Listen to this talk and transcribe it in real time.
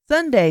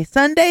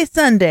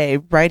Sunday,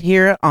 right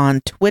here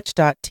on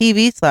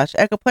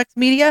twitch.tv/Echoplex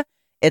Media.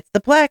 It's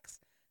the Plex.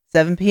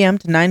 7 p.m.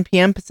 to 9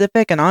 p.m.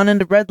 Pacific and on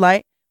into red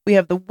light. We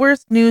have the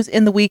worst news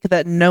in the week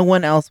that no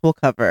one else will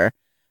cover.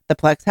 The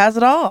Plex has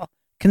it all.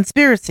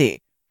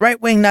 Conspiracy,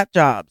 right-wing nut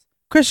jobs,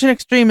 Christian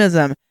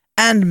extremism,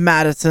 and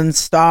Madison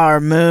Star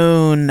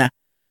Moon.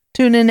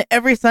 Tune in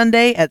every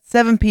Sunday at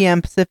 7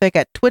 p.m. Pacific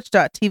at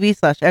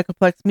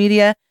twitch.tv/Echoplex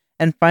Media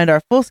and find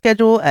our full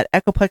schedule at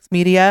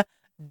echoplexmedia.com.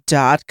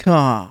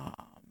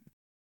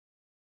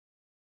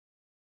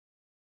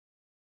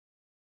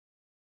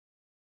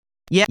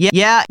 Yeah,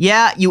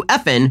 you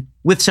effin'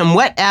 with some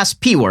wet-ass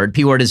P-word.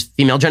 P-word is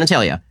female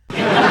genitalia.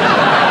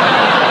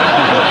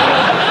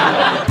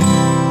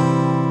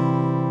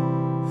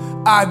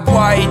 I'm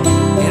white,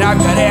 and I've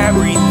got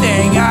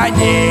everything I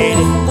need.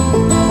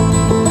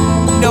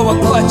 No one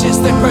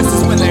clutches their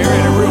purses when they're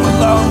in a room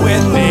alone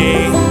with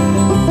me.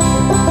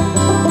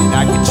 And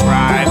I can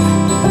drive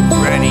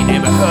for any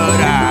neighborhood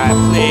I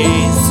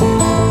please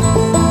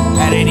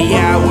at any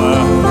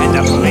hour, and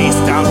the police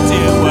don't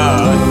do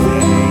a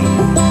thing.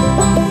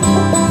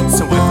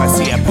 So if I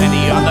see a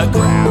penny on the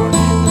ground,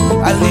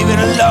 I leave it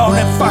alone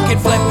and fucking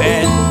flip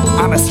it.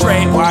 I'm a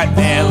straight white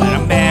male in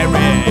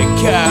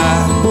America.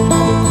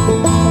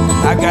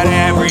 I've got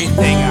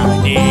everything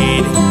I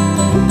need.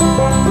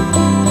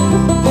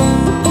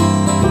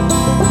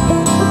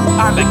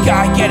 I'm a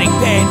guy getting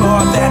paid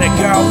more than a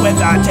girl with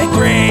a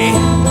degree.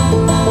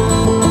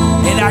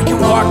 And I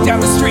can walk down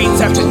the streets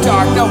after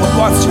dark, no one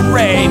wants to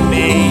rape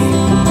me.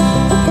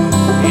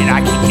 And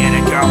I can get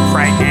a girl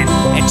pregnant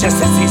and just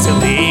as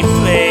easily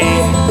flee.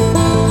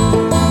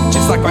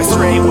 Just like my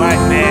straight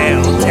white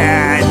male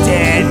dad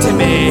did to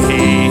me.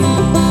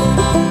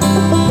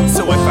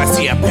 So if I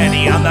see a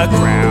penny on the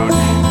ground,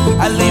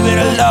 I leave it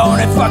alone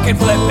and fucking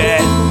flip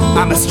it.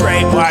 I'm a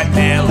straight white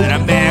male in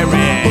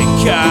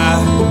America.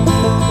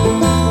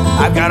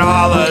 I've got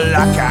all the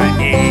luck I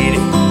need.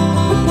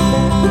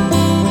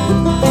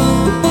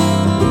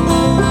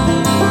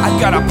 I've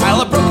got a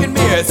pile of broken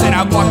mirrors and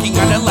I'm walking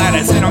under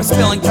ladders and I'm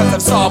spilling tons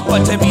of salt,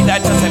 but to me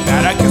that doesn't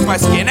matter, cause my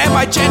skin and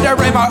my gender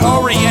and my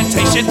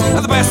orientation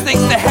are the best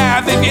things to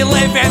have if you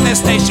live in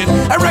this nation.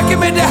 I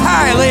recommend it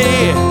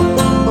highly.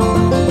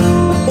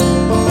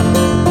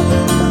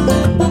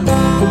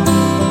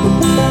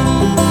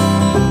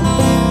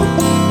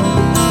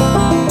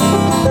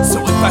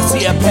 If I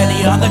see a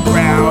penny on the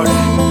ground,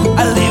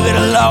 I leave it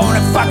alone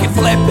and fucking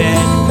flip it.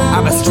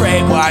 I'm a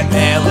straight white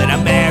male in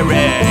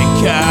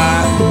America.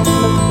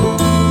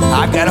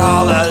 I've got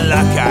all the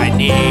luck I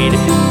need.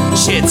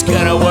 Shit's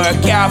gonna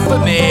work out for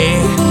me,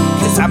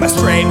 cause I'm a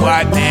straight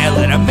white male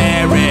in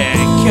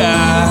America.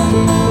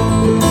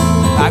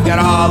 I've got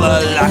all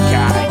the luck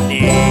I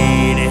need.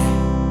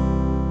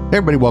 Hey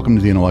everybody, welcome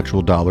to the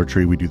Intellectual Dollar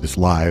Tree. We do this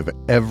live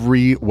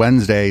every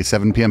Wednesday,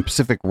 7 p.m.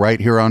 Pacific, right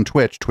here on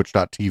Twitch,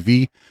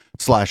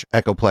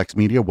 twitch.tv/Echoplex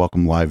Media.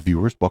 Welcome live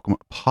viewers, welcome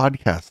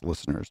podcast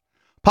listeners.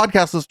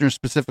 Podcast listeners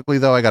specifically,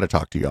 though, I got to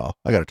talk to y'all.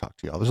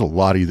 There's a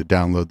lot of you that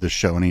download this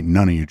show and ain't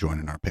none of you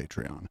joining our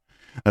Patreon.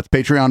 That's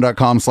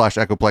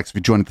patreon.com/Echoplex. If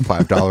you join at the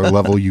 $5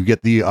 level, you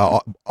get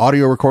the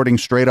audio recording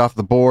straight off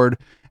the board,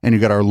 and you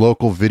got our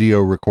local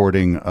video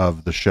recording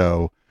of the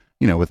show,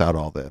 without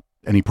all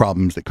any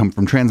problems that come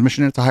from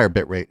transmission. It's a higher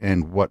bit rate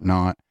and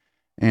whatnot.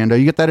 And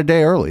you get that a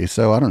day early.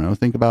 So I don't know,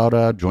 think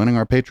about joining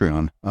our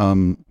Patreon,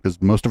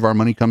 because most of our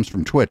money comes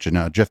from Twitch,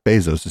 and Jeff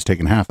Bezos is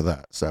taking half of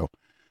that. So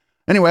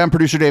anyway, I'm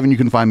Producer Dave, and you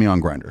can find me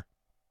on Grindr.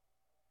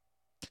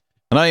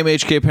 And I am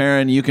HK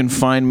Perrin. You can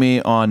find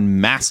me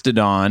on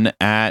Mastodon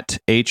at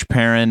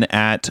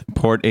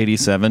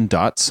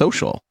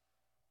hperrin@port87.social.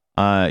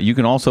 You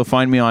can also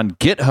find me on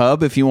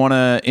GitHub if you want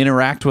to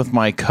interact with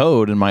my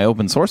code and my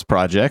open source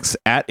projects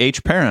at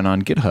hperrin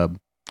on GitHub.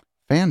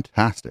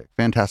 Fantastic.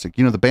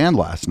 The band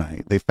last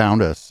night, they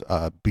found us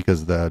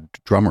because the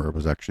drummer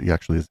was actually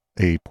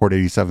a Port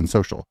 87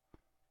 social.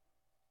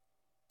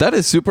 That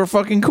is super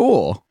fucking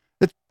cool.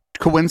 It's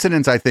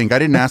coincidence, I think. I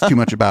didn't ask too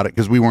much about it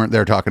because we weren't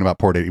there talking about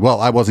Port 80.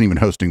 Well, I wasn't even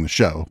hosting the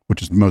show,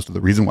 which is most of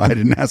the reason why I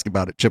didn't ask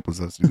about it. Chip was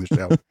hosting the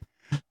show.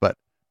 But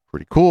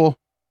pretty cool.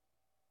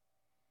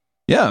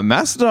 Yeah,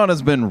 Mastodon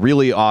has been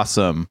really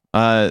awesome.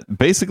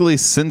 Basically,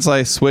 since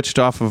I switched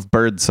off of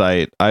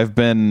Birdsight, I've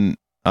been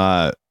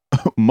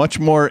much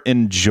more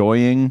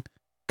enjoying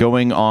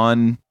going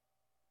on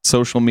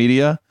social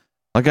media.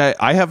 Like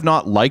I have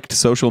not liked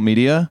social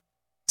media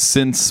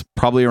since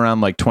probably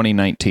around like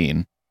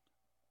 2019.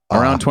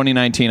 Around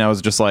 2019, I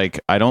was just like,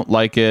 I don't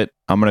like it.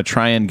 I'm going to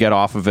try and get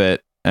off of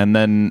it. And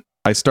then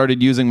I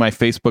started using my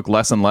Facebook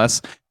less and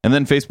less. And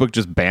then Facebook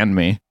just banned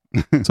me.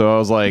 So I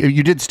was like...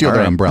 You did steal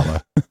their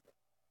umbrella.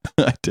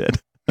 I did.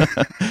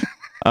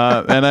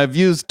 And I've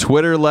used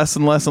Twitter less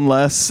and less and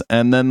less.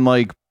 And then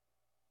I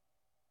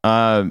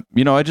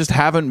just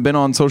haven't been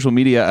on social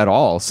media at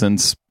all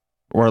since,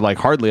 or like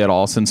hardly at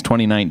all since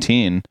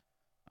 2019.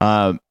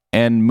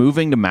 And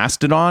moving to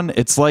Mastodon,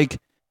 it's like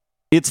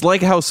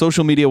how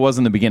social media was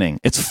in the beginning.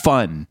 It's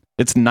fun.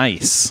 It's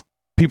nice.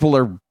 People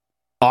are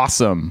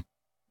awesome.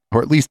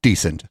 Or at least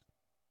decent.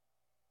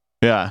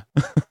 Yeah.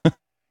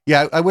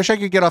 Yeah, I wish I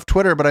could get off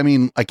Twitter, but I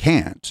mean, I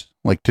can't.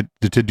 Like to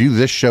do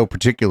this show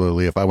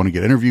particularly, if I want to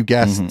get interview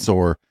guests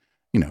or,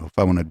 if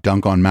I want to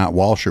dunk on Matt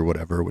Walsh or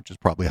whatever, which is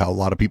probably how a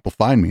lot of people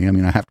find me. I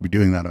mean, I have to be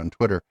doing that on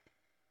Twitter.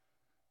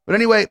 But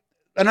anyway,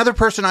 another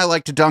person I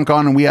like to dunk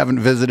on and we haven't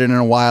visited in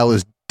a while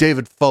is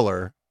David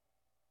Fuller.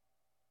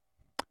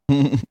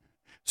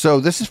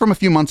 So this is from a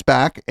few months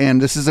back, and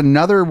this is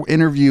another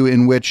interview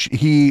in which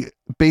he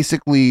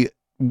basically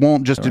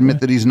won't just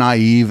admit that he's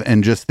naive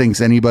and just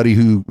thinks anybody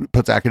who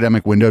puts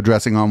academic window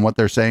dressing on what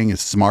they're saying is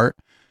smart.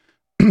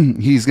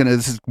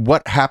 This is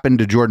what happened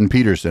to Jordan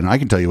Peterson. I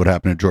can tell you what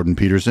happened to Jordan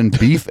Peterson.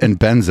 Beef and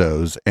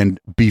benzos and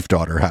beef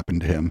daughter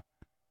happened to him.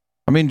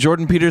 I mean,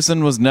 Jordan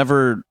Peterson was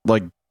never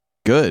like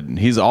good.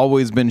 He's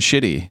always been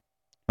shitty.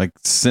 Like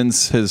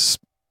since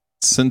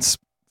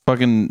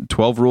fucking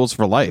 12 Rules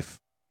for Life.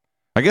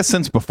 I guess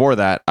since before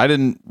that. I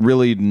didn't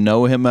really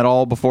know him at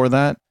all before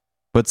that.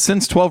 But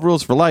since 12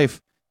 Rules for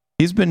Life,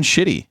 he's been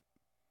shitty.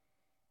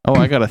 Oh,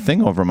 I got a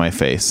thing over my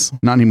face.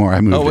 Not anymore.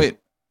 I moved Oh, wait.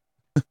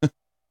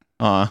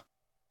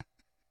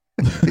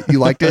 You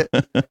liked it?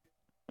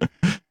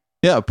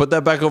 Yeah, put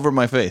that back over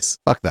my face.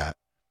 Fuck that.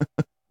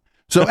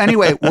 So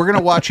anyway, we're going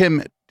to watch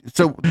him.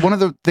 So one of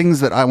the things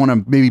that I want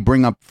to maybe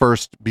bring up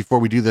first before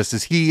we do this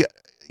is he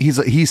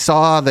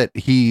saw that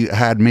he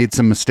had made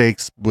some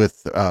mistakes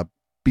with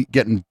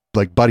getting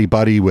like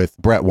buddy with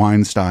Brett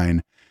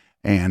Weinstein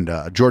and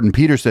Jordan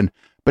Peterson.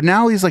 But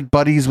now he's like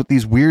buddies with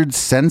these weird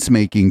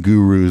sense-making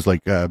gurus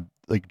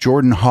like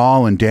Jordan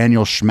Hall and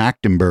Daniel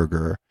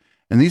Schmachtenberger.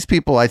 And these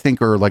people, I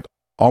think, are like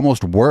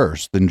almost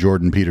worse than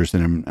Jordan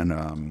Peterson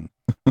and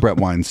Brett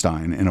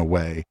Weinstein in a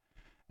way.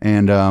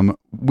 And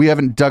we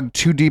haven't dug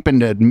too deep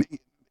into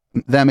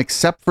them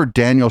except for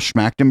Daniel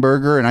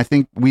Schmachtenberger. And I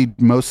think we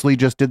mostly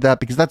just did that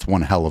because that's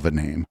one hell of a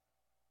name.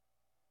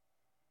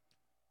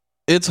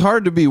 It's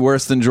hard to be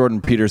worse than Jordan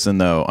Peterson,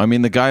 though. I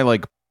mean, the guy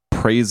like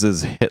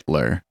praises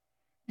Hitler.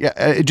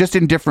 Yeah, just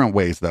in different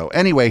ways, though.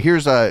 Anyway,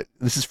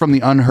 this is from the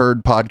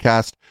Unheard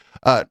podcast.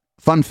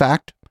 Fun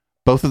fact,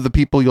 both of the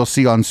people you'll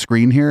see on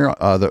screen here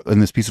in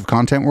this piece of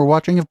content we're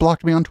watching have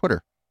blocked me on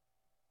Twitter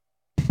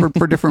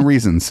for different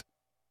reasons.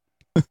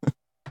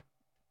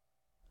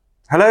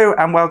 Hello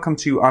and welcome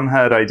to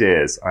Unheard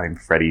Ideas. I'm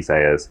Freddie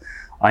Zayers.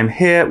 I'm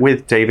here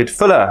with David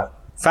Fuller,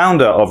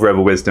 founder of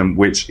Rebel Wisdom,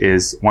 which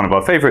is one of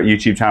our favorite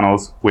YouTube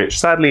channels, which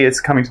sadly is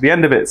coming to the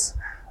end of its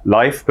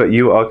life, but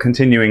you are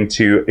continuing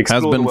to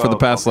explore. Has been for the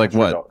past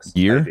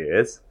year?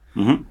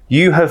 Mm-hmm.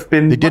 You have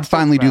been. They did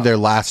finally do their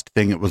last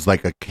thing. It was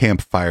like a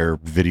campfire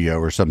video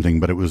or something,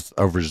 but it was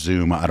over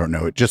Zoom. I don't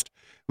know. It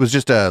was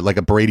just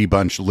a Brady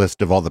Bunch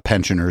list of all the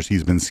pensioners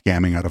he's been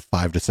scamming out of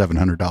 $500 to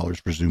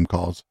 $700 for Zoom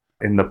calls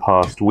in the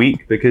past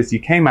week, because you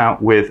came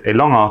out with a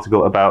long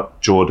article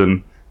about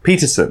Jordan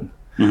Peterson.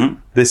 Mm-hmm.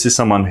 This is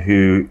someone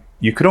who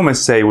you could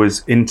almost say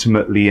was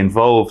intimately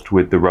involved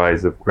with the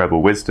rise of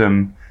Rebel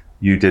Wisdom.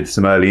 You did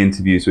some early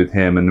interviews with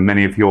him, and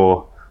many of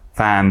your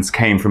fans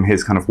came from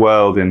his kind of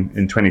world in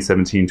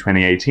 2017,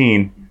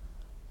 2018.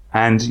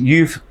 And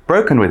you've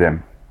broken with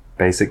him.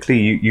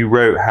 Basically, you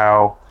wrote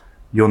how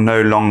you're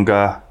no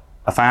longer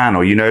a fan,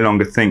 or you no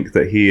longer think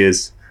that he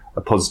is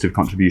a positive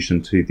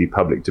contribution to the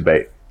public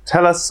debate.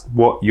 Tell us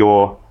what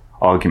your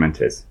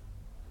argument is.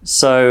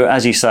 So,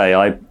 as you say,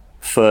 I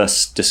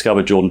first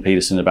discovered Jordan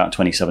Peterson in about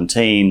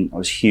 2017. I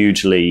was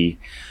hugely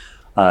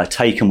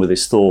taken with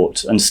his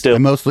thought, and still.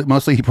 And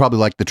mostly he probably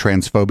liked the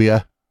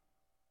transphobia.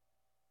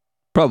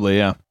 Probably,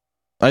 yeah.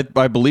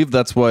 I believe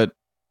that's what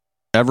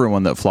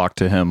everyone that flocked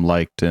to him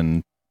liked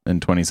in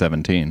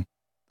 2017.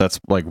 That's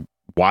like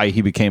why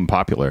he became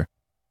popular.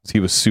 He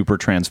was super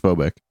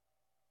transphobic.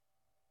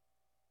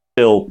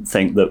 Still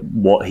think that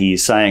what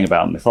he's saying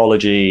about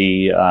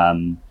mythology,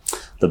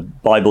 the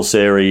Bible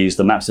series,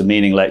 the Maps of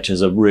Meaning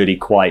lectures are really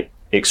quite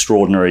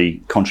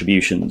extraordinary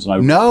contributions.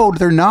 No,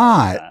 they're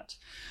not.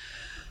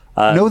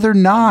 No, they're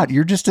not.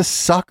 You're just a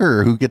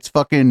sucker who gets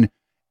fucking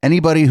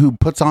anybody who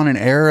puts on an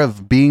air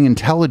of being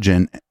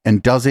intelligent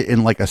and does it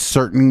in like a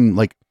certain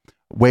like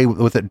way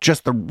with it,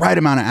 just the right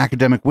amount of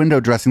academic window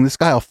dressing. This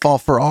guy will fall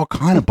for all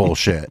kind of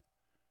bullshit.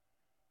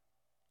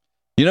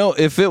 You know,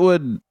 if it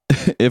would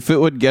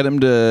get him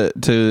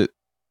to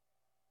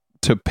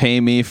pay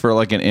me for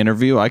like an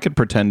interview, I could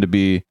pretend to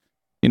be,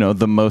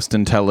 the most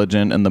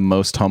intelligent and the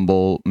most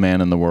humble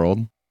man in the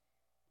world.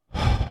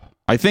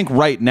 I think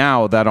right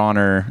now that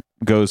honor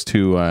goes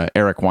to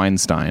Eric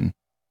Weinstein,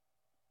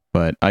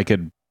 but I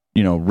could,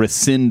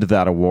 rescind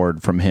that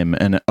award from him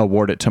and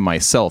award it to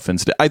myself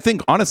instead. I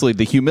think honestly,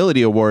 the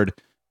humility award,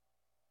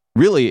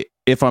 really,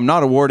 if I'm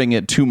not awarding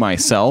it to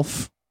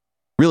myself,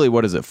 really,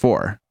 what is it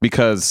for?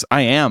 Because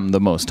I am the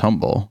most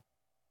humble.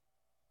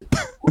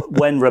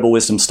 When Rebel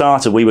Wisdom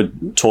started, we were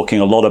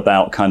talking a lot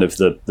about kind of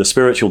the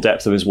spiritual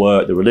depth of his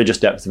work, the religious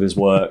depth of his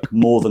work,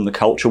 more than the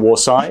culture war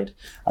side.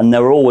 And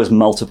there were always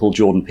multiple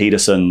Jordan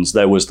Petersons.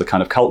 There was the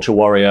kind of culture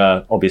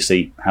warrior,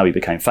 obviously how he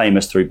became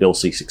famous through Bill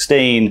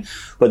C-16.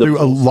 But through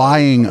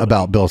lying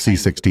about Bill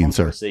C-16,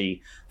 sir.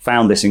 He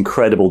found this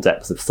incredible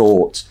depth of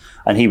thought,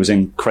 and he was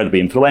incredibly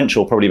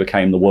influential, probably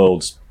became the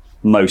world's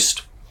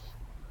most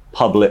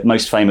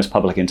most famous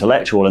public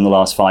intellectual in the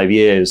last 5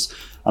 years.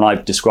 And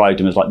I've described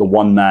him as like the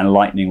one-man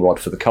lightning rod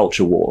for the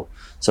culture war.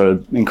 So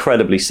an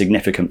incredibly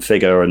significant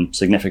figure and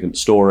significant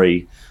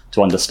story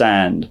to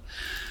understand.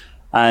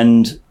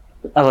 And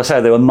as I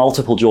said, there were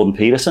multiple Jordan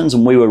Petersons,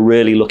 and we were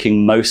really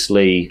looking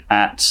mostly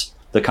at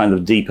the kind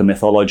of deeper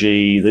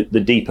mythology, the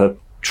deeper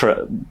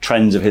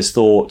trends of his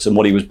thoughts and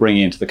what he was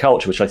bringing into the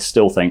culture, which I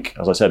still think,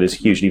 as I said, is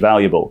hugely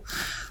valuable.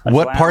 And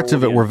what parts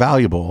of it were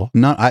valuable?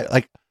 What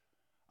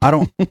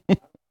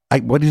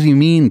does he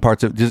mean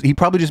parts of? He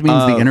probably just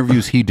means the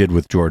interviews he did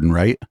with Jordan,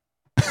 right?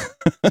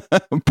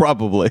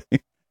 Probably.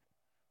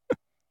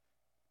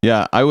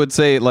 Yeah, I would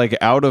say like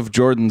out of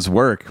Jordan's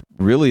work,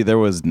 really there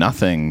was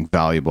nothing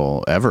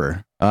valuable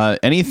ever.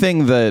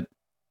 Anything that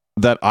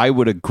I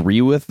would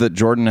agree with that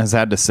Jordan has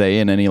had to say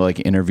in any like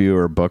interview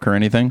or book or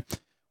anything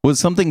was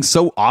something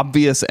so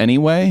obvious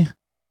anyway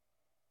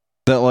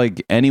that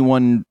like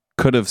anyone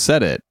could have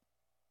said it.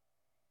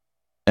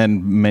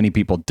 And many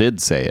people did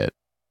say it.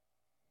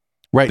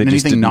 Right. They And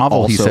just anything didn't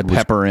novel he also said was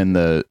pepper in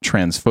the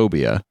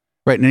transphobia.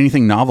 right. And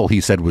anything novel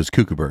he said was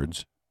cuckoo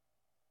birds.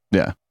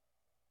 Yeah.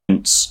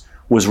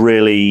 Was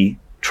really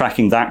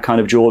tracking that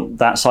kind of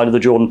that side of the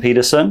Jordan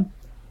Peterson.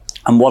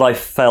 And what I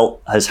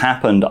felt has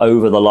happened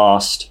over the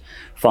last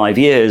 5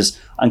 years,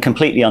 and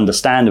completely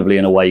understandably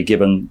in a way,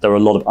 given there are a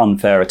lot of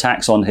unfair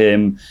attacks on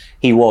him,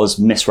 he was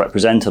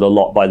misrepresented a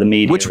lot by the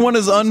media. Which one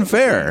is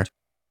unfair?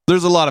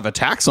 There's a lot of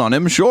attacks on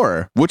him,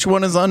 sure. Which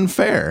one is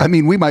unfair? I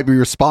mean, we might be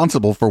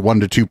responsible for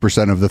 1 to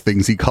 2% of the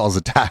things he calls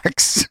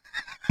attacks.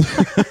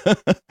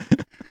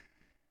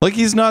 Like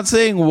he's not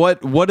saying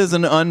what is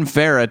an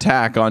unfair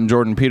attack on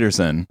Jordan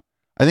Peterson.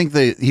 I think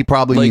he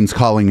probably means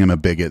calling him a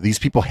bigot. These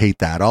people hate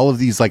that. All of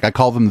these, like I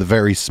call them the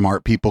very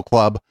smart people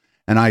club.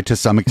 And I, to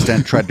some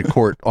extent, tried to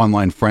court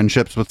online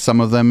friendships with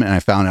some of them. And I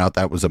found out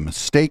that was a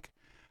mistake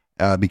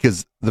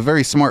because the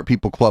very smart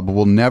people club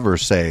will never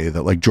say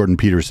that like Jordan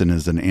Peterson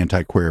is an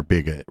anti-queer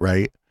bigot,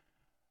 right?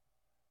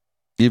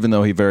 Even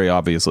though he very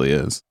obviously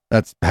is.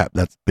 That's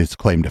his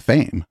claim to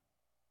fame.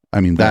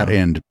 I mean, that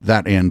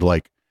and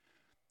like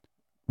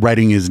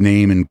writing his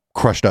name in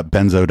crushed up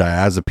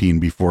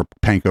benzodiazepine before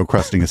panko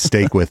crusting a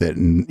steak with it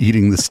and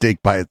eating the steak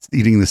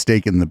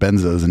in the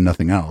benzos and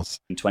nothing else.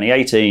 In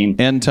 2018.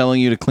 And telling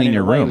you to clean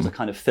your room. It was a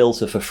kind of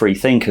filter for free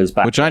thinkers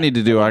back. Which I need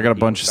to do. I got a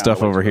bunch of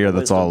stuff over here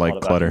that's all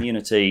like clutter.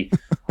 Community.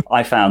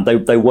 I found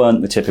they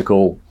weren't the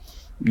typical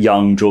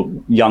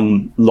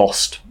young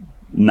lost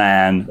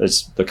man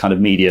as the kind of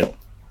media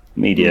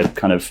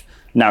kind of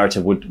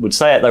narrative would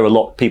say it. There were a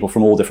lot of people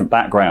from all different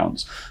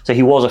backgrounds. So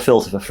he was a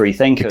filter for free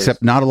thinkers.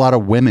 Except not a lot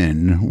of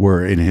women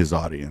were in his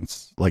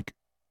audience. Like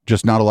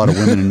just not a lot of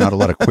women and not a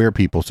lot of queer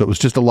people. So it was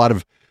just a lot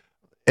of,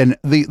 and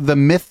the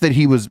myth that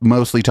he was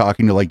mostly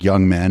talking to like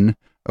young men.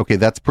 Okay.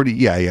 That's pretty,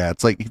 yeah.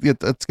 It's like,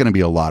 it's going to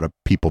be a lot of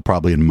people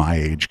probably in my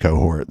age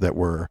cohort that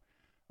were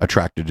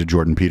attracted to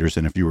Jordan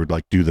Peterson. If you were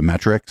like do the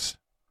metrics.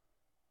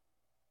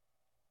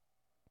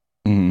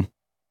 Mm-hmm.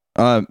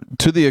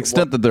 To the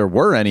extent that there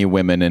were any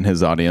women in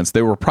his audience,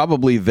 they were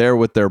probably there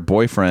with their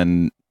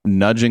boyfriend,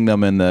 nudging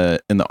them in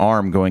the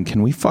arm, going,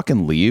 "Can we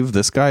fucking leave?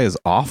 This guy is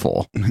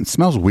awful. It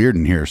smells weird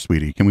in here,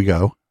 sweetie. Can we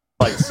go?"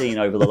 I've seen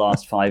over the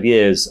last 5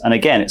 years, and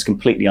again, it's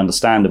completely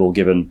understandable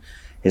given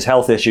his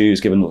health issues,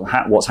 given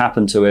what's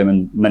happened to him,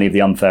 and many of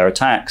the unfair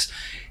attacks.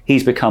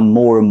 He's become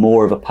more and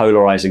more of a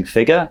polarizing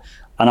figure,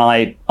 and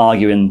I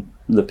argue in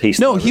the piece.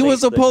 No, he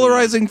was a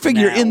polarizing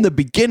figure in the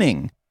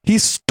beginning. He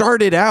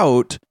started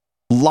out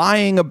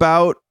lying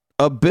about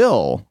a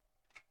bill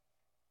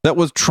that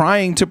was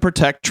trying to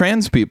protect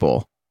trans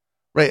people.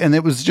 Right. And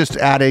it was just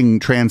adding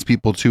trans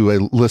people to a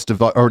list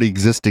of already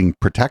existing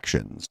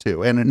protections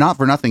too. And not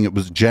for nothing, it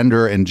was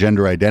gender and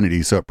gender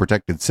identity. So it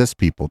protected cis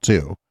people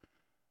too.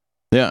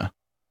 Yeah.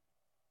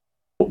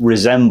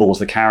 Resembles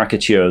the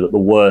caricature that the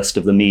worst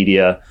of the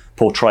media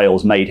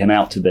portrayals made him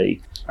out to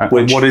be.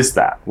 What is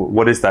that?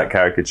 What is that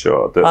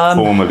caricature that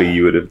formerly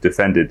you would have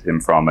defended him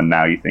from and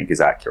now you think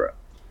is accurate?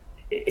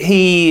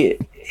 He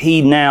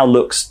now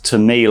looks to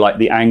me like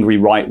the angry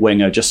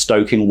right-winger just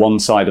stoking one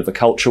side of the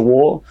culture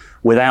war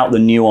without the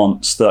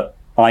nuance that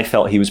I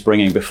felt he was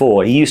bringing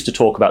before. He used to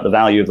talk about the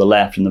value of the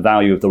left and the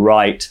value of the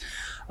right,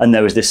 and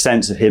there was this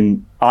sense of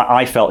him,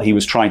 I felt he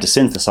was trying to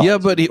synthesize. Yeah,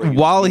 but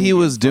while he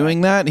was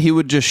doing that, he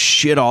would just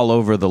shit all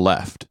over the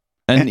left.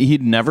 And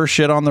he'd never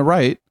shit on the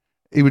right.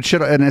 He would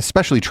shit, and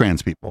especially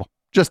trans people.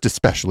 Just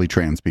especially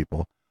trans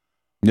people.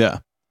 Yeah.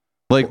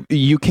 Like,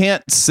 you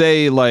can't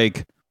say,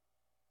 like,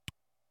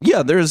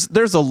 yeah, there's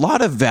a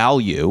lot of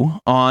value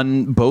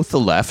on both the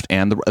left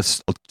and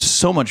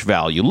so much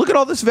value. Look at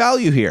all this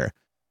value here.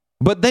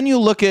 But then you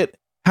look at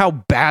how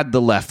bad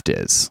the left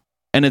is.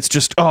 And it's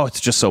just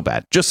so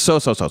bad. Just so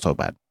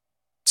bad.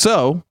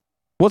 So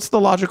what's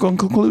the logical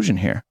conclusion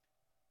here?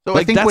 So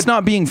like, I think that's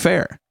not being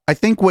fair. I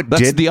think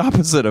that's the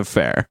opposite of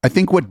fair. I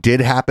think what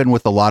did happen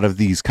with a lot of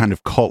these kind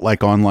of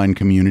cult-like online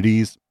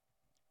communities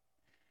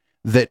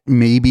that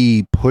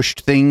maybe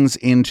pushed things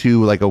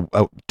into like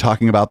a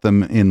talking about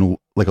them in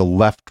like a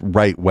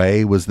left-right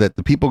way was that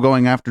the people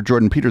going after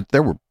Jordan Peterson,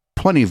 there were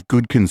plenty of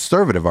good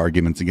conservative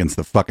arguments against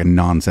the fucking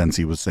nonsense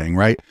he was saying,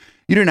 right?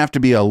 You didn't have to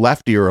be a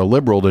lefty or a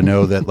liberal to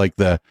know that like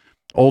the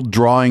old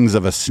drawings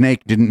of a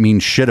snake didn't mean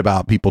shit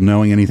about people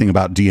knowing anything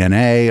about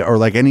DNA or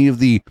like any of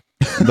the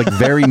like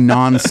very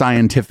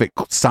non-scientific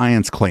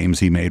science claims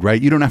he made,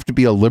 right? You don't have to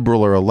be a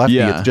liberal or a lefty.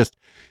 Yeah.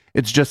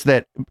 It's just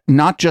that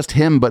not just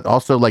him, but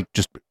also like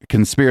just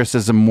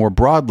conspiracism more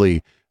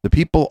broadly. The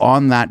people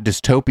on that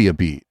dystopia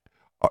beat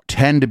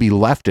tend to be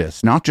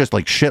leftists, not just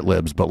like shit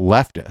libs, but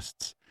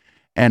leftists.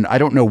 And I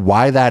don't know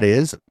why that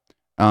is.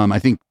 I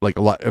think like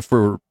a lot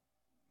for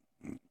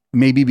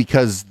maybe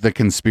because the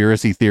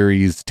conspiracy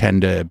theories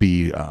tend to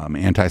be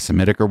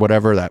anti-Semitic or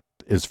whatever. That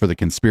is for the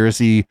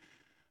conspiracy,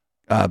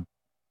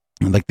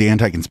 like the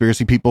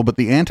anti-conspiracy people, but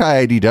the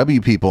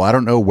anti-IDW people, I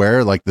don't know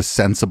where like the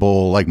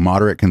sensible, like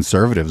moderate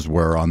conservatives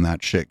were on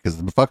that shit.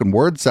 Because the fucking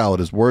word salad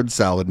is word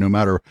salad, no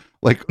matter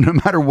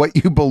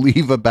what you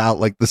believe about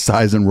like the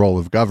size and role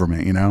of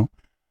government, you know?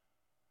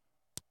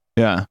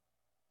 Yeah.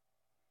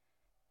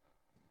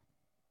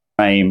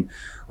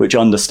 Which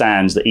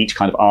understands that each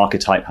kind of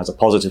archetype has a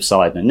positive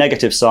side and a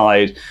negative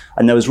side,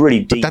 and there was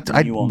really deep.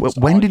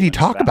 When did he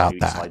talk about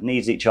that? Side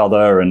needs each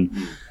other, and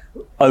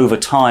over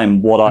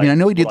time, I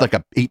know he did like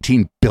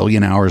 18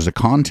 billion hours of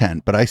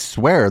content, but I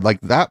swear, like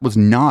that was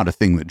not a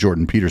thing that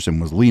Jordan Peterson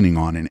was leaning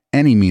on in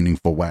any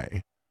meaningful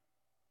way.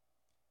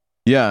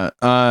 Yeah,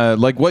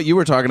 like what you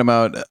were talking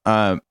about.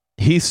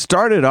 He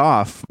started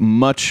off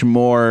much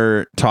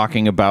more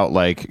talking about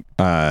like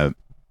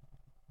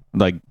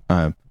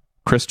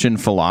Christian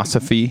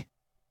philosophy.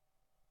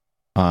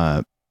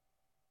 Like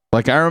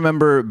I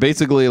remember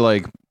basically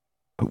like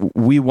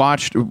we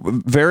watched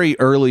very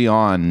early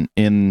on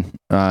in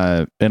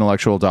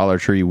Intellectual Dollar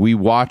Tree, we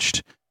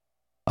watched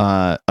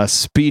a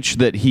speech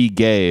that he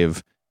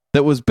gave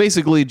that was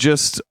basically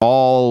just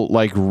all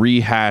like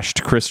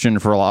rehashed Christian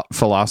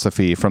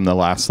philosophy from the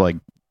last like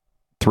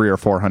 300 or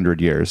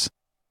 400 years.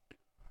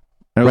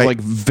 And it was like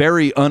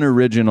very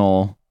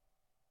unoriginal,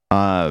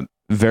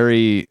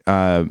 very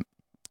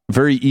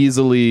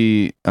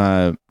easily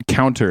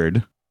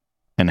countered,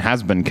 and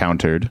has been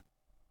countered.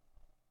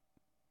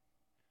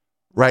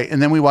 Right.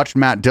 And then we watched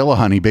Matt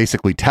Dillahunty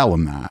basically tell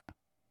him that.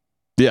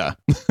 Yeah.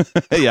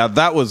 Yeah,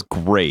 that was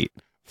great.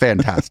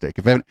 Fantastic.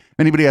 If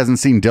anybody hasn't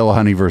seen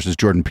Dillahunty versus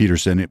Jordan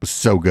Peterson, it was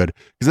so good.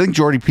 Because I think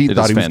Jordy Pete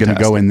thought he was going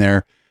to go in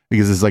there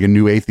because it's like a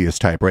new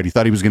atheist type, right? He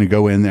thought he was going to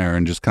go in there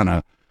and just kind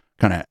of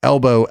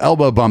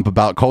elbow bump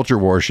about culture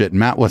war shit. And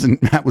Matt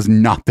was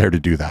not there to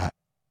do that.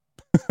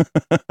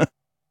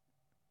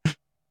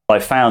 I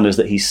found is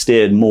that he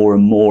steered more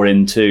and more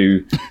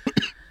into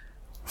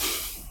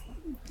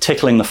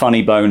tickling the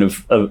funny bone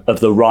of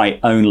the right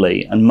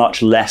only, and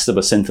much less of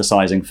a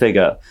synthesizing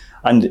figure.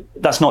 And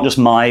that's not just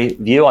my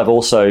view. I've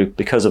also,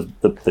 because of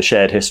the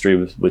shared history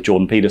with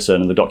Jordan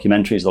Peterson and the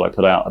documentaries that I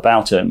put out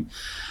about him,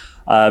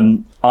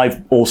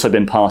 I've also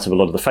been part of a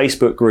lot of the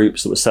Facebook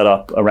groups that were set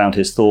up around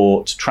his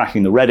thought,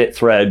 tracking the Reddit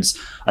threads,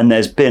 and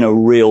there's been a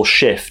real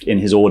shift in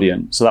his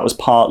audience. So that was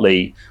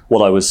partly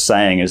what I was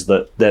saying, is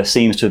that there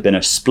seems to have been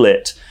a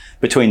split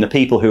between the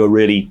people who are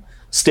really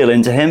still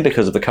into him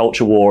because of the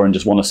culture war and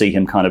just want to see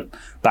him kind of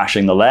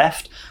bashing the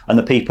left, and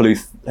the people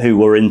who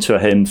were into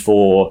him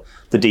for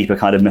the deeper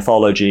kind of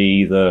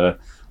mythology, the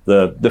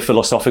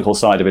philosophical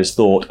side of his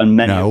thought, and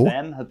many of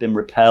them have been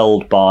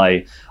repelled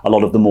by a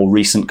lot of the more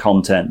recent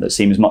content that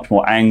seems much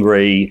more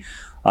angry,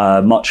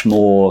 much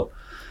more,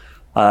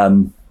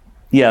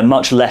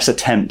 much less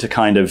attempt to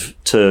kind of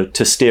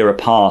to steer a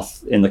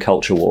path in the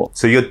culture war.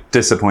 So you're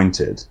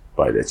disappointed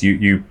by this?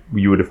 You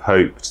would have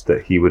hoped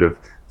that he would have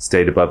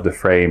stayed above the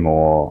frame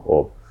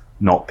or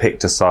not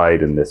picked a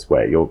side in this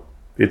way.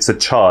 It's a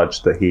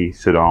charge that he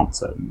should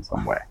answer in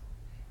some way.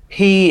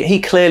 He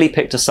clearly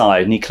picked a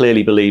side, and he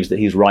clearly believes that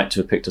he's right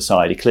to have picked a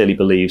side. He clearly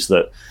believes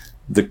that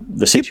the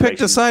situation. He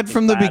picked a side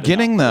from the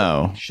beginning,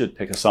 though. He should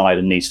pick a side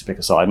and needs to pick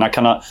a side, and I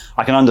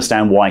can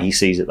understand why he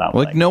sees it that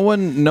way. Like no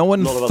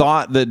one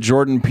thought that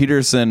Jordan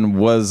Peterson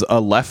was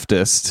a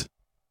leftist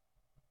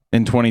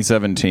in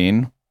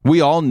 2017. We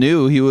all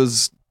knew he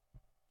was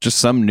just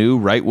some new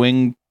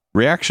right-wing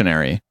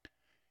reactionary.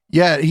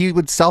 Yeah, he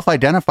would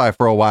self-identify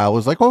for a while. It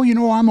was like, oh,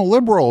 I'm a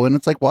liberal. And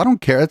it's like, well, I don't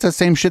care. It's the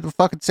same shit that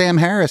fucking Sam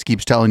Harris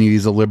keeps telling you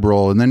he's a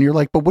liberal. And then you're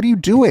like, but what are you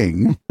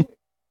doing?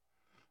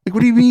 Like, what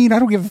do you mean? I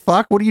don't give a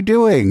fuck. What are you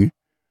doing?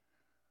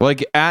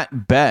 Like,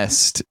 at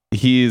best,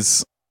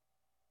 he's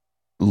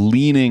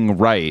leaning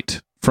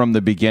right from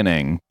the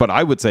beginning. But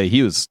I would say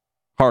he was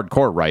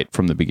hardcore right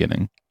from the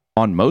beginning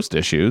on most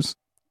issues.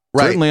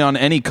 Right. Certainly on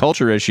any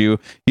culture issue,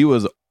 he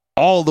was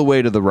all the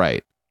way to the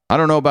right. I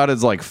don't know about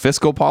his like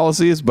fiscal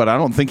policies, but I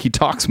don't think he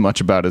talks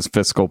much about his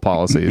fiscal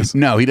policies.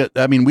 No, he does.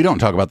 I mean, we don't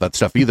talk about that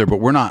stuff either, but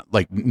we're not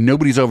like,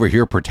 nobody's over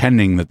here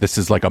pretending that this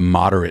is like a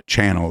moderate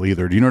channel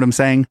either. Do you know what I'm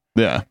saying?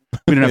 Yeah.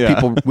 We don't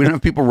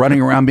have people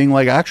running around being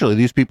like, actually,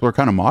 these people are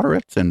kind of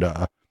moderates. And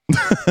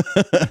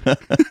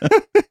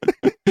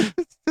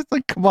it's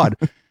like, come on.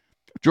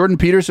 Jordan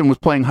Peterson was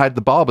playing hide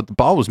the ball, but the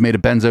ball was made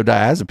of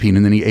benzodiazepine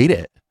and then he ate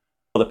it.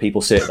 Other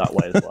people see it that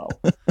way as well.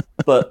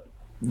 But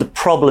the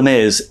problem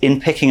is in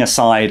picking a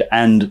side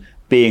and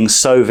being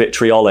so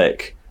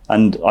vitriolic.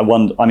 And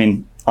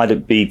I'd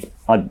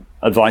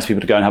advise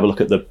people to go and have a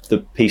look at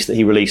the piece that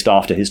he released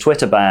after his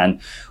Twitter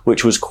ban,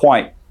 which was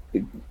quite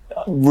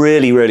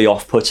really, really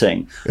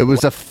off-putting. It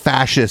was a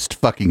fascist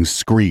fucking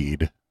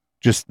screed.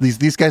 Just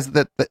these guys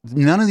that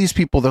none of these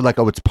people, they're like,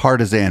 oh, it's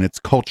partisan, it's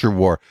culture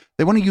war.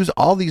 They want to use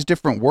all these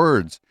different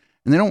words,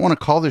 and they don't want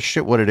to call this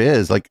shit what it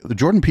is. Like,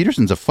 Jordan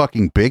Peterson's a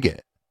fucking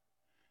bigot.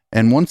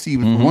 And once he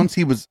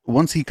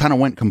kind of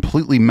went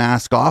completely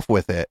mask off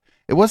with it,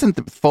 it wasn't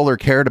that Fuller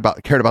cared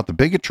about the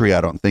bigotry.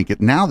 I don't think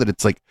now that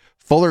it's like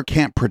Fuller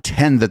can't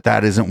pretend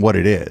that isn't what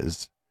it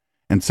is.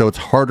 And so it's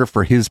harder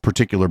for his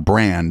particular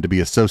brand to be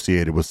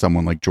associated with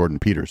someone like Jordan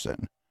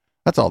Peterson.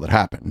 That's all that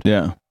happened.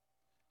 Yeah.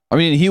 I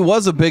mean, he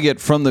was a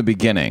bigot from the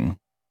beginning.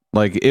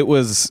 Like, it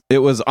was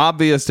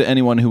obvious to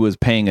anyone who was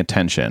paying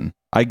attention.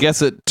 I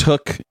guess it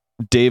took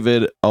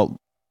David a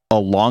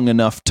long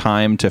enough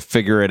time to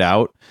figure it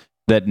out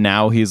that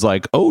now he's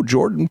like, oh,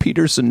 Jordan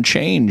Peterson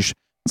changed.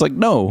 It's like,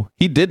 no,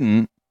 he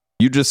didn't.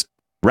 You just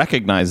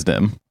recognized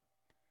him.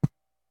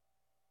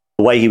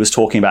 The way he was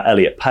talking about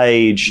Elliot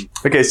Page.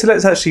 Okay, so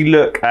let's actually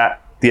look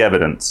at the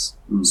evidence.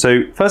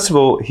 So first of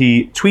all,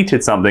 he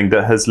tweeted something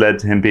that has led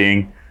to him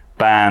being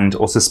banned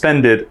or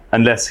suspended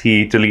unless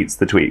he deletes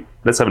the tweet.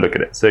 Let's have a look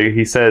at it. So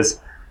he says,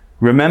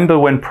 remember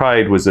when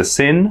pride was a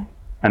sin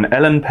and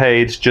Ellen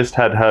Page just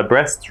had her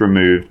breasts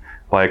removed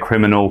by a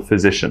criminal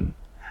physician.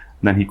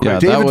 And then he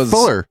quotes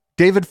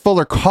David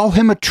Fuller, call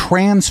him a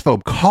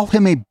transphobe, call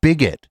him a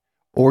bigot,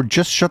 or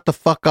just shut the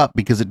fuck up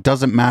because it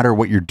doesn't matter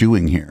what you're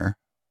doing here.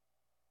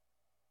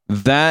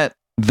 That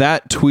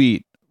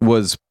tweet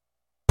was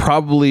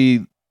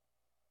probably,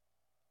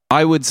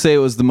 I would say it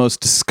was the most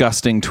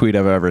disgusting tweet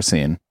I've ever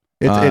seen.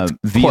 It's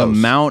the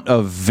amount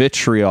of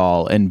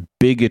vitriol and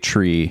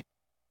bigotry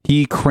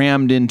he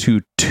crammed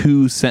into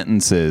 2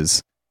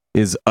 sentences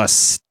is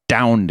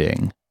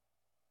astounding.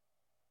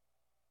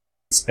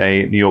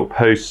 A New York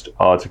Post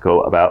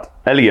article about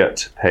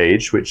Elliot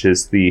Page, which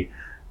is the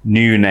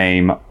new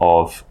name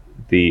of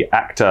the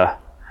actor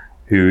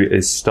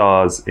who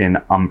stars in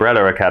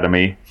Umbrella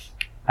Academy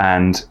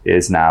and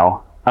is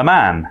now a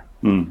man.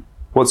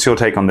 What's your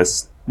take on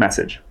this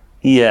message?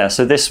 Yeah,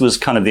 so this was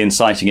kind of the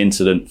inciting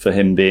incident for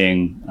him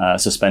being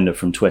suspended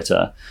from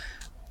Twitter. I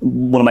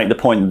want to make the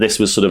point that this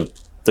was sort of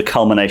the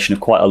culmination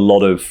of quite a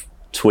lot of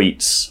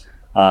tweets,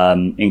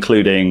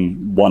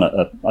 including one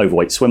an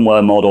overweight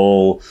swimwear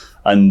model,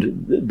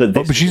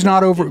 but she's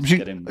not over.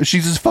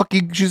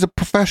 She's a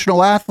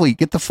professional athlete.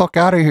 Get the fuck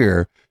out of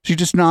here. She's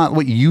just not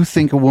what you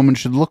think a woman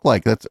should look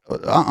like. That's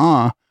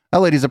that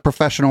lady's a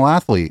professional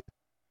athlete.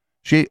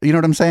 You know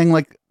what I'm saying?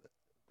 Like,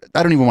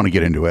 I don't even want to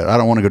get into it. I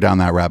don't want to go down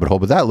that rabbit hole,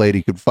 but that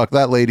lady could fuck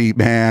that lady,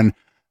 man.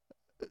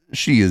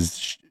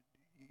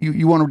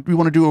 You want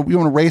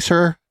to race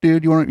her,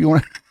 dude? You want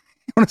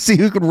to see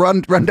who could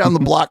run down the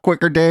block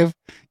quicker, Dave?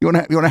 You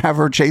want to have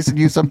her chasing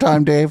you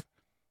sometime, Dave?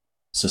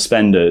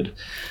 Suspended.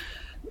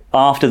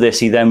 After this,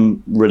 he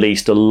then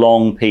released a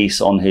long piece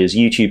on his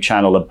YouTube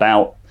channel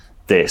about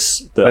this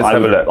that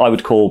I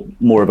would call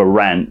more of a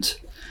rant.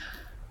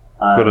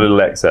 Got a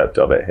little excerpt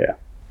of it here.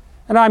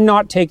 And I'm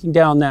not taking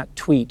down that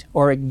tweet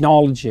or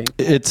acknowledging.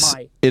 It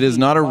is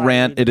not a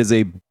rant. It is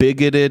a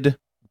bigoted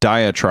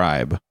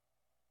diatribe.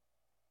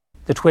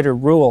 The Twitter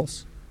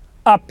rules.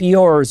 Up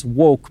yours,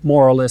 woke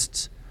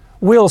moralists.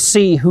 We'll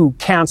see who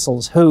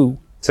cancels who.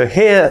 So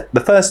here,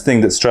 the first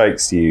thing that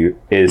strikes you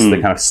is the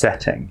kind of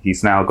setting.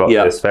 He's now got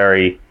this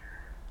very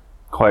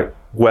quite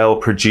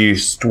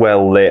well-produced,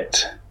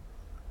 well-lit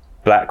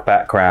black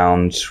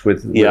background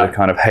with a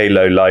kind of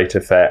halo light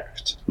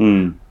effect.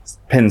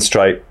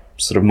 Pinstripe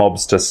sort of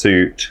mobster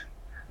suit.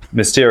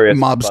 Mysterious.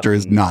 Mobster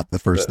is not the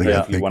first thing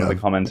I think one of the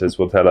commenters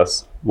will tell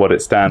us what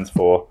it stands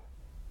for.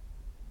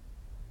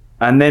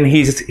 And then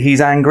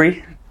he's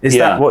angry. Is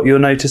that what you're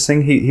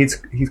noticing?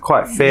 He's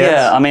quite fierce.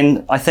 Yeah, I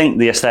mean, I think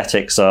the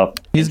aesthetics are.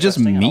 He's just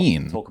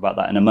mean. I'll talk about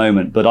that in a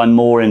moment, but I'm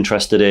more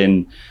interested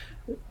in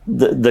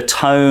the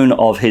tone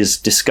of his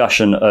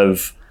discussion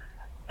of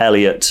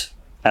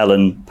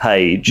Ellen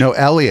Page. No,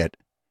 Elliot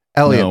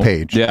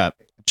Page. Yeah,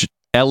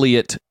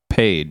 Elliot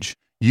Page.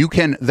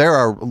 There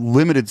are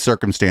limited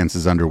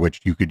circumstances under which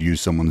you could use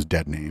someone's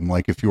dead name.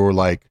 Like if you're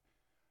like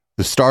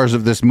the stars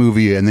of this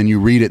movie and then you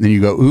read it and then you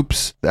go,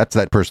 oops, that's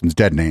that person's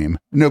dead name.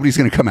 Nobody's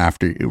going to come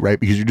after you, right?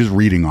 Because you're just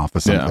reading off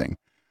of something. Yeah.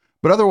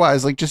 But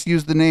otherwise, like, just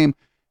use the name.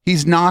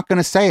 He's not going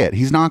to say it.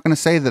 He's not going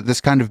to say that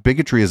this kind of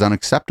bigotry is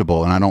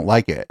unacceptable and I don't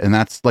like it. And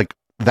that's the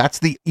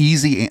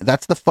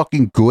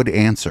fucking good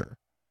answer.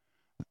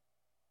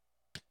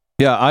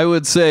 Yeah, I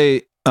would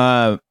say,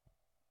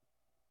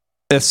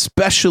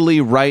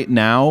 especially right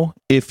now,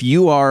 if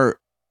you are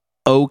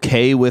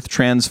okay with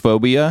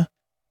transphobia,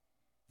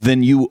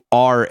 then you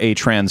are a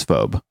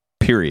transphobe,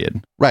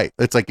 period. Right.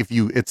 It's like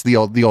it's the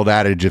old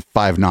adage, if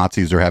 5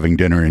 Nazis are having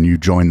dinner and you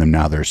join them,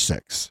 now there's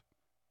 6.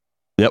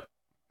 Yep.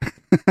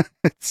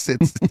 it's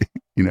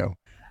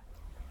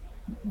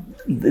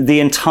the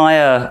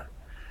entire,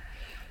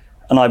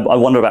 and I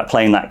wonder about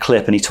playing that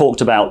clip, and he talked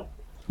about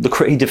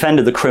he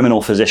defended the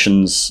criminal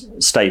physician's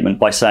statement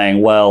by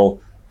saying, well,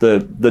 the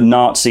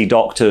Nazi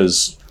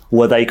doctors,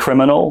 were they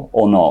criminal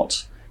or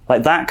not?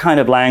 Like that kind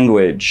of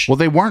language. Well,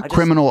 they weren't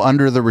criminal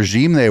under the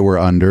regime they were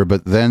under,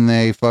 but then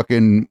they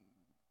fucking,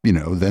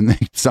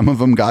 some of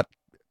them got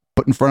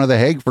put in front of the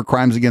Hague for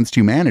crimes against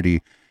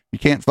humanity. You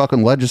can't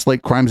fucking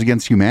legislate crimes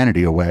against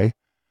humanity away.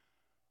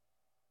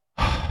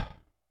 I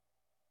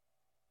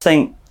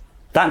think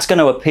that's going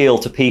to appeal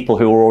to people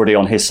who are already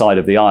on his side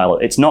of the aisle.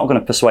 It's not going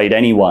to persuade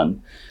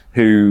anyone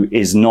who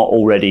is not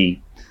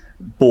already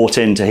bought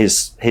into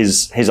his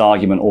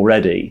argument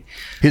already.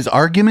 His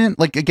argument,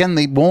 like, again,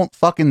 they won't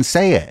fucking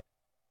say it.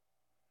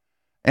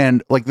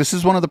 And like, this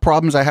is one of the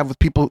problems I have with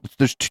people.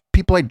 There's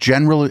people I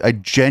genuinely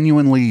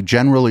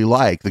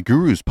like, the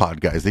Gurus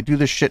pod guys. They do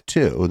this shit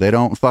too.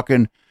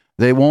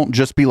 They won't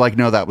just be like,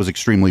 no, that was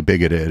extremely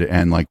bigoted.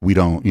 And like, we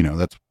don't,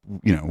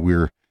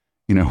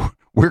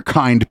 we're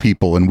kind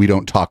people and we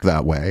don't talk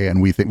that way.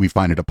 And we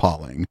find it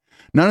appalling.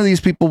 None of these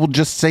people will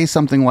just say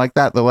something like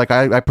that. They're like,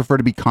 I prefer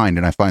to be kind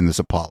and I find this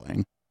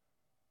appalling.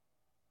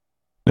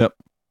 Yep.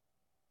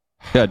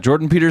 Yeah.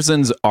 Jordan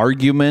Peterson's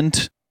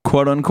argument,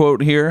 quote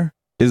unquote, here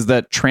is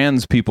that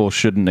trans people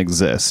shouldn't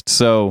exist.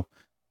 So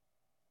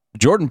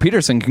Jordan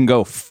Peterson can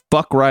go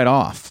fuck right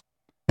off.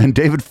 And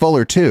David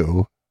Fuller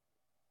too.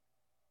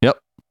 Yep.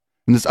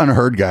 And this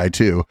Unheard guy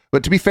too.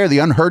 But to be fair, the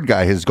Unheard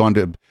guy has gone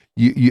to,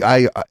 you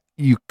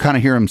kind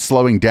of hear him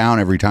slowing down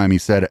every time he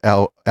said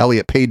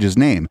Elliot Page's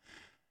name.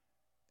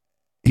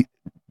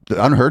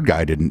 The Unheard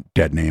guy didn't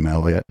dead name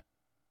Elliot.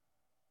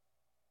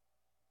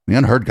 The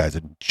Unheard guy's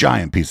a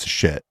giant piece of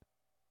shit.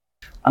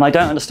 And I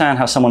don't understand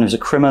how someone who's a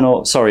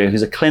clinical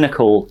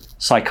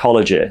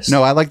psychologist.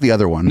 No, I like the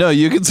other one. No,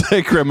 you can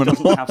say criminal.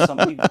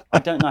 I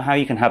don't know how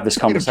you can have this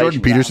conversation.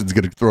 Jordan Peterson's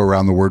going to throw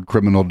around the word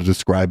criminal to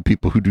describe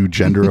people who do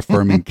gender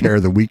affirming care,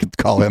 that we could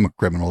call him a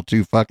criminal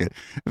too. Fuck it.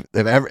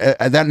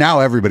 Now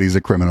everybody's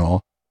a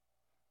criminal.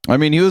 I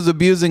mean, he was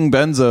abusing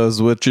benzos,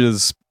 which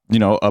is,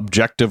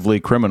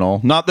 objectively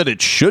criminal. Not that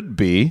it should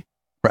be.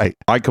 Right.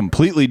 I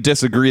completely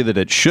disagree that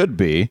it should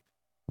be,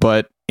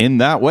 but in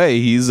that way,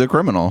 he's a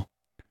criminal.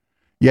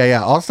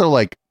 Yeah. Also,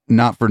 like,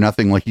 not for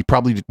nothing, like, he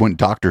probably went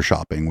doctor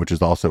shopping, which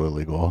is also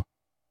illegal.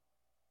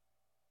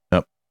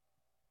 Yep.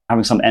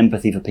 Having some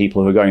empathy for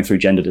people who are going through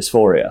gender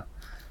dysphoria.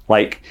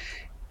 Like,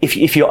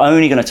 if you're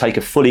only going to take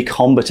a fully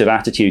combative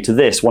attitude to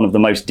this, one of the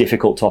most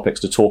difficult topics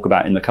to talk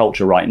about in the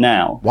culture right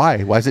now.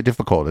 Why? Why is it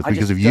difficult? It's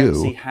because of you. I don't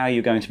see how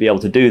you're going to be able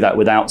to do that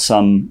without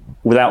some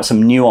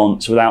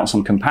nuance, without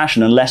some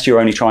compassion, unless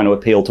you're only trying to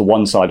appeal to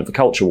one side of the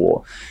culture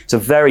war. It's a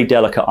very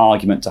delicate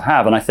argument to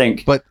have, and I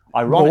think.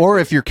 Or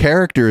if your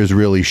character is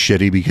really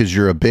shitty because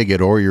you're a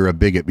bigot, or you're a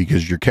bigot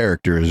because your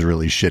character is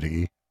really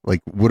shitty, like,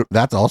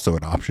 that's also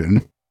an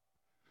option.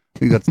 I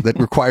think that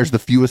requires the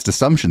fewest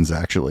assumptions,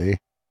 actually.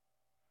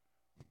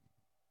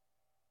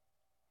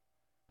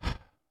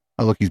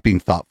 Oh, look, he's being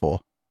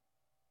thoughtful.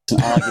 It's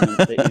an argument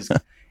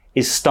that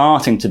is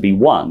starting to be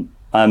won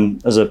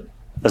as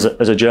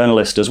a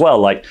journalist as well.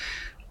 Like,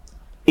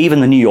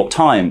 even the New York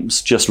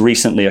Times just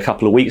recently, a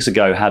couple of weeks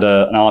ago, had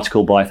an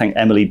article by, I think,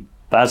 Emily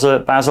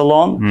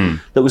Bazelon.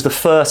 That was the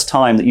first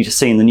time that you'd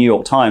seen the New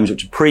York Times,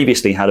 which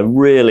previously had a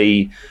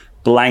really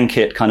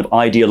blanket kind of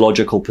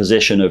ideological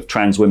position of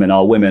trans women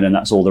are women and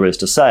that's all there is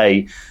to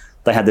say.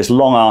 They had this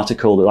long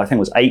article that I think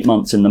was 8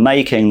 months in the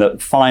making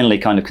that finally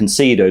kind of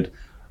conceded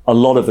a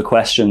lot of the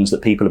questions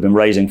that people have been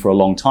raising for a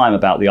long time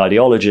about the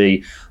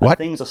ideology. And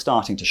things are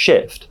starting to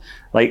shift.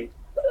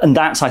 And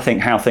that's, I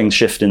think, how things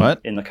shift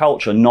in the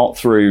culture, not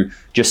through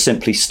just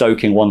simply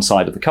stoking one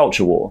side of the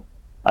culture war.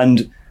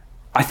 And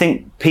I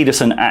think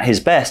Peterson at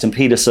his best, and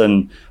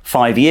Peterson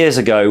 5 years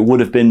ago, would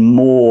have been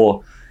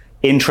more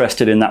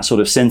interested in that sort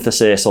of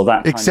synthesis or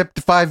that.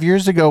 Except 5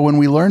 years ago when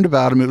we learned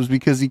about him, it was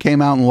because he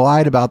came out and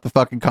lied about the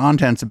fucking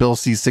contents of Bill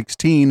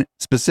C-16,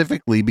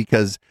 specifically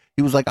because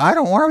he was like, I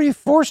don't want to be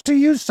forced to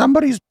use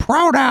somebody's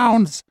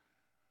pronouns.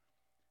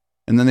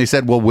 And then they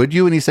said, well, would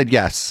you? And he said,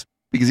 yes,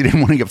 because he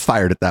didn't want to get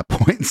fired at that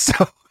point.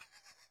 So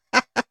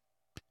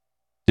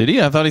did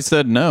he? I thought he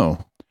said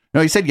no.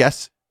 No, he said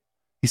yes.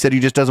 He said he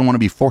just doesn't want to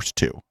be forced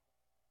to.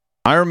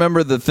 I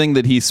remember the thing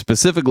that he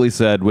specifically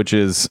said, which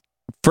is,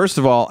 first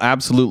of all,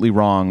 absolutely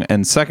wrong.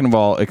 And second of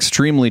all,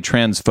 extremely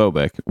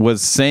transphobic,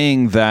 was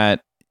saying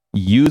that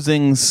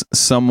using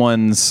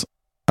someone's,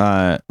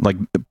 like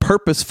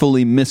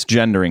purposefully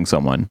misgendering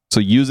someone. So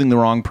using the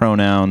wrong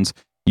pronouns,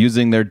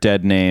 using their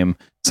dead name,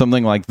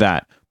 something like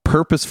that.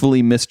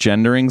 Purposefully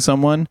misgendering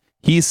someone,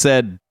 he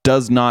said,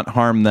 does not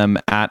harm them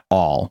at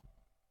all.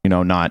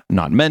 Not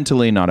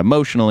mentally, not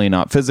emotionally,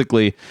 not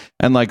physically.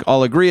 And like,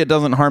 I'll agree it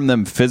doesn't harm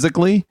them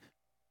physically.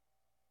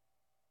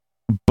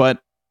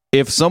 But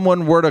if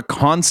someone were to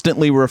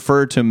constantly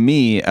refer to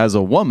me as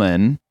a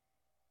woman,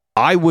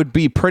 I would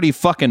be pretty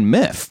fucking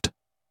miffed.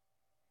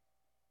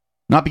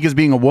 Not because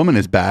being a woman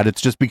is bad.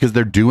 It's just because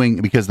they're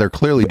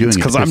clearly doing it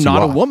because I'm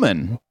not a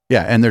woman.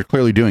 Yeah. And they're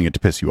clearly doing it to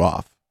piss you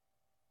off.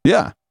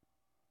 Yeah.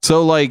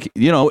 So like,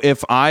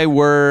 if I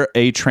were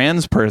a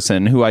trans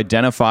person who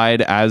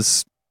identified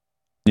as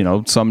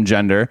some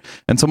gender,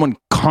 and someone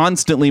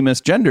constantly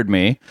misgendered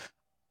me,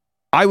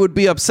 I would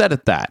be upset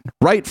at that.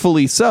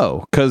 Rightfully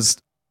so, because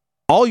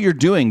all you're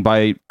doing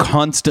by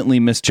constantly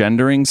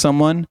misgendering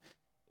someone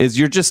is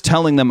you're just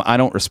telling them, I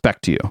don't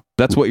respect you.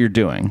 That's what you're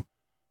doing.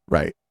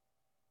 Right.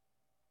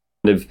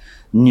 Of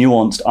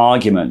nuanced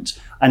argument.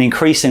 And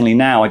increasingly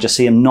now, I just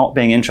see him not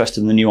being interested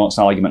in the nuanced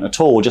argument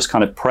at all, just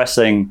kind of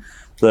tickling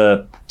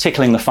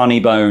the funny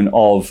bone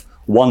of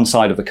one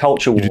side of the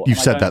culture war. You've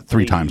said that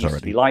 3 times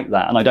already. Like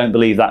that, and I don't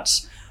believe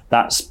that's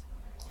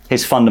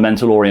his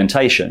fundamental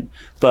orientation.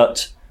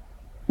 But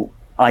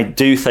I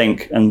do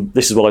think, and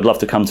this is what I'd love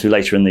to come to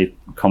later in the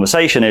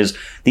conversation, is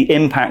the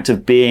impact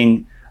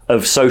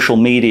of social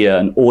media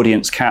and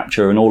audience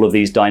capture and all of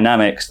these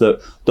dynamics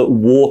that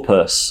warp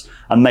us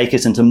and make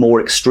us into more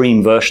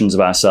extreme versions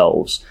of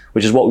ourselves,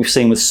 which is what we've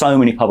seen with so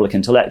many public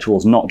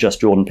intellectuals, not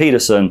just Jordan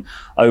Peterson,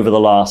 over the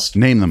last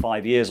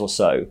 5 years or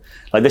so.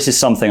 Like, this is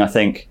something I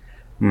think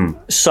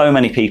so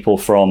many people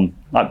from,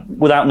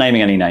 without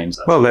naming any names.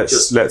 Well,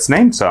 let's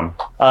name some.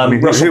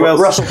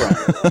 Russell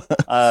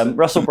Brand.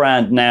 Russell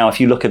Brand now, if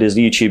you look at his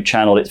YouTube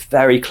channel, it's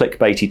very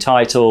clickbaity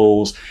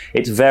titles.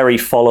 It's very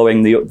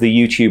following the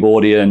YouTube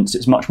audience.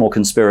 It's much more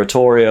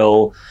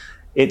conspiratorial.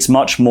 It's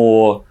much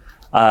more...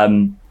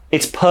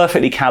 it's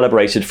perfectly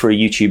calibrated for a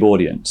YouTube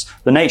audience.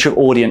 The nature of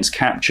audience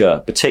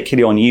capture,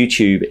 particularly on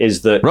YouTube,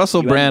 is that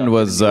Russell Brand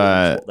was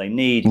what they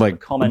need, like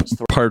comments.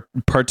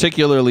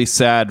 Particularly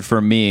sad for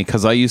me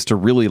because I used to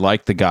really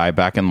like the guy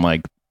back in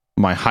like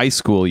my high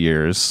school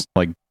years,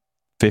 like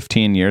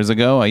 15 years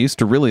ago. I used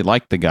to really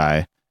like the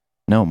guy.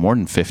 No, more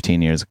than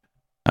 15 years.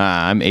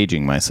 I'm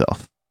aging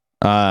myself,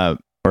 or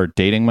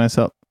dating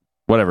myself,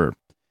 whatever.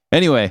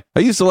 Anyway, I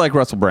used to like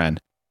Russell Brand.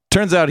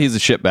 Turns out he's a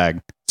shitbag.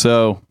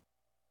 So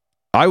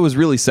I was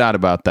really sad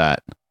about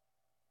that.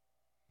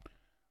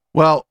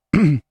 Well,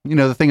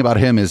 the thing about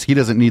him is he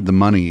doesn't need the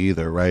money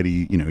either, right?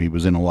 He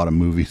was in a lot of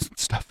movies and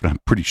stuff, and I'm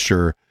pretty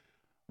sure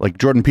like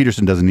Jordan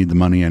Peterson doesn't need the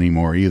money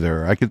anymore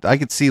either. I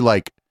could see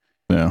like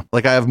I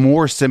have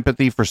more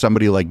sympathy for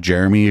somebody like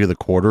Jeremy the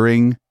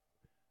Quartering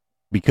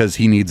because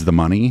he needs the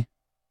money.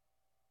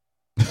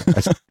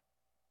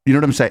 You know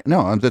what I'm saying?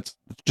 No, that's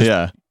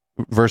just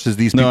versus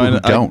these people who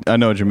don't. I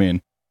know what you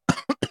mean.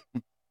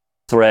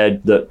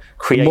 Thread that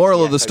creates.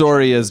 Moral of the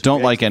story is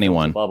don't like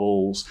anyone.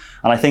 Bubbles,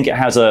 and I think it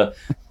has a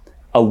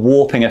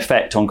warping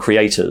effect on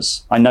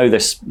creators. I know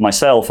this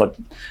myself.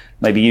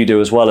 Maybe you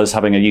do as well, as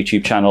having a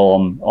YouTube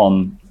channel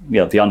on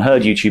the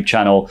Unheard YouTube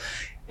channel.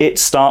 It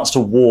starts to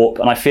warp,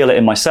 and I feel it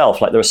in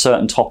myself. Like there are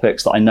certain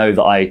topics that I know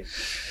that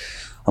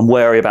I'm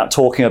wary about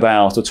talking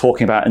about, or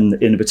talking about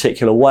in a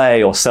particular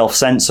way, or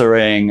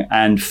self-censoring,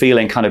 and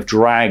feeling kind of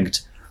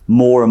dragged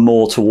more and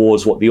more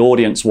towards what the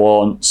audience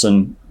wants,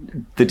 and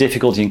the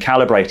difficulty in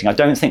calibrating. I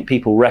don't think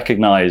people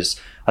recognize.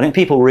 I think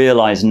people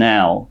realize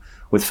now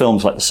with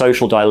films like The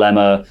Social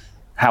Dilemma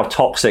how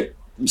toxic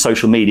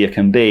social media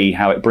can be,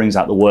 how it brings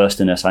out the worst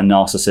in us, our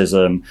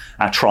narcissism,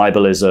 our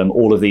tribalism,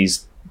 all of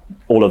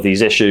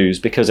these issues,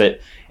 because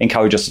it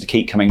encourages us to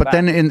keep coming back. But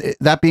then, in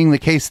that being the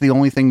case, the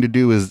only thing to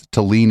do is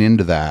to lean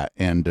into that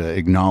and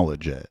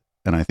acknowledge it.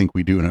 And I think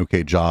we do an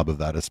okay job of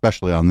that,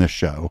 especially on this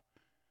show.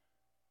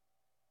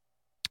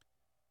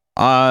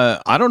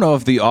 I don't know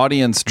if the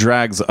audience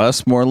drags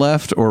us more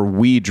left or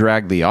we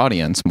drag the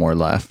audience more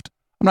left.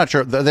 I'm not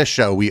sure. This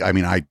show,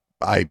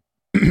 I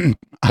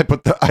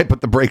put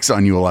the brakes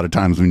on you a lot of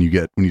times when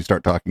you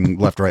start talking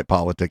left right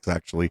politics.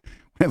 Actually,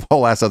 we have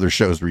whole ass other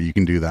shows where you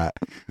can do that.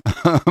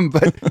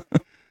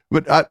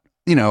 But I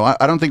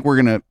don't think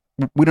we don't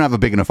have a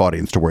big enough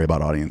audience to worry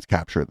about audience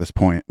capture at this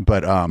point.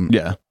 But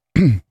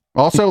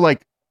also,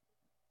 like,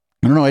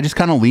 I don't know, I just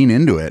kind of lean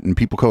into it, and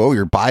people go, "Oh,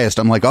 you're biased."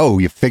 I'm like, "Oh,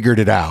 you figured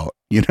it out."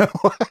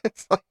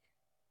 It's like,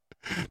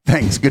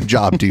 thanks, good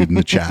job, dude, in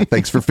the chat.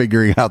 Thanks for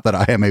figuring out that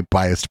I am a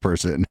biased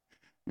person.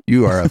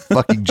 You are a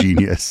fucking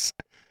genius.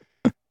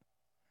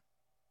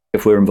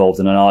 If we're involved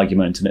in an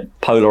argument and it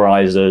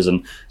polarizes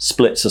and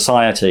splits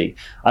society,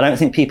 I don't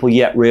think people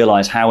yet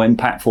realize how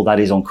impactful that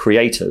is on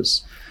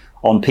creators,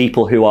 on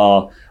people who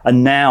are,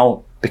 and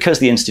now, because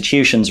the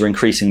institutions are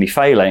increasingly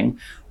failing,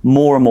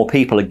 more and more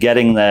people are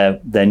getting their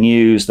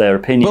news, their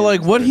opinions. But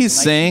like what he's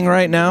saying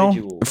right now,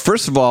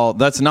 first of all,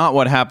 that's not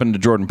what happened to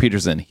Jordan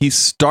Peterson. He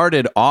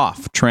started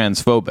off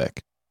transphobic.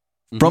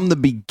 Mm-hmm. From the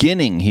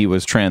beginning, he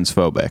was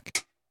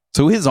transphobic.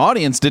 So his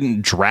audience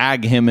didn't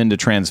drag him into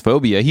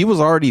transphobia. He was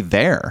already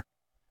there.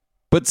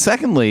 But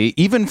secondly,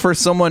 even for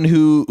someone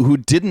who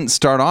didn't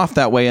start off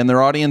that way and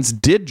their audience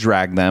did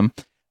drag them,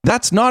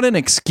 that's not an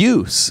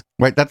excuse.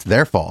 Right, that's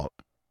their fault.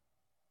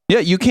 Yeah,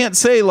 you can't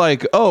say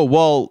like, oh,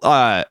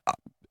 well,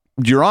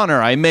 Your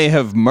Honor, I may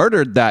have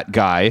murdered that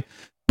guy,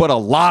 but a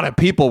lot of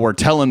people were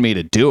telling me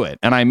to do it,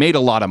 and I made a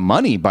lot of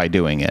money by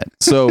doing it.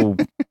 So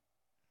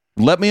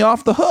let me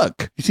off the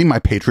hook. You see my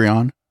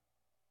Patreon?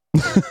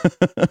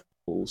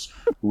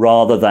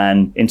 rather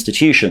than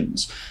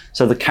institutions.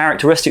 So the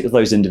characteristic of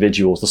those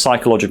individuals, the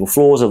psychological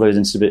flaws of those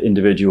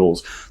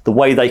individuals, the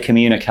way they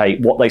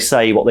communicate, what they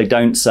say, what they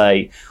don't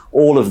say,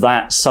 all of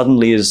that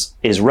suddenly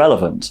is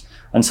relevant.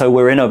 And so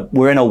we're in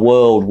a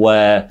world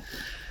where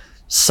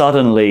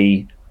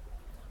suddenly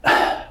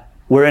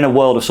we're in a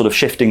world of sort of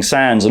shifting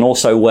sands, and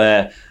also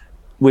where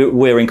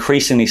we're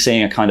increasingly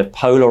seeing a kind of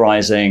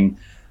polarizing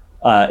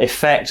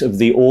effect of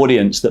the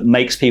audience that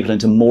makes people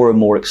into more and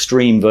more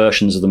extreme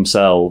versions of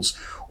themselves.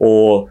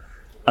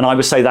 And I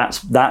would say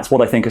that's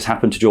what I think has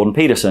happened to Jordan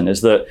Peterson,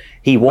 is that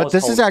he was. But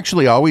this has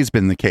actually always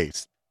been the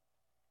case.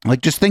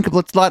 Like, just think of,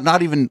 let's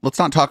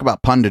not talk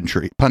about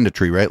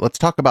punditry, right? Let's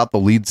talk about the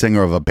lead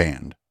singer of a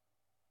band.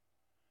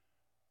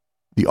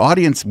 The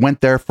audience went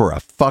there for a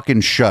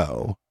fucking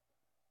show.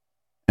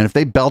 And if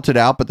they belt it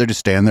out, but they're just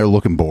standing there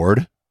looking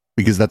bored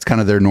because that's kind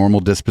of their normal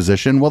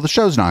disposition, well, the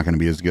show's not going to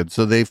be as good.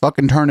 So they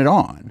fucking turn it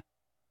on.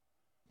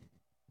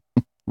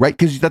 Right?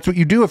 Because that's what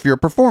you do if you're a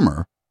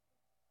performer.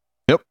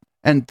 Yep.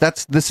 And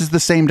this is the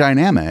same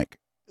dynamic.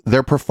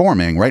 They're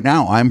performing. Right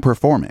now, I'm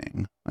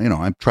performing. You know,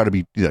 I try to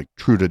be like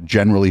true to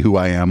generally who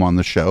I am on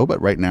the show,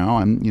 but right now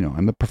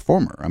I'm a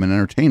performer. I'm an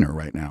entertainer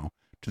right now,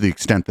 to the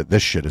extent that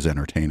this shit is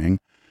entertaining.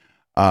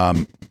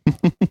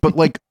 But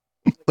like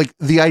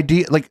the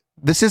idea, like,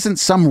 this isn't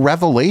some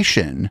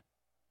revelation.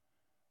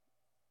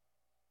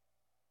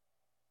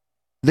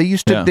 They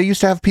used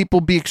to have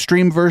people be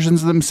extreme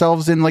versions of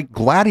themselves in like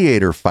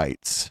gladiator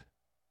fights.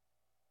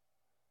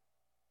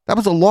 That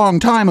was a long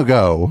time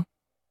ago.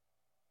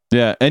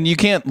 Yeah, and you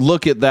can't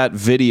look at that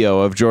video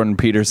of Jordan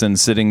Peterson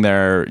sitting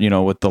there, you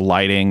know, with the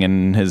lighting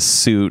and his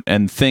suit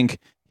and think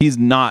he's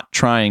not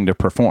trying to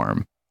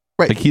perform.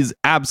 Right. Like, he's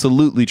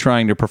absolutely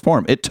trying to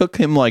perform. It took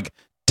him like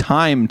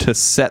time to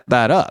set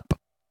that up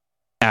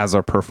as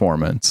a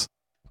performance.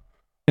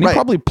 And he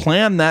probably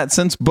planned that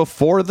since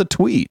before the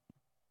tweet.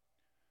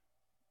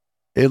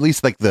 At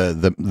least like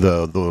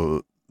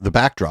the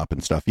backdrop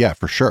and stuff. Yeah,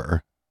 for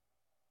sure.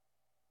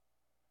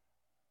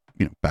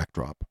 You know,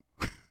 backdrop.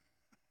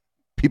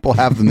 People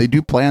have them. They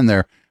do plan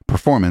their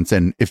performance.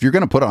 And if you're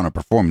going to put on a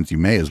performance, you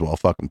may as well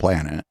fucking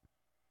plan it.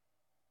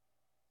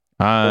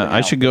 I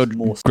should go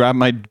grab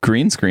my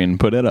green screen and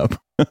put it up.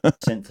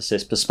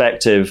 Synthesis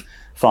perspective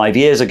 5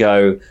 years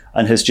ago,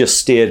 and has just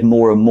steered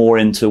more and more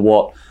into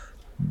what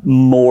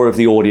more of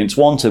the audience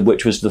wanted,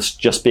 which was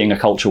just being a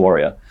culture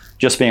warrior.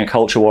 Just being a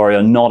culture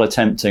warrior, not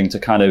attempting to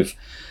kind of,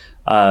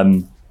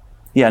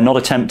 not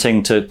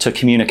attempting to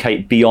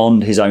communicate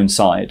beyond his own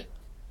side.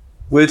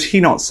 Would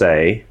he not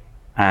say,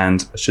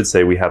 and I should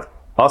say we have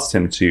asked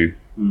him to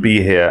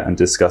be here and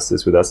discuss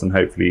this with us, and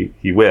hopefully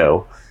he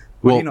will.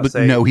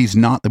 No, he's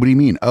not. What do you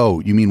mean?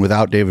 Oh, you mean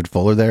without David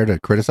Fuller there to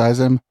criticize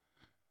him?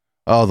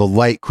 Oh, the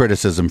light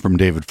criticism from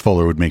David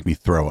Fuller would make me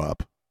throw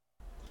up.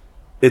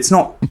 It's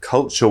not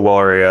culture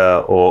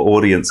warrior or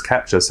audience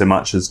capture so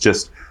much as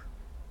just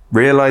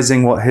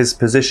realizing what his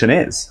position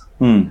is.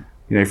 You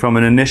know, from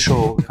an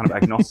initial kind of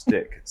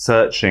agnostic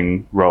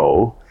searching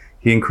role,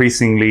 he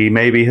increasingly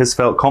maybe has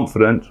felt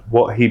confident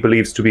what he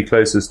believes to be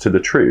closest to the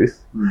truth,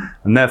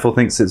 and therefore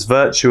thinks it's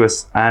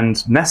virtuous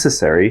and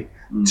necessary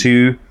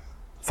to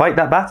fight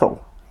that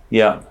battle.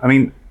 Yeah. I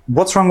mean,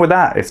 what's wrong with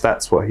that if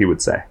that's what he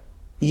would say?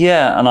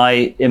 Yeah, and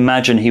I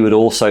imagine he would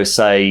also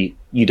say,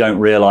 you don't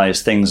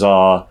realize things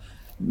are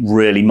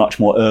really much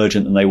more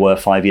urgent than they were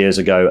 5 years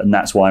ago, and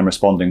that's why I'm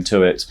responding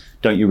to it.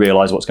 Don't you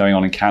realize what's going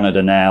on in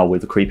Canada now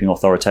with the creeping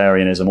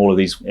authoritarianism, all of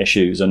these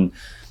issues? And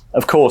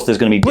of course there's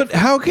going to be... But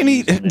how can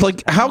he,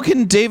 like, how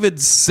can David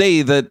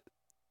say that,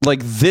 like,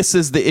 this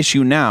is the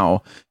issue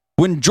now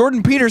when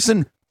Jordan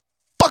Peterson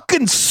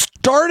fucking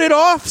started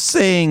off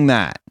saying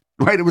that?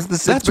 Right, it was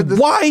That's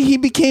why he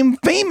became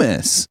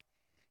famous.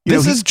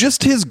 This is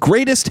just his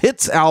greatest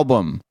hits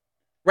album.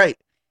 Right.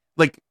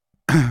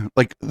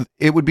 Like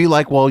it would be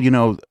like, well, you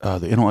know,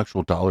 the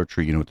Intellectual Dollar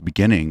Tree, you know, at the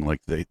beginning, like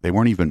they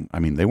weren't even, I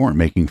mean, they weren't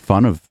making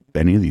fun of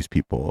any of these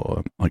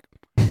people. Like,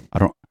 I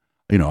don't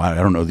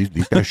know.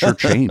 These guys sure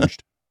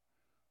changed.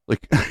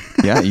 Like,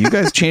 yeah, you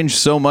guys changed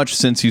so much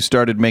since you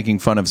started making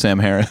fun of Sam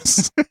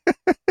Harris.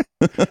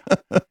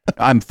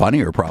 I'm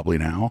funnier probably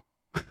now.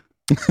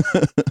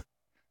 I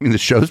mean, the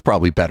show's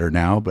probably better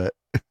now, but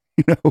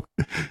you know,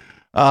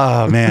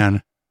 oh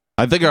man.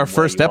 I think our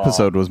first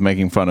episode was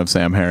making fun of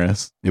Sam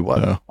Harris. It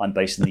was. So. I'm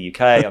based in the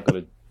UK. I've got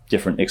a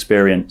different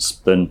experience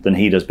than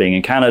he does being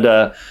in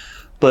Canada.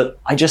 But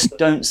I just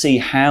don't see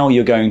how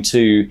you're going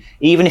to,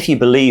 even if you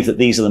believe that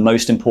these are the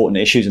most important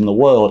issues in the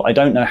world, I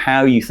don't know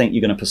how you think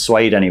you're going to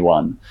persuade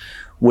anyone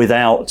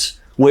without,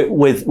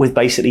 with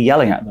basically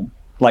yelling at them.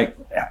 Like,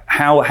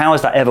 how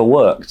has that ever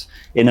worked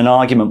in an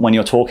argument when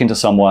you're talking to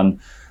someone,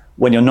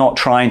 when you're not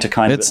trying to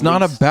kind of... It's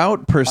not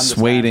about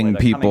persuading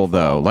people,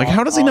 though. Like,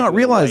 how does he not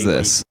realize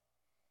this?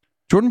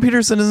 Jordan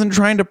Peterson isn't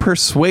trying to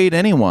persuade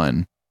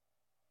anyone.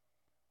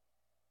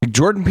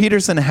 Jordan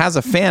Peterson has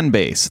a fan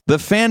base. The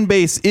fan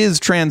base is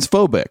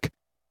transphobic.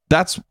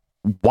 That's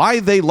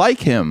why they like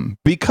him,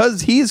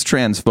 because he's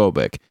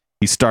transphobic.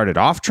 He started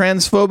off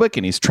transphobic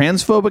and he's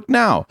transphobic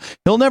now.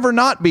 He'll never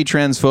not be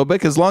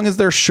transphobic as long as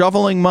they're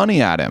shoveling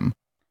money at him.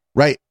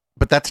 Right.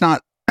 But that's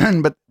not,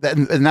 and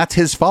that's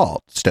his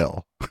fault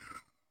still.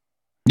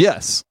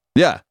 Yes.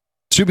 Yeah.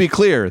 To be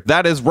clear,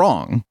 that is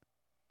wrong.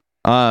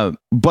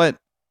 But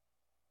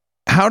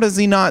how does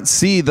he not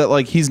see that,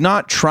 like, he's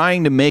not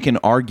trying to make an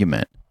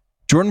argument?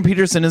 Jordan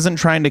Peterson isn't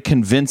trying to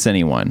convince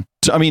anyone.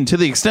 I mean, to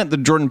the extent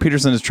that Jordan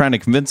Peterson is trying to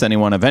convince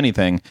anyone of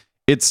anything,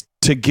 it's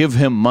to give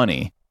him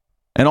money.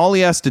 And all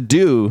he has to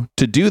do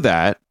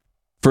that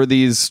for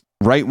these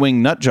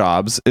right-wing nut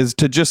jobs is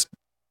to just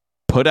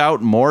put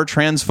out more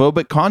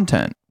transphobic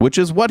content, which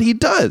is what he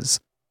does.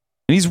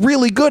 And he's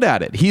really good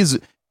at it. He's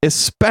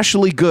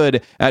especially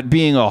good at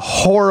being a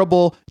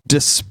horrible,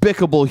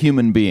 despicable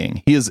human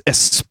being. He is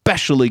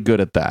especially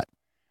good at that.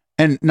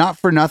 And not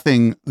for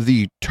nothing,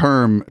 the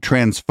term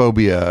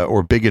transphobia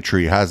or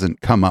bigotry hasn't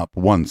come up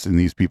once in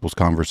these people's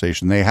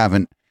conversation. They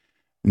haven't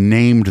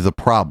named the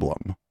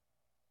problem.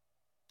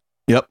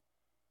 Yep.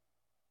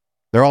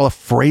 They're all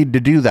afraid to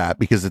do that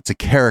because it's a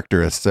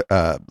character,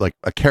 like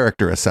a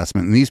character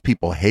assessment. And these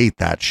people hate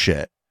that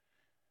shit.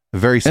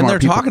 Very smart. And they're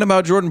people. talking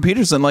about Jordan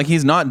Peterson like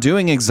he's not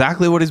doing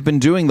exactly what he's been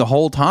doing the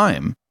whole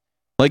time.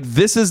 Like,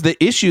 this is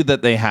the issue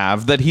that they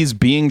have, that he's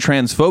being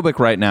transphobic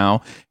right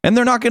now, and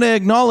they're not going to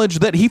acknowledge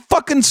that he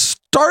fucking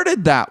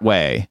started that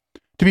way.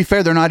 To be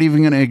fair, they're not even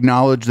going to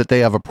acknowledge that they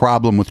have a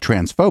problem with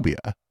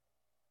transphobia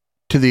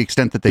to the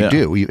extent that they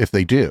do, if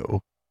they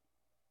do.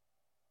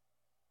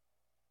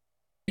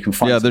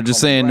 Yeah, they're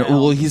just saying,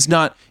 well, he's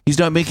not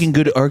making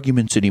good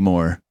arguments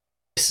anymore.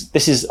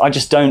 This is, I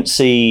just don't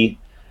see,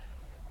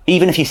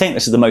 even if you think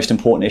this is the most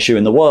important issue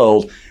in the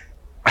world,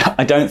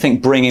 I don't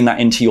think bringing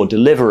that into your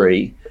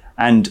delivery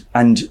and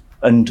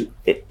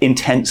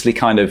intensely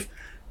kind of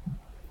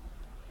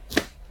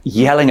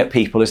yelling at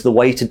people is the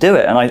way to do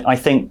it. And I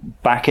think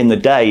back in the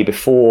day,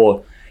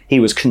 before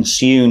he was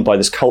consumed by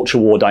this culture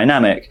war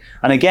dynamic,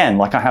 and again,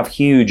 like, I have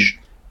huge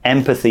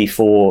empathy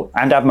for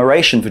and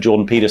admiration for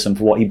Jordan Peterson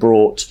for what he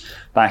brought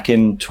back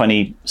in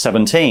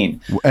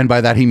 2017. And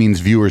by that he means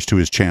viewers to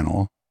his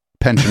channel,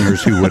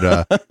 pensioners who would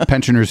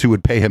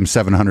pay him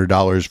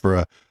 $700 for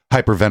a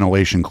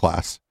hyperventilation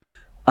class.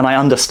 And I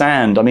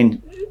understand. I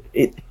mean,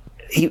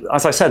 he,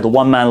 as I said, the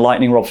one man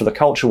lightning rod for the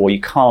culture war.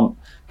 You can't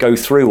go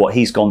through what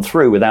he's gone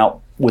through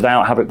without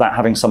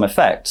having some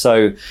effect.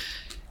 So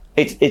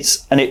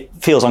it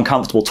feels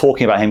uncomfortable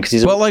talking about him because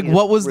he's. Well, like,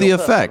 what was the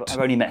effect? I've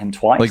only met him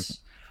twice. Like,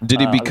 did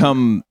he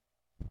become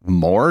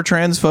more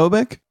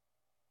transphobic?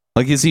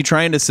 Like, is he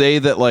trying to say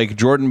that, like,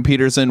 Jordan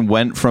Peterson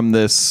went from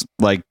this,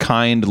 like,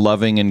 kind,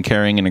 loving, and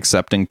caring and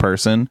accepting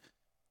person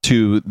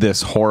to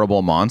this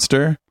horrible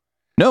monster?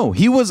 No,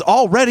 he was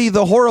already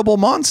the horrible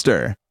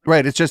monster.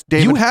 Right, it's just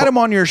David. You had him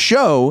on your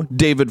show,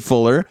 David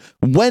Fuller,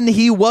 when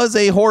he was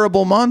a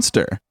horrible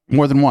monster.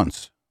 More than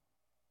once.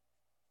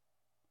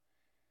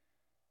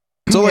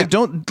 So, like,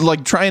 don't,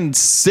 like, try and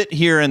sit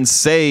here and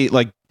say,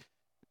 like,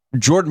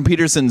 Jordan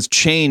Peterson's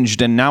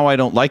changed and now I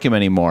don't like him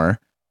anymore.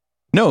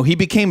 No, he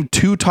became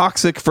too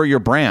toxic for your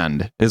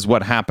brand is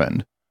what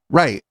happened.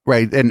 Right.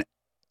 And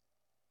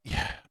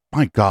yeah,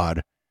 my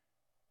God.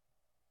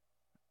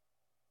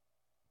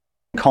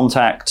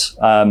 Contact,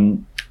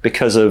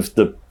 because of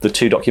the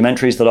two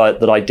documentaries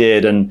that I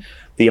did, and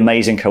the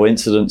amazing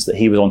coincidence that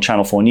he was on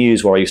Channel 4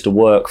 News, where I used to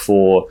work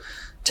for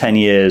 10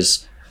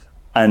 years,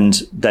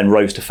 and then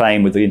rose to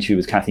fame with the interview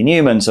with Kathy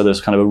Newman. So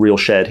there's kind of a real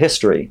shared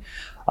history.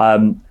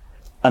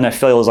 And I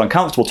feel as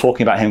uncomfortable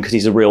talking about him because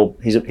he's a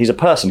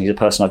person. He's a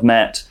person I've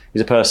met.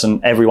 He's a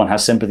person everyone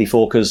has sympathy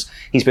for because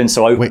he's been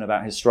so open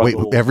about his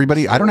struggle. Wait,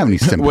 everybody? I don't have any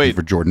sympathy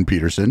for Jordan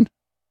Peterson.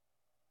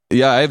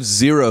 Yeah, I have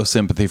zero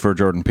sympathy for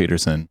Jordan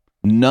Peterson.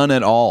 None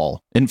at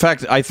all. In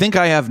fact, I think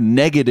I have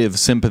negative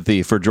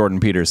sympathy for Jordan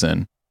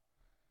Peterson.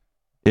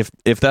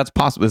 If that's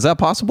possible, is that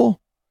possible?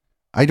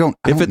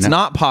 If it's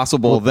not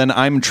possible, then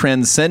I'm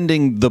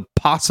transcending the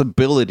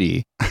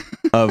possibility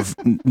of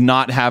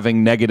not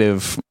having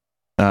negative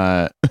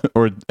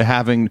or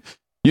having,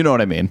 you know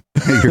what I mean?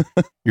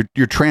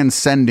 you're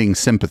transcending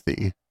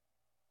sympathy.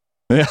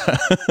 Yeah.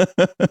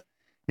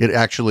 It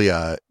actually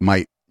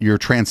your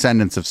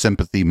transcendence of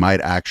sympathy might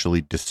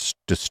actually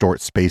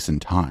distort space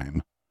and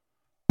time.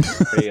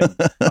 And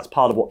that's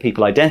part of what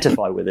people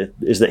identify with it,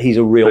 is that he's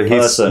a real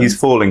person. He's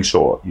falling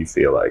short, you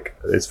feel like.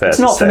 It's fair to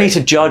say. It's not for me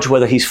to judge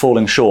whether he's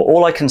falling short.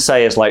 All I can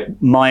say is, like,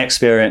 my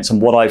experience and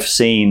what I've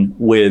seen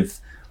with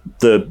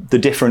the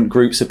different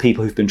groups of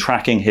people who've been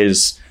tracking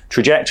his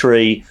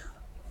trajectory.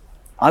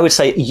 I would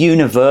say the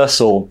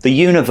universal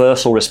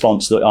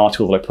response to the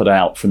article that I put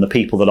out from the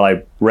people that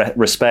I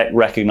respect,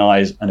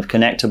 recognize, and have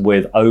connected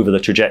with over the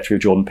trajectory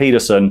of Jordan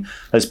Peterson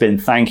has been,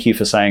 thank you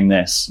for saying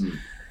this.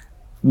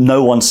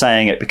 No one's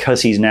saying it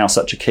because he's now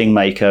such a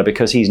kingmaker,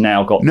 because he's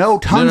now got...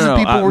 Tons of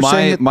people were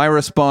saying it. My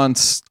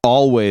response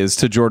always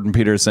to Jordan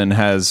Peterson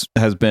has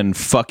been,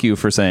 fuck you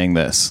for saying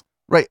this.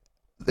 Right.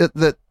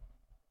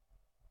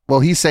 Well,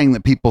 he's saying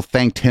that people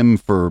thanked him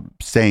for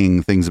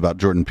saying things about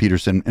Jordan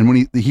Peterson. And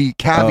when he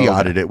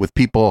caveated it with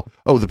people,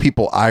 the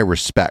people I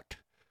respect,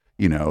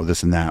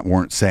 this and that,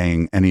 weren't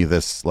saying any of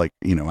this, like,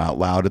 out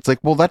loud. It's like,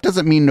 well, that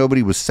doesn't mean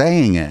nobody was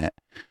saying it.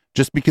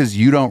 Just because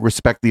you don't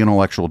respect the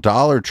intellectual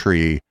Dollar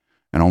Tree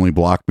and only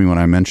blocked me when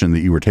I mentioned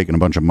that you were taking a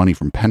bunch of money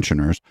from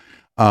pensioners,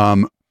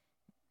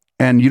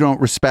 and you don't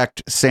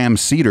respect Sam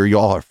Cedar, you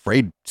all are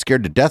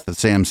scared to death of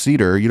Sam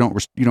Cedar. You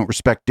don't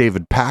respect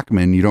David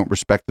Pakman. You don't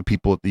respect the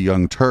people at the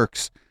Young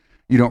Turks.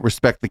 You don't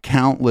respect the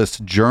countless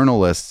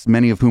journalists,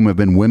 many of whom have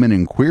been women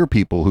and queer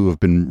people who have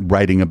been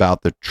writing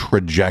about the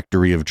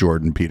trajectory of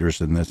Jordan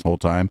Peterson this whole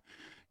time.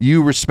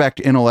 You respect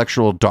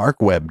intellectual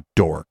dark web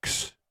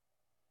dorks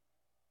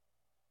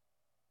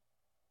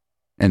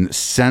and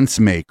sense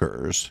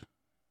makers.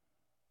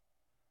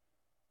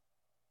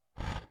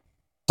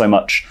 So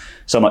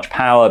much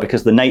power,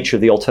 because the nature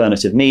of the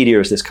alternative media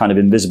is this kind of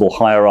invisible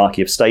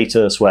hierarchy of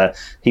status where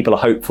people are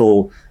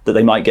hopeful that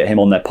they might get him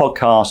on their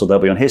podcast or they'll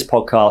be on his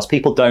podcast.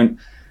 People don't,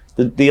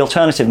 the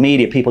alternative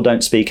media, people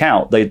don't speak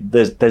out.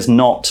 There's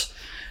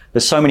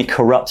so many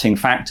corrupting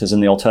factors in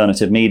the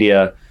alternative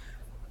media.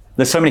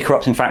 There's so many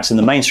corrupting factors in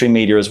the mainstream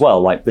media as well.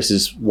 Like, this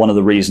is one of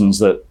the reasons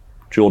that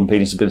Jordan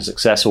Peterson has been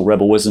successful,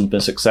 Rebel Wisdom has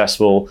been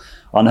successful,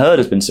 Unheard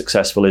has been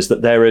successful, is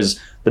that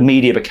the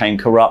media became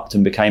corrupt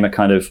and became a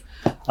kind of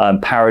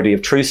parody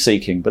of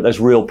truth-seeking, but there's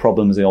real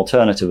problems in the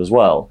alternative as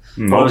well.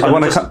 Well, I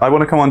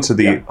want to come on to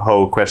the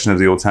whole question of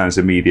the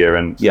alternative media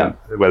and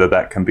whether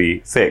that can be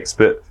fixed.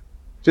 But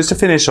just to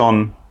finish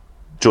on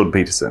Jordan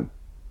Peterson,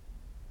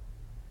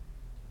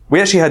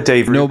 we actually had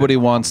Dave Rubin. Nobody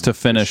wants to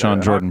finish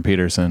on Jordan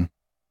Peterson.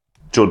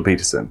 Jordan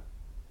Peterson.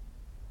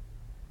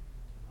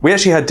 We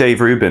actually had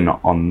Dave Rubin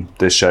on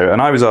this show,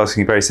 and I was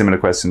asking very similar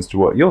questions to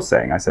what you're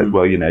saying. I said,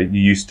 well, you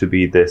used to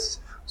be this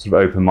sort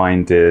of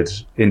open-minded,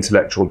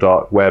 intellectual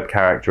dark web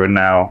character, and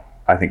now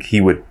I think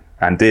he would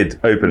and did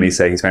openly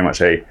say he's very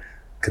much a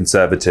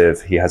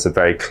conservative. He has a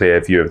very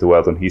clear view of the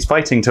world, and he's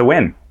fighting to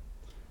win.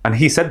 And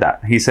he said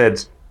that. He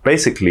said,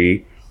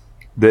 basically,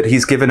 that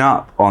he's given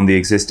up on the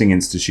existing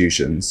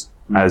institutions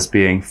as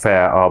being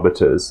fair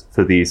arbiters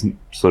for these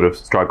sort of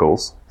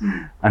struggles.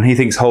 And he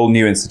thinks whole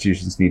new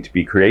institutions need to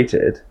be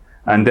created.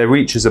 And there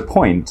reaches a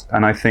point,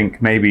 and I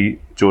think maybe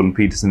Jordan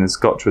Peterson has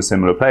got to a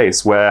similar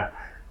place, where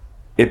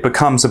it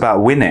becomes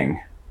about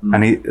winning.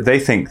 And they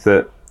think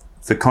that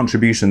the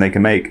contribution they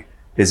can make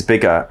is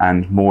bigger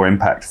and more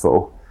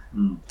impactful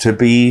to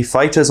be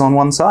fighters on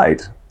one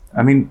side.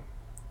 I mean,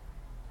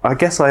 I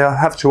guess I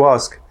have to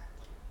ask,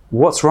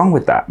 what's wrong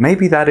with that?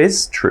 Maybe that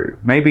is true.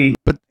 Maybe.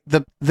 But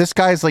this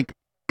guy's like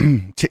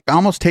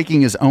almost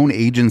taking his own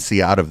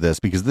agency out of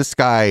this, because this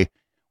guy,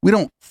 we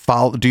don't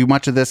do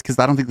much of this because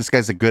I don't think this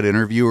guy's a good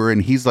interviewer,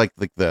 and he's like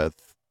the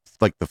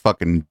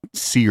fucking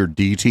C or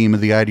D team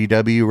of the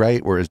IDW,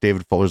 right? Whereas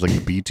David Fuller's like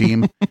the B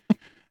team.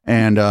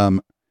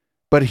 And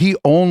but he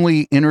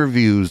only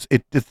interviews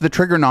it's the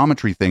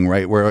trigonometry thing,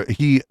 right? Where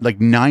he, like,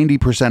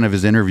 90% of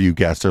his interview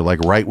guests are like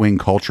right-wing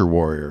culture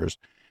warriors.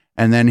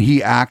 And then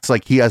he acts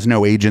like he has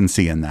no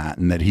agency in that,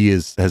 and that he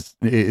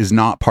is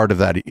not part of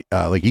that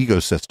like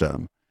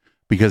ecosystem,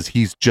 because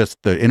he's just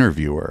the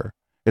interviewer.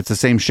 It's the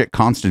same shit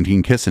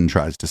Konstantin Kisin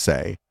tries to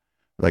say,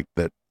 like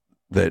that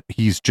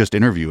he's just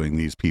interviewing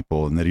these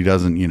people and that he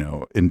doesn't,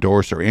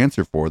 endorse or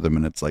answer for them.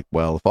 And it's like,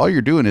 well, if all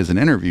you're doing is an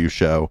interview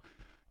show,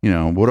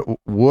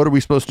 what are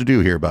we supposed to do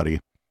here, buddy?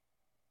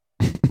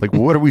 Like,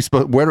 what are we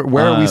where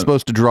are we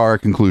supposed to draw our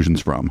conclusions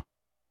from?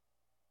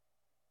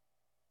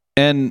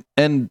 And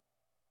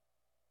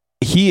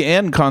he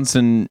and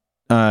Konstantin,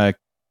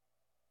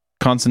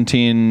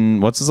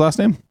 what's his last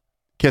name?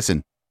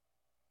 Kisin.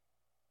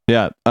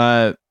 Yeah.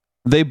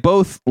 They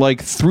both, like,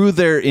 through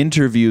their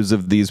interviews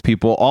of these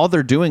people, all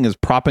they're doing is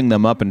propping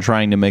them up and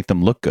trying to make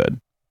them look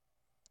good.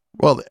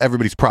 Well,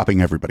 everybody's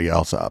propping everybody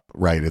else up,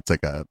 right? It's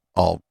like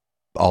all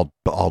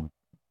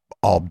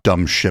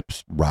dumb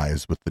ships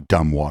rise with the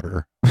dumb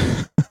water.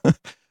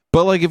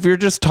 But, like, if you're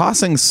just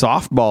tossing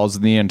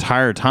softballs the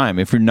entire time,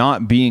 if you're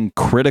not being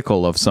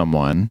critical of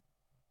someone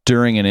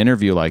during an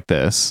interview like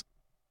this,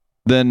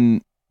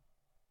 then,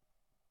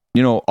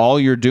 all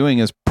you're doing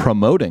is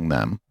promoting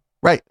them.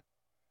 Right.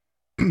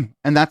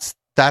 And that's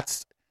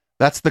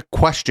the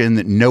question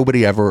that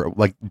nobody ever,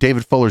 like,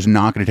 David Fuller's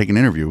not going to take an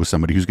interview with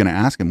somebody who's going to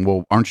ask him,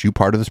 well, aren't you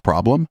part of this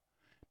problem?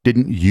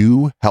 Didn't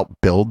you help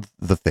build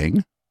the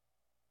thing?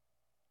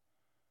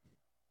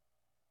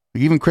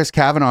 Like, even Chris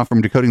Kavanaugh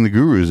from Decoding the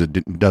Gurus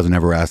doesn't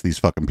ever ask these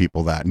fucking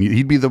people that. And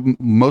he'd be the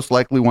most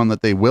likely one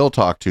that they will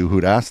talk to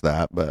who'd ask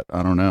that, but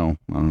I don't know.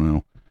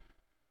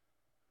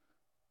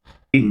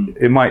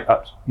 It might,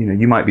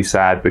 you might be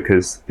sad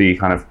because the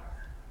kind of,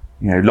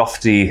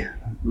 lofty,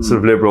 sort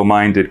of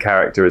liberal-minded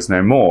character is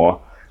no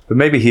more, but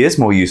maybe he is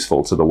more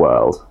useful to the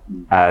world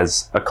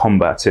as a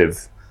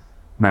combative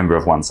member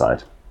of one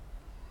side.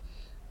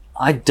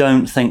 I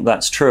don't think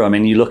that's true. I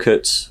mean,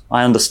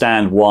 I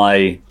understand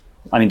why.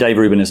 I mean, Dave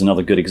Rubin is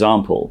another good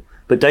example,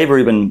 but Dave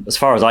Rubin, as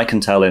far as I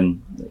can tell,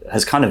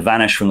 has kind of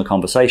vanished from the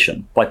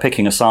conversation by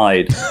picking a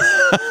side.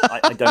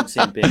 I don't see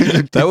him being.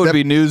 That would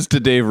be news to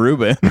Dave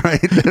Rubin.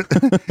 Right.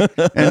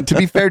 And to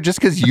be fair, just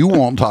because you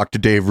won't talk to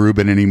Dave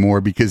Rubin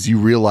anymore because you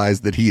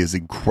realize that he is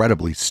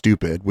incredibly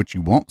stupid, which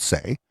you won't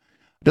say,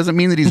 It doesn't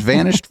mean that he's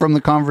vanished from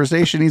the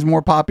conversation. He's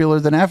more popular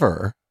than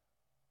ever.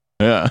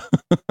 Yeah.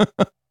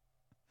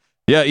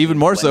 Yeah, even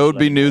more so would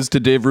be news to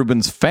Dave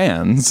Rubin's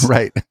fans.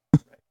 Right.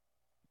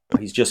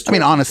 He's just. I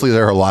mean, honestly,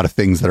 there are a lot of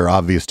things that are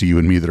obvious to you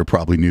and me that are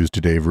probably news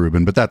to Dave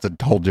Rubin, but that's a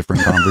whole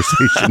different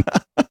conversation.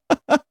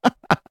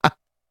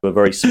 A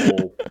very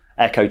small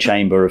echo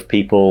chamber of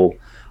people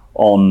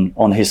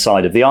on his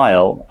side of the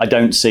aisle. I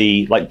don't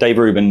see, like, Dave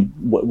Rubin,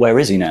 where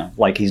is he now?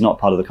 Like, he's not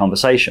part of the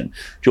conversation.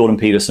 Jordan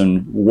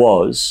Peterson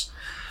was.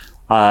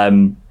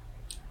 And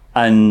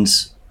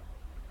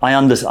I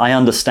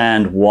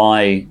understand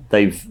why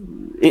they've,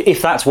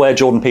 if that's where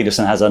Jordan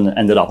Peterson has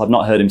ended up. I've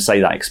not heard him say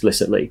that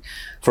explicitly.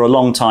 For a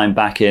long time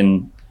back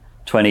in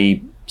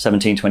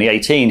 2017,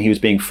 2018, he was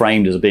being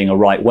framed as being a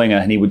right winger,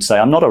 and he would say,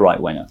 I'm not a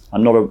right winger.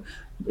 I'm not a,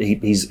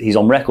 he's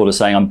on record as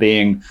saying, I'm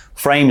being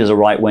framed as a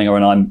right winger,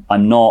 and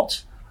I'm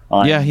not.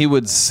 Yeah, he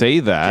would say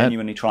that,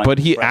 but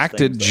he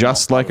acted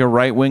just like a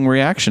right wing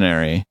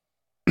reactionary.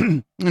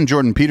 And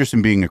Jordan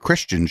Peterson, being a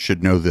Christian,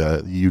 should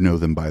know you know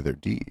them by their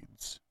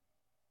deeds.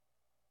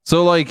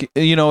 So, like,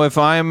 you know, if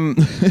I'm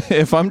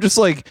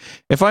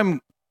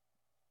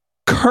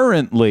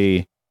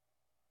currently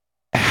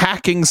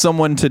hacking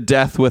someone to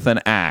death with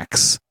an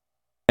axe,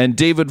 and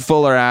David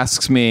Fuller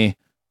asks me,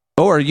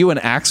 "Oh, are you an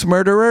axe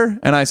murderer?"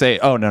 And I say,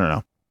 "Oh,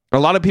 no. A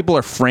lot of people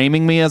are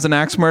framing me as an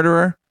axe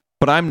murderer,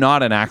 but I'm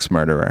not an axe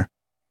murderer."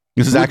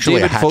 This is actually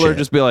David a hatchet. Fuller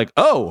just be like,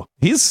 "Oh,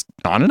 he's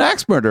not an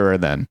axe murderer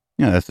then."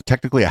 Yeah, that's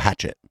technically a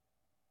hatchet.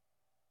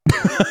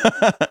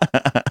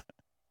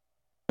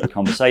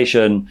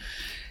 Conversation.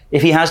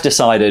 If he has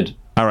decided,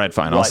 all right,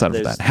 fine, I'll settle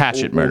for that.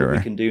 Hatchet murderer. All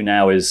we can do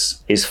now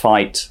is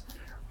fight.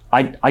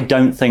 I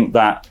don't think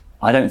that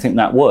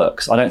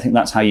works. I don't think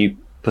that's how you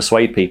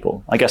persuade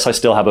people. I guess I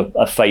still have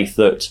a faith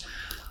that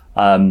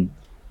that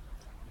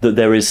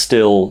there is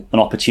still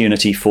an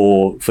opportunity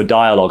for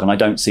dialogue, and I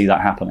don't see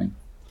that happening.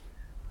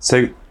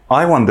 So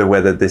I wonder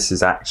whether this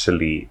is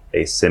actually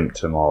a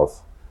symptom of,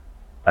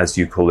 as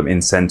you call them,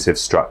 incentive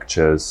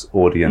structures,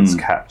 audience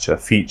capture,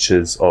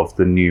 features of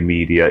the new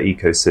media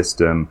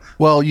ecosystem.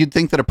 Well, you'd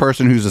think that a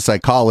person who's a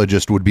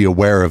psychologist would be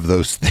aware of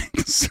those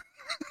things.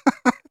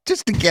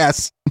 Just a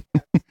guess.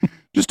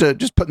 just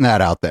putting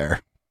that out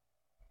there.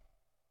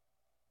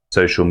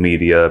 Social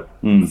media,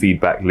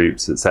 feedback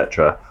loops,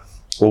 etc.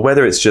 Or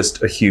whether it's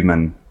just a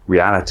human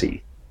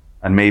reality.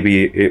 And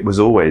maybe it was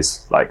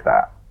always like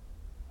that.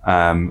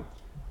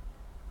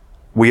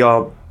 We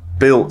are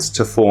built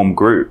to form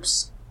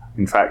groups.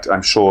 In fact,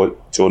 I'm sure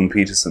Jordan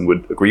Peterson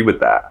would agree with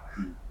that.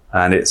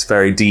 And it's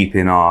very deep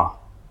in our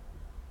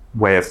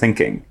way of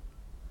thinking.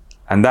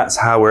 And that's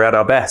how we're at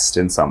our best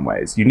in some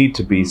ways. You need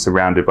to be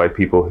surrounded by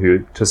people who,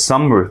 to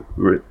some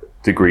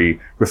degree,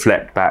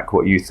 reflect back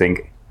what you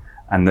think,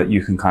 and that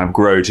you can kind of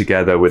grow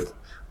together with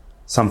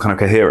some kind of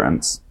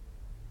coherence.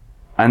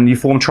 And you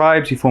form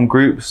tribes, you form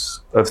groups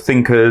of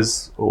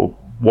thinkers or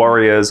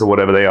warriors or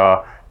whatever they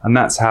are. And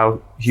that's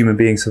how human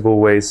beings have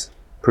always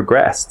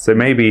progressed. So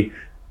maybe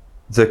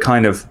the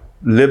kind of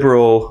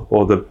liberal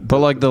or the... But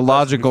like the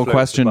logical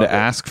question to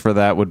ask for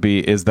that would be,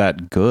 is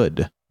that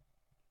good?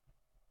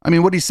 I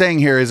mean, what he's saying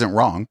here isn't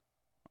wrong.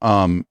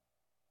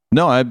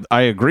 No,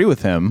 I agree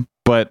with him,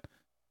 but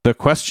the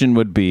question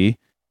would be,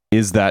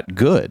 is that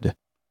good?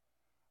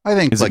 I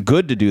think... Is it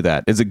good to do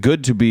that? Is it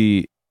good to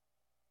be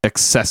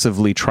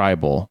excessively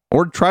tribal?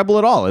 Or tribal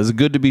at all? Is it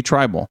good to be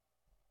tribal?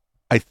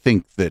 I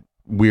think that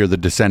we're the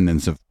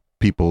descendants of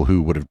people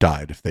who would have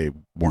died if they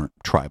weren't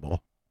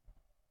tribal.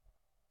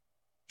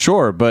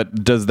 Sure,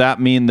 but does that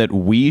mean that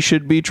we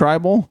should be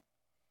tribal?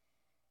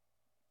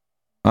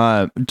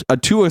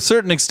 To a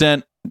certain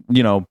extent,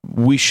 you know,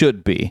 we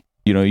should be.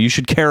 You know, you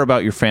should care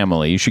about your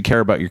family. You should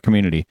care about your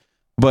community.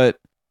 But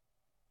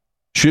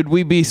should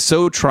we be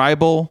so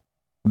tribal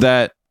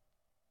that,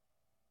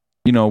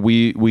 you know,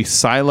 we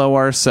silo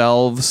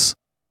ourselves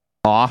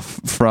off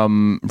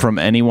from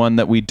anyone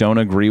that we don't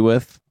agree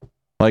with?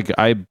 Like,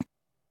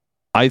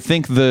 I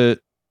think the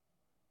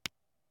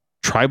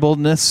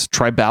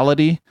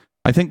tribality,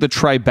 I think the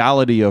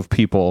tribality of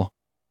people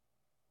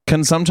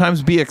can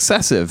sometimes be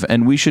excessive,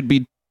 and we should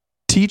be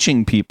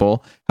teaching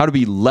people how to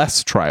be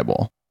less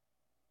tribal.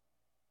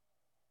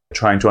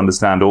 Trying to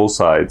understand all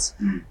sides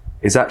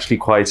is actually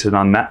quite an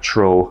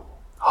unnatural,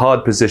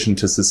 hard position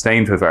to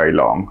sustain for very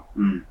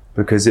long,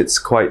 because it's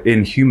quite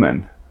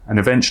inhuman, and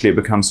eventually it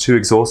becomes too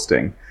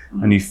exhausting,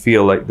 and you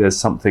feel like there's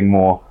something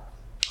more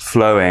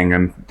flowing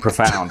and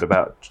profound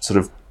about sort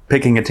of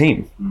picking a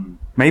team.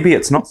 Maybe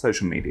it's not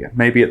social media.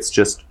 Maybe it's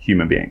just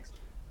human beings.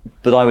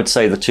 But I would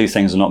say the two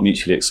things are not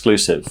mutually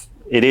exclusive.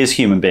 It is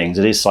human beings.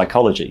 It is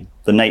psychology.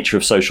 The nature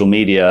of social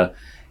media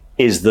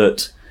is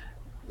that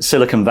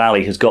Silicon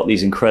Valley has got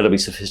these incredibly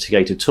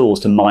sophisticated tools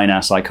to mine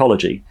our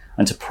psychology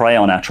and to prey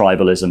on our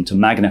tribalism, to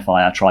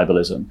magnify our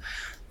tribalism.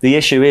 The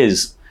issue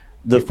is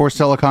that before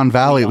Silicon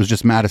Valley, it was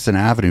just Madison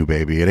Avenue,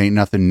 baby. It ain't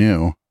nothing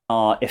new.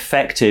 Are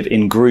effective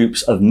in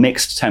groups of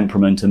mixed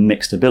temperament and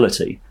mixed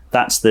ability.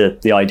 That's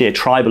the idea.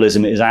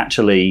 Tribalism is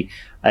actually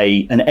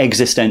an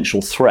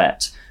existential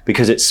threat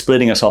because it's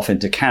splitting us off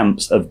into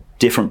camps of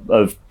different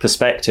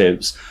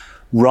perspectives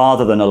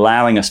rather than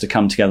allowing us to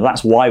come together.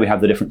 That's why we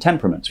have the different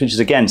temperaments, which is,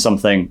 again,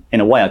 something,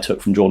 in a way, I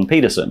took from Jordan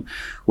Peterson,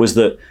 was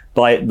that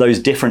by those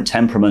different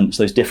temperaments,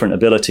 those different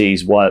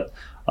abilities,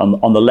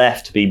 on the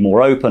left to be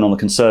more open, on the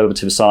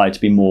conservative side to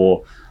be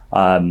more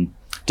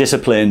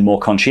disciplined, more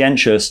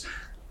conscientious,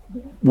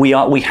 we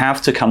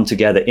have to come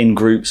together in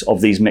groups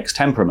of these mixed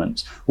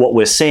temperaments. What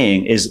we're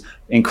seeing is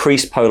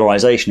increased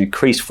polarization,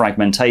 increased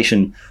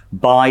fragmentation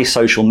by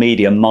social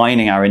media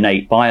mining our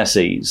innate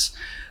biases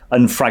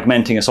and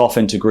fragmenting us off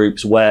into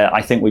groups where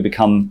I think we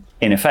become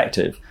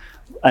ineffective.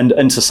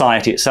 And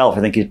society itself,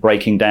 I think, is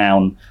breaking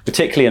down,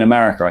 particularly in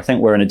America. I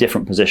think we're in a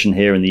different position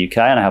here in the UK,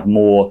 and I have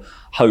more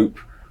hope.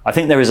 I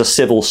think there is a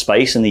civil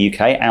space in the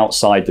UK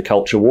outside the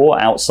culture war,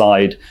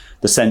 outside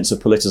the sense of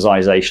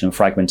politicization and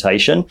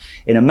fragmentation.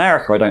 In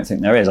America, I don't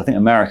think there is. I think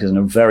America is in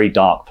a very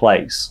dark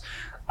place.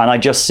 And I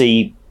just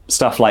see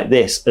stuff like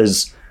this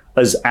as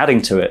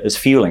adding to it, as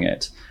fueling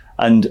it.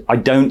 And I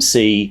don't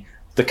see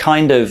the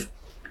kind of...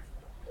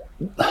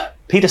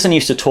 Peterson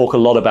used to talk a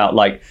lot about,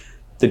 like,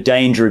 the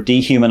danger of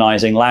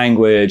dehumanizing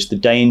language, the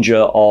danger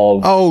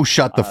of... Oh,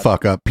 shut the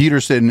fuck up.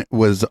 Peterson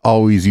was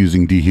always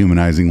using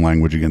dehumanizing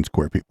language against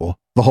queer people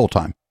the whole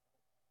time.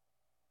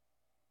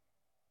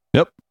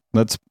 Yep.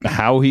 That's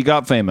how he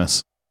got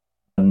famous.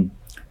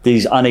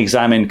 These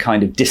unexamined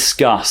kind of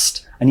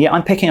disgust. And yet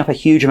I'm picking up a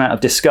huge amount of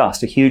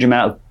disgust, a huge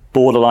amount of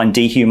borderline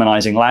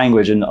dehumanizing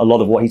language in a lot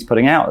of what he's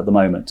putting out at the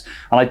moment.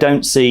 And I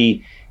don't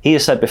see... He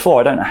has said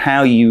before, I don't know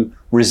how you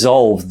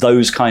resolve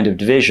those kind of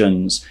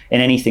divisions in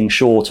anything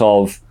short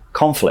of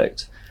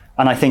conflict.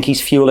 And I think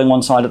he's fueling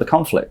one side of the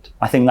conflict.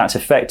 I think that's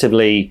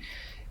effectively,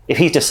 if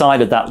he's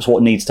decided that's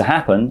what needs to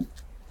happen,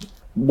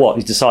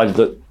 he's decided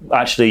that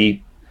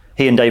actually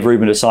he and Dave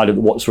Rubin decided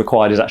that what's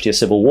required is actually a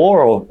civil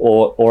war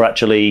or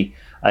actually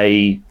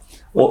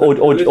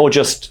or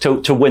just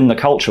to win the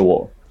culture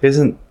war.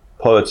 Isn't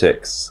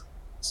politics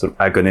sort of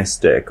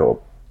agonistic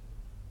or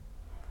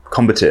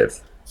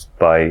combative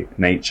by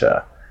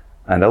nature,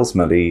 and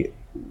ultimately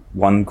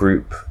one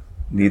group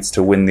needs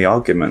to win the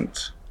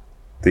argument?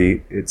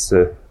 The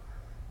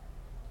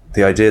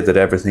idea that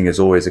everything is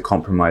always a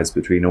compromise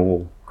between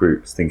all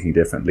groups thinking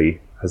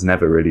differently has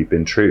never really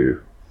been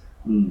true.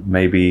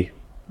 Maybe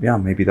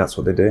that's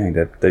what they're doing.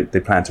 They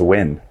plan to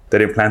win. They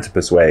don't plan to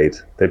persuade.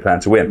 They plan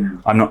to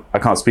win. I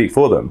can't speak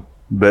for them,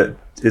 but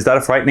is that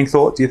a frightening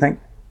thought, do you think?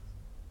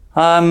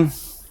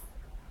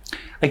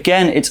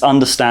 Again, it's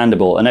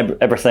understandable, and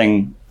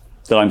everything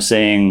that I'm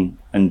seeing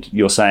and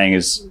you're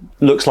saying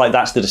looks like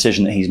that's the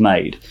decision that he's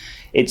made.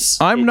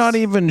 I'm not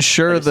even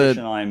sure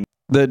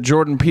that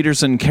Jordan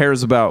Peterson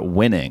cares about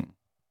winning.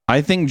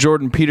 I think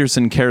Jordan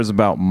Peterson cares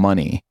about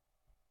money.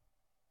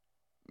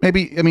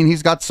 Maybe, I mean,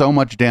 he's got so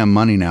much damn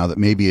money now that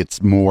maybe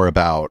it's more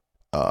about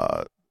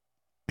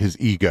his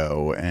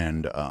ego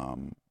and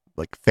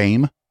like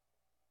fame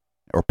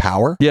or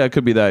power. Yeah, it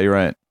could be that. You're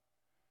right.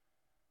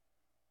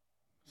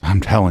 I'm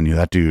telling you,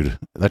 that dude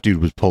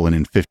was pulling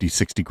in 50,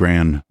 60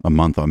 grand a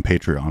month on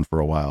Patreon for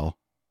a while.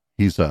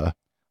 He's a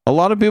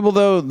lot of people,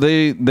 though,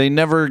 they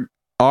never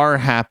are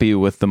happy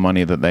with the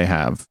money that they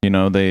have. You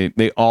know,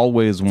 they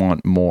always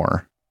want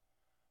more.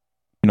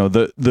 You know,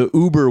 the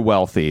uber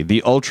wealthy,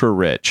 the ultra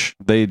rich,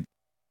 they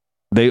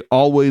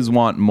always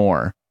want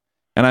more.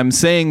 And I'm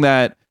saying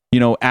that, you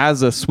know,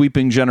 as a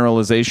sweeping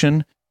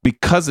generalization,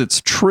 because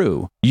it's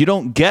true. You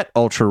don't get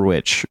ultra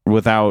rich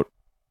without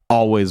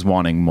always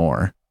wanting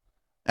more.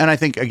 And I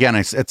think, again,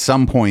 at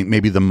some point,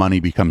 maybe the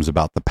money becomes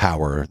about the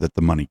power that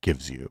the money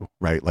gives you,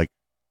 right? Like,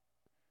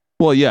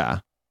 well, yeah.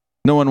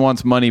 No one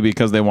wants money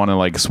because they want to,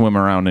 like, swim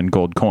around in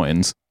gold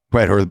coins.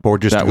 Right, or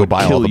just that to go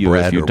buy all the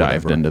bread if you or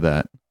dived whatever. into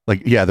that.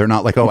 Like, yeah, they're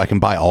not like, oh, I can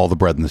buy all the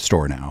bread in the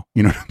store now.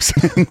 You know what I'm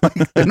saying?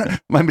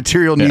 Like, my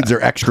material needs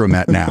are extra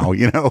met now,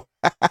 you know?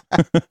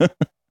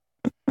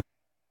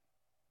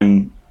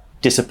 I'm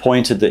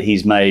disappointed that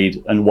he's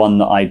made, and one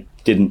that I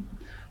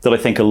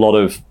think a lot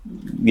of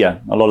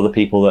the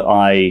people that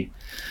a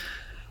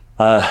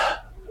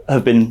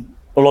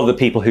lot of the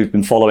people who've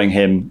been following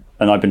him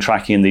and I've been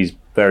tracking in these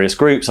various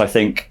groups, I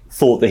think,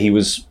 thought that he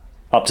was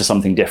up to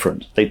something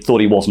different. They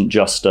thought he wasn't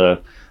just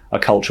a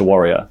culture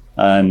warrior.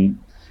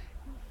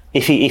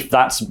 If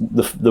that's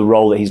the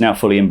role that he's now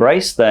fully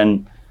embraced,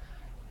 then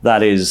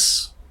that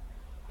is,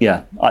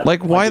 yeah.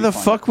 Why the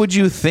fuck would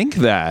you think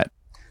that?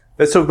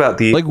 Let's talk about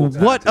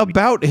what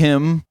about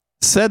him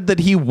said that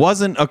he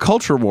wasn't a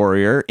culture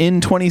warrior in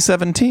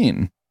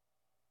 2017?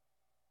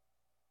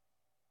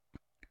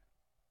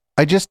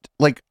 I just,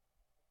 like,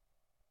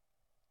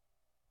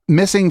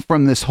 missing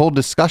from this whole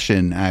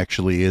discussion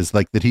actually is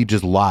like that he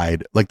just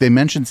lied. Like, they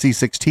mentioned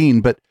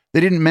C16, but they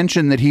didn't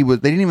mention that they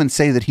didn't even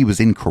say that he was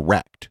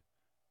incorrect.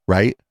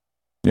 Right?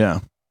 Yeah.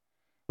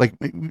 Like,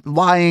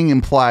 lying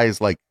implies,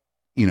 like,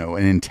 you know,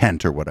 an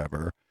intent or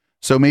whatever.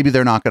 So maybe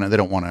they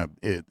don't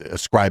want to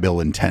ascribe ill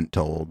intent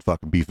to old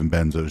fucking Beef and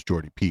Benzo's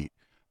Jordy Pete.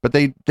 But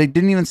they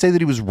didn't even say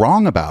that he was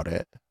wrong about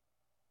it.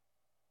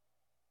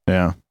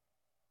 Yeah.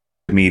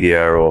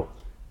 Media or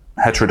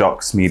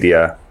heterodox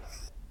media.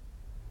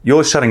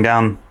 You're shutting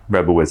down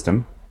Rebel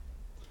Wisdom.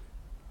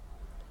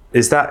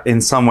 is that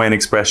in some way an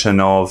expression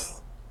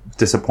of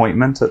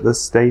disappointment at the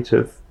state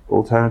of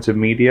alternative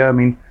media? I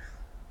mean,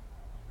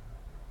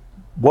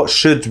 what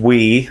should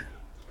we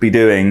be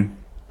doing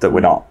that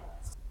we're not?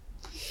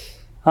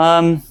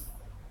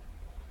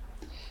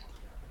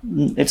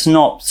 It's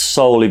not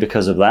solely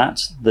because of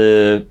that.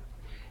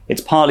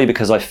 It's partly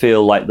because I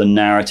feel like the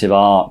narrative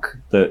arc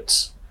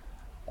that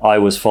I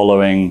was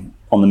following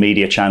on the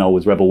media channel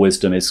with Rebel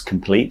Wisdom is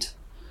complete.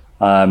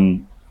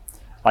 I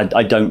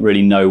don't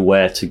really know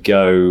where to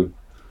go.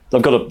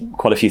 I've got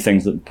quite a few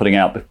things that I'm putting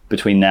out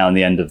between now and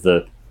the end of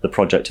the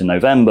project in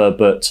November,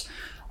 but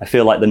I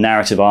feel like the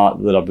narrative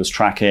arc that I was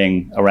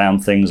tracking around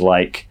things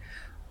like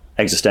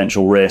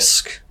existential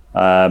risk,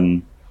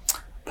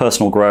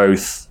 personal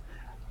growth,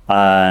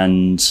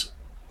 and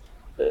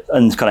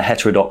kind of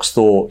heterodox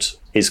thought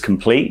is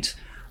complete.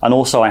 And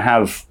also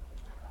I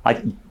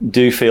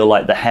do feel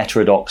like the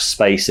heterodox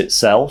space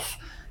itself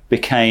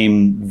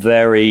became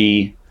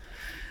very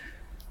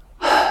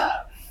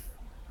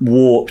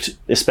warped,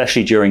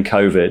 especially during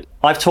COVID.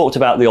 I've talked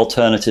about the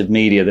alternative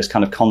media, this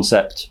kind of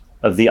concept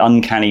of the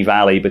uncanny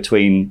valley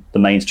between the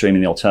mainstream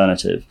and the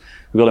alternative.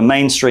 We've got a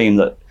mainstream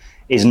that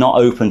is not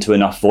open to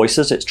enough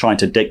voices. It's trying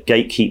to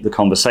gatekeep the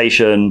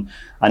conversation.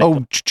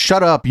 And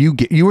shut up. You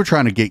were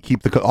trying to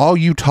gatekeep all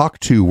you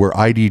talked to were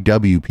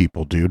IDW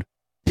people, dude.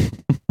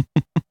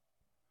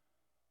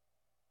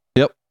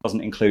 Yep.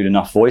 Doesn't include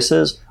enough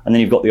voices. And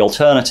then you've got the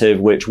alternative,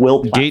 which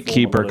will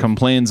Gatekeeper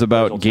complains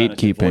about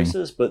gatekeeping,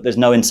 voices, but there's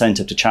no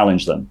incentive to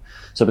challenge them.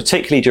 So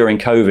particularly during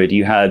COVID,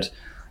 you had,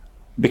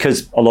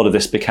 because a lot of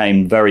this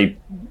became very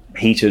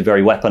heated,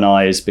 very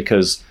weaponized,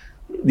 because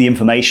the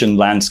information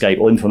landscape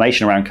or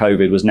information around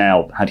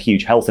COVID had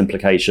huge health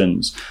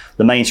implications.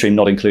 The mainstream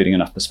not including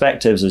enough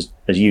perspectives,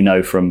 as you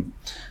know from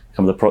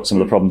some of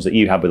the problems that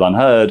you had with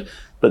Unheard.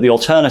 But the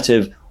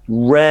alternative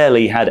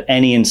rarely had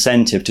any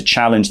incentive to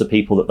challenge the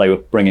people that they were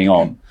bringing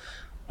on.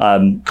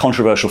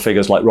 Controversial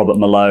figures like Robert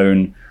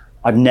Malone,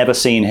 I've never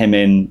seen him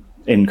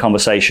in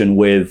conversation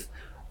with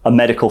a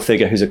medical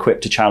figure who's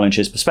equipped to challenge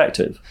his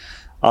perspective.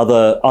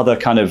 Other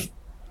kind of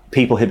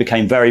people who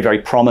became very, very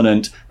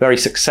prominent, very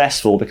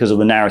successful because of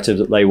the narrative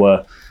that they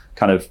were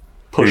kind of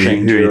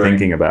pushing. Who are you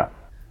thinking about?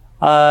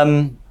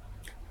 Robert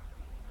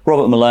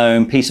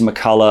Malone, Peter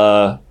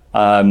McCullough,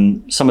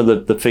 some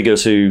of the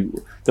figures who...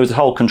 There was a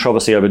whole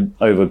controversy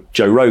over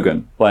Joe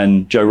Rogan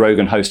when Joe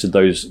Rogan hosted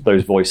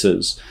those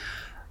voices.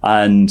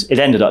 And it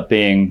ended up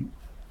being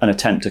an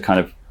attempt to kind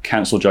of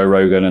cancel Joe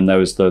Rogan, and there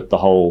was the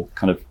whole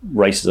kind of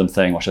racism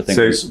thing, which I think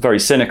was very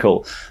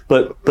cynical.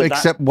 But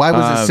why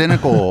was it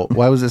cynical?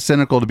 Why was it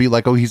cynical to be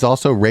like, oh, he's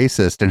also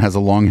racist and has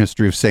a long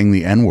history of saying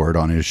the N-word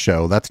on his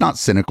show? That's not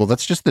cynical.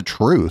 That's just the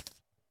truth.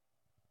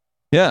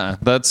 Yeah,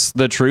 that's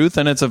the truth,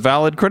 and it's a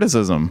valid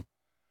criticism.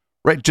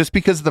 Right. Just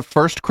because the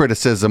first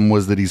criticism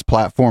was that he's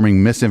platforming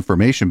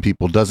misinformation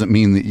people doesn't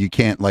mean that you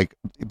can't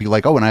be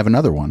like, oh, and I have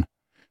another one.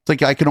 It's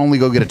like, I can only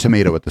go get a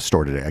tomato at the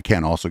store today. I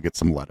can't also get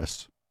some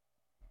lettuce.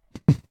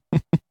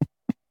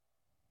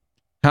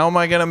 How am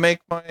I going to make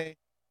my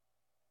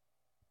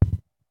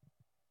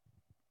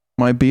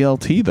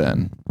BLT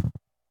then?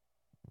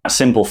 A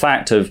simple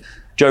fact of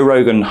Joe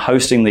Rogan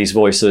hosting these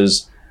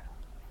voices,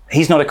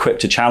 he's not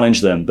equipped to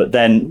challenge them, but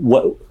then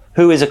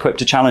who is equipped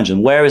to challenge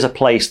them? Where is a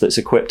place that's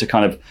equipped to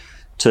kind of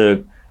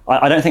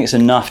I don't think it's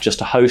enough just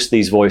to host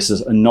these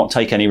voices and not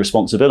take any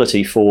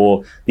responsibility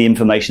for the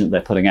information that they're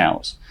putting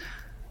out.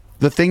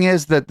 The thing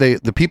is that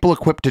the people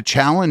equipped to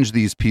challenge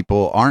these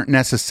people aren't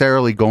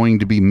necessarily going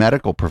to be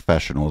medical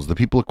professionals. The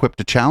people equipped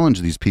to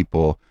challenge these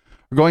people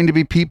are going to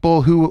be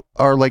people who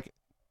are like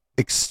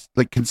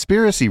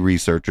conspiracy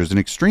researchers and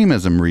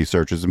extremism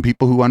researchers and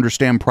people who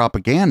understand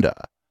propaganda.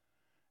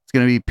 It's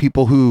going to be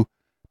people who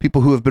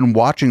have been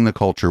watching the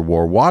culture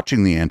war,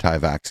 watching the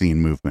anti-vaccine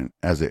movement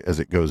as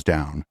it goes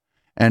down.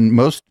 And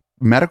most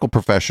medical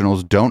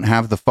professionals don't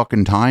have the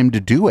fucking time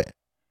to do it.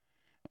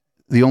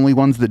 The only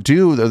ones that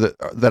do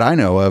that I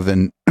know of,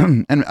 and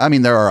I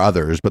mean, there are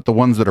others, but the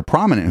ones that are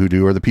prominent who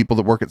do are the people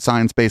that work at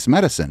science-based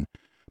medicine.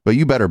 But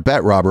you better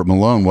bet Robert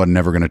Malone wasn't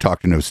never going to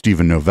talk to no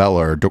Steven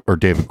Novella or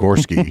David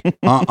Gorski.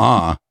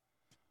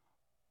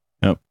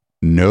 Yep.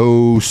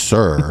 No,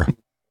 sir.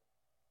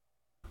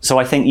 So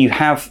I think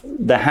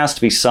there has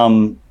to be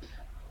some...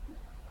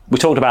 We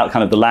talked about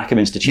kind of the lack of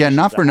institutions. Yeah,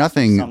 not for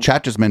nothing.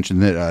 Chat just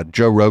mentioned that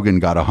Joe Rogan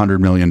got $100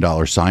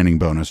 million signing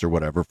bonus or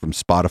whatever from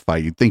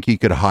Spotify. You'd think he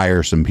could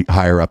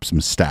hire up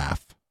some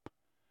staff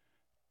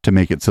to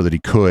make it so that he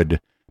could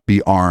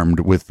be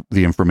armed with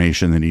the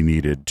information that he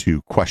needed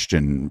to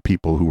question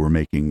people who were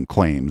making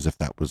claims, if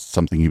that was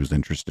something he was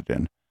interested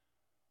in.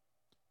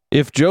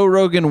 If Joe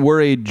Rogan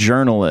were a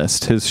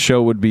journalist, his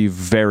show would be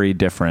very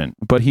different,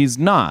 but he's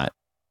not.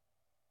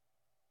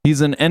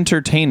 He's an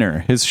entertainer.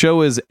 His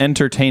show is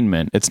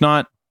entertainment. It's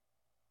not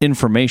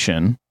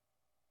information.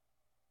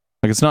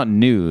 Like, it's not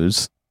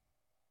news.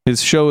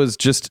 His show is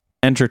just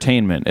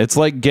entertainment. It's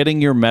like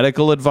getting your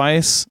medical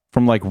advice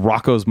from like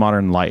Rocco's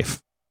Modern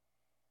Life.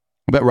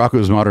 I bet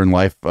Rocco's Modern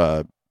Life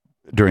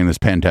during this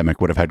pandemic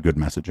would have had good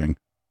messaging.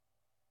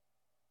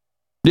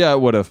 Yeah,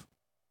 it would have.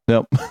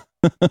 Yep.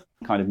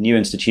 kind of new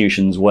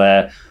institutions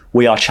where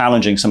we are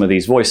challenging some of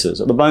these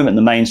voices. At the moment,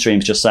 the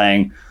mainstream's just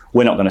saying,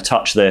 we're not going to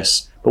touch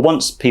this. But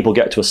once people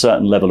get to a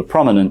certain level of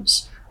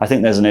prominence, I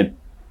think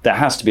there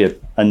has to be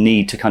a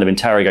need to kind of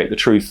interrogate the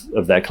truth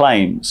of their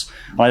claims.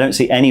 And I don't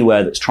see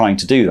anywhere that's trying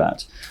to do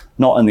that.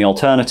 Not in the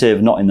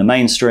alternative, not in the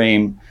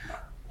mainstream.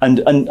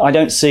 And I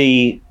don't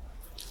see...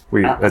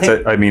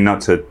 I mean,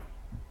 not to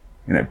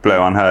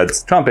blow on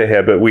Herd's trumpet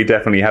here, but we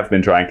definitely have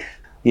been trying.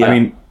 Yeah. I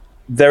mean,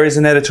 there is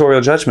an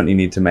editorial judgment you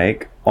need to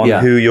make on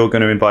who you're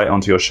going to invite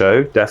onto your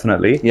show,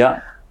 definitely.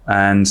 Yeah.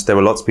 And there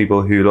were lots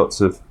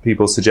of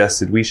people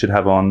suggested we should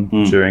have on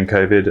during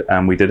COVID,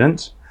 and we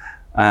didn't.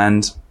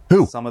 And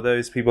some of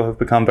those people have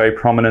become very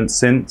prominent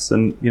since,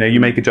 and you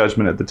make a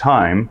judgment at the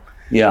time.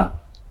 Yeah.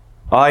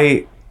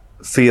 I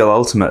feel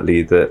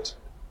ultimately that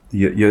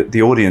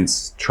the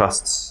audience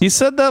trusts. You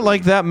said that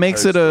like that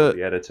makes it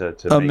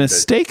a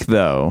mistake,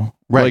 though.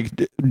 Right.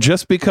 Like,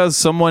 just because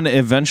someone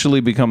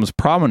eventually becomes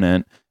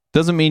prominent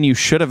doesn't mean you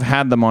should have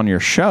had them on your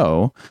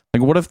show.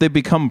 Like, what if they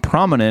become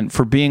prominent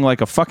for being like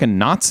a fucking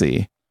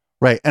Nazi?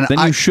 Right. And then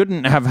you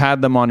shouldn't have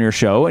had them on your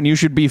show, and you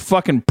should be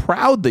fucking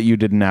proud that you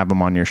didn't have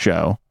them on your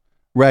show.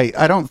 Right.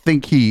 I don't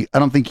think he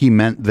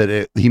meant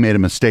that he made a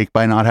mistake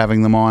by not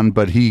having them on,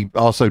 but he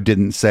also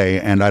didn't say,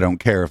 and I don't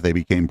care if they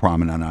became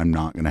prominent, I'm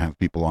not going to have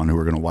people on who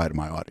are going to lie to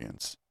my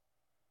audience.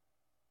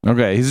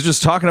 Okay. He's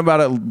just talking about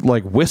it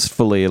like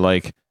wistfully,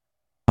 like,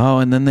 oh,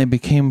 and then they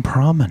became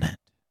prominent.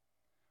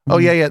 Oh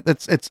yeah.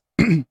 That's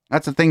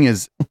the thing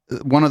is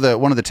one of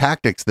the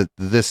tactics that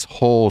this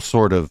whole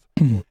sort of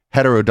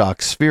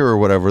heterodox sphere or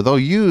whatever they'll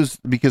use,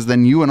 because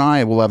then you and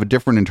I will have a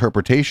different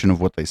interpretation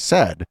of what they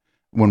said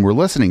when we're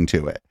listening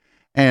to it.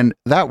 And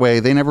that way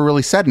they never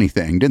really said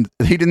anything.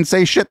 He didn't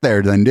say shit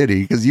there then, did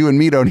he? Because you and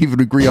me don't even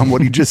agree on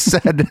what he just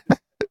said.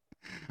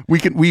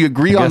 We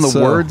agree on the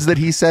words that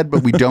he said,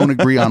 but we don't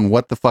agree on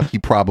what the fuck he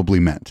probably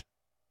meant.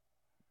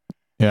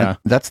 Yeah. And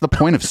that's the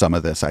point of some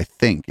of this, I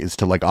think, is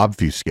to like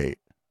obfuscate.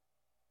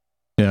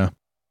 Yeah.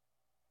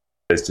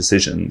 Those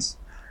decisions,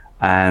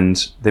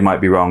 and they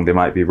might be wrong, they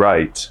might be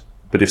right.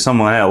 But if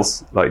someone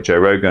else, like Joe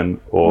Rogan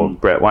or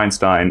Brett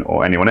Weinstein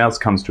or anyone else,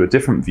 comes to a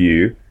different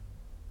view,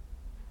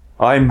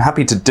 I'm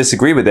happy to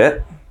disagree with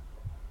it,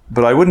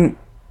 but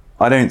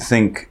I don't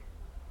think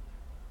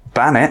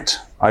ban it.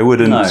 I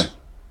wouldn't,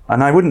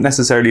 and I wouldn't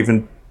necessarily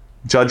even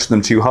judge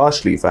them too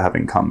harshly for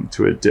having come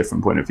to a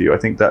different point of view. I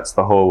think that's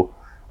the whole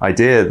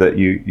idea, that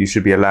you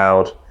should be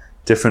allowed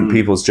different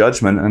people's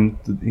judgment,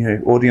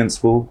 and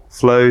audience will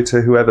flow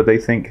to whoever they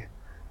think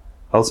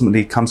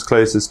ultimately comes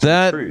closest to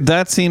the truth.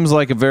 That seems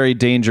like a very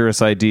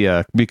dangerous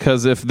idea,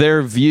 because if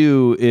their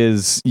view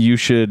is you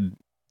should,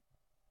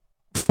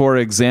 for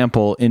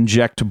example,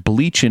 inject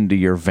bleach into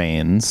your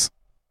veins,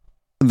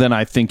 then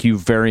I think you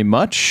very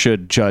much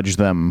should judge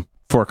them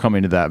for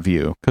coming to that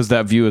view, because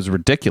that view is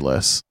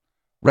ridiculous.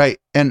 Right.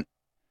 And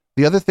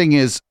the other thing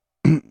is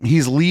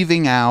he's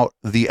leaving out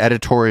the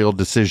editorial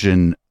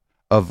decision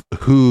of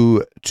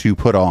who to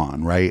put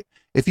on, right?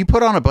 If you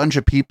put on a bunch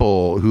of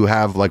people who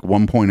have like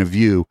one point of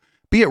view,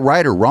 be it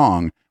right or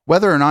wrong,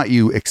 whether or not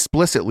you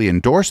explicitly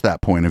endorse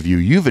that point of view,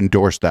 you've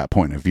endorsed that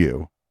point of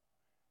view.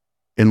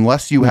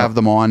 Unless you have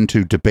them on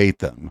to debate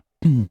them.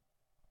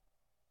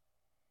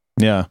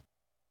 Yeah.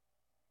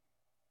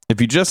 If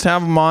you just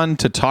have them on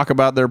to talk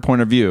about their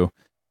point of view,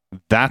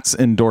 that's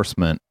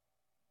endorsement.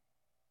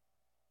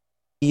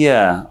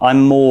 Yeah,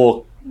 I'm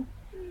more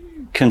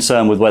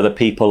concerned with whether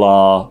people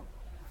are,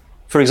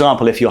 for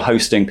example, if you're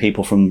hosting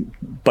people from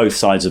both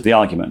sides of the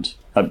argument.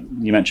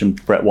 You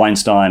mentioned Brett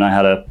Weinstein. I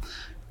had a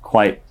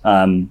quite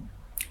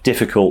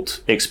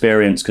difficult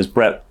experience because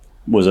Brett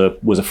was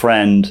a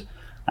friend,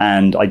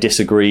 and I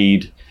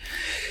disagreed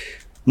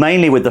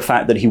mainly with the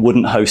fact that he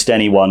wouldn't host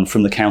anyone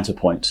from the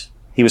counterpoint.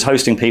 He was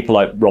hosting people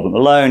like Robert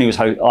Malone. He was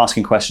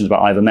asking questions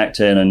about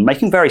ivermectin and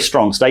making very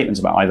strong statements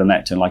about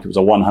ivermectin, like it was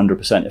a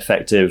 100%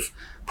 effective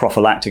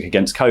prophylactic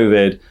against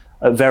COVID.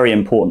 At very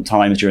important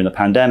times during the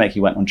pandemic, he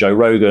went on Joe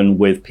Rogan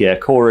with Pierre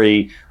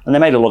Corey, and they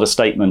made a lot of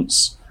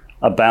statements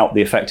about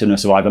the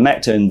effectiveness of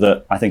ivermectin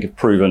that I think have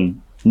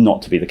proven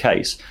not to be the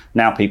case.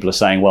 Now people are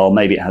saying, well,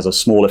 maybe it has a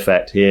small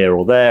effect here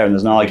or there, and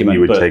there's an argument.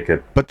 You would take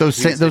it. But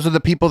those are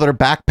the people that are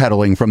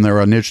backpedaling from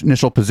their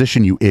initial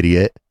position, you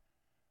idiot.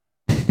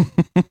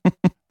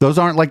 Those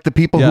aren't like the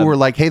people who were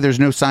like, hey, there's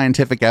no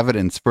scientific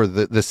evidence for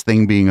this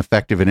thing being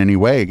effective in any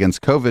way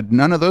against COVID.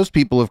 None of those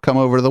people have come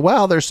over to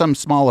well, there's some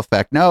small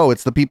effect. No,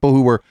 it's the people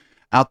who were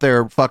out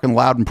there fucking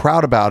loud and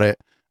proud about it,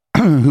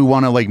 who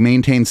want to like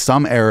maintain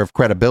some air of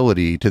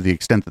credibility to the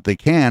extent that they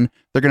can.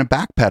 They're going to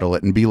backpedal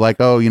it and be like,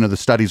 oh, the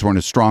studies weren't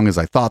as strong as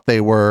I thought they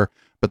were,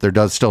 but there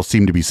does still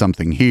seem to be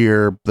something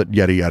here, but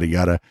yada, yada,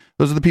 yada.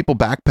 Those are the people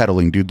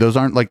backpedaling, dude. Those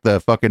aren't like the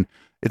fucking,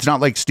 it's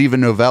not like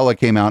Steven Novella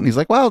came out and he's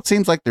like, well, it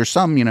seems like there's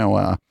some,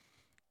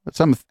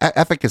 some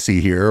efficacy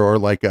here, or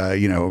like,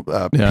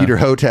 Peter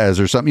Hotez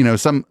or some,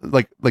 some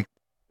like,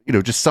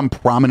 just some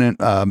prominent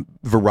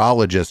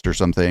virologist or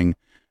something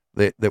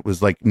that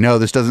was like, no,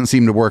 this doesn't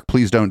seem to work.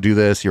 Please don't do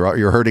this.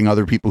 You're hurting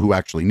other people who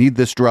actually need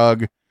this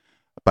drug.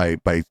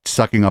 by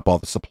sucking up all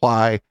the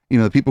supply. You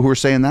know, the people who were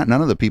saying that,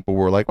 none of the people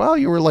were like, well,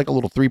 you were like a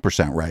little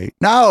 3% right.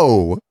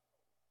 No.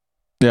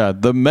 Yeah,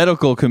 the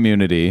medical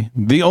community,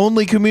 the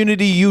only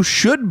community you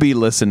should be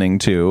listening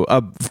to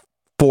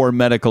for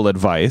medical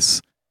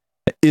advice,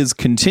 is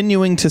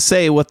continuing to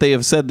say what they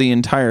have said the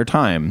entire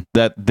time,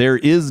 that there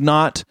is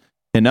not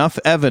enough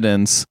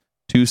evidence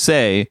to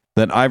say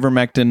that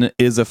ivermectin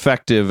is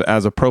effective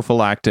as a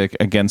prophylactic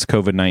against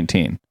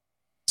COVID-19.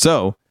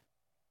 So,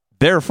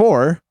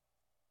 therefore,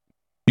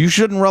 you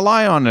shouldn't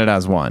rely on it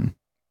as one.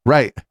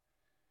 Right.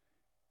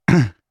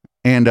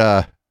 And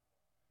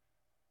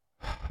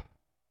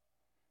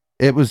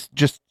it was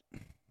just,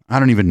 I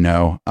don't even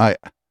know. I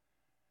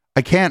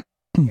can't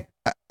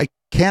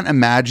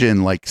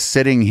imagine like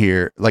sitting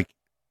here, like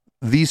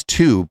these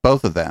two,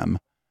 both of them,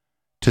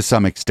 to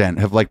some extent,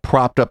 have like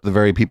propped up the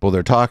very people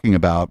they're talking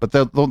about. But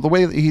the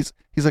way that he's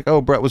like,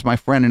 oh, Brett was my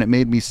friend and it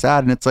made me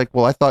sad. And it's like,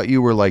 well, I thought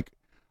you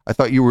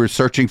were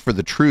searching for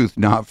the truth,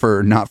 not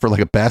for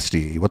like a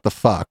bestie. What the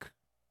fuck?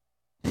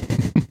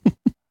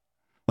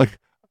 Like,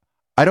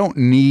 I don't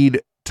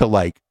need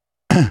to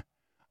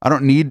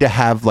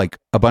have like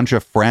a bunch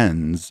of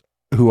friends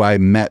who I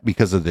met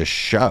because of this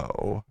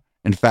show.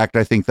 In fact,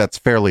 I think that's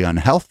fairly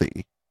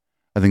unhealthy.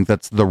 I think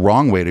that's the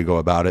wrong way to go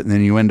about it. And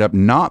then you end up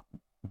not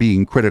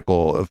being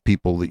critical of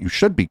people that you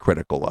should be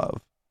critical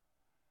of.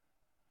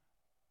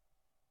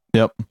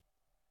 Yep.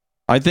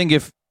 I think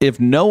if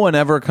no one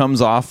ever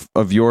comes off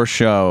of your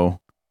show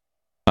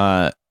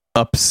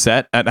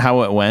upset at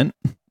how it went,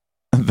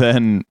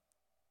 then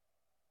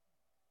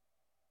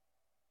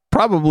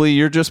probably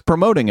you're just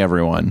promoting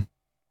everyone.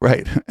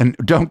 Right. And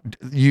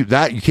you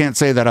can't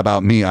say that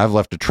about me. I've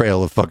left a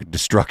trail of fucking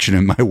destruction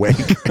in my wake.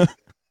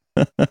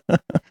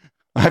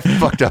 I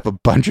fucked up a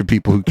bunch of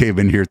people who came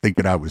in here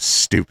thinking I was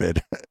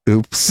stupid.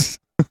 Oops.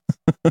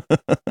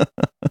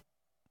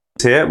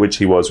 Here, which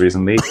he was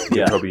recently.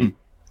 Yeah. Probably.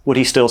 Would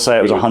he still say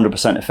it was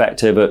 100%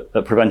 effective at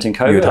preventing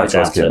COVID? I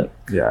doubt it.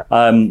 Yeah.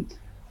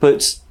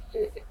 But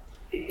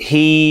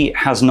he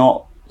has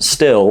not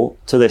still,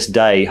 to this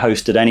day,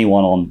 hosted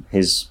anyone on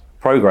his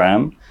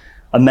program.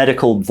 A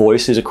medical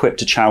voice is equipped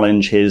to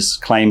challenge his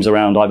claims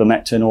around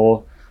ivermectin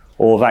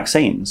or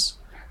vaccines.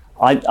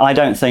 I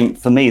don't think,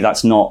 for me,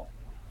 that's not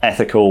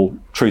ethical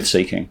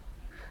truth-seeking.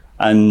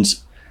 And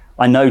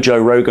I know Joe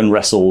Rogan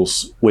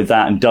wrestles with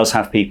that and does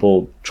have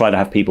people, try to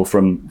have people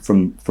from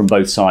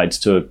both sides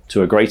to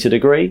a greater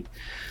degree.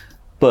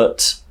 No,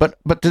 that's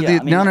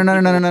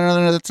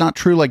not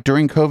true. Like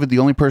during COVID, the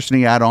only person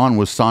he had on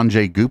was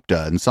Sanjay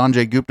Gupta, and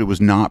Sanjay Gupta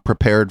was not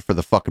prepared for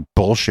the fucking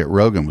bullshit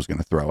Rogan was going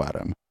to throw at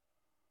him.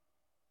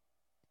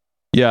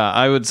 Yeah,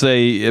 I would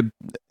say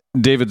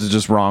David's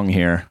just wrong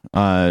here.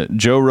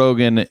 Joe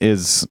Rogan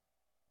is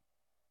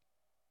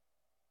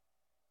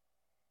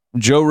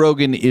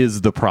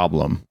the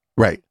problem.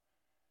 Right.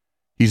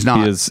 He's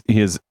not.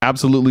 He is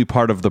absolutely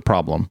part of the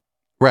problem.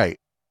 Right.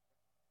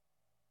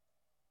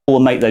 Will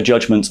make their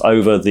judgments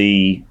over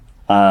the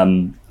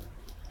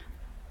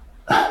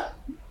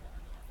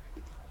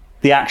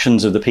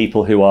actions of the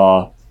people who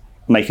are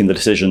making the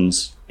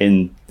decisions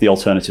in the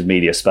alternative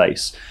media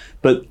space.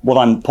 But what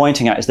I'm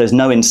pointing at is there's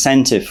no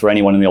incentive for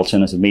anyone in the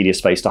alternative media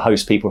space to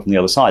host people from the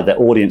other side. Their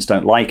audience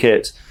don't like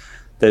it.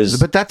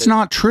 But that's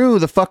not true.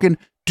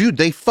 Dude,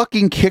 they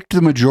fucking kicked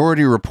the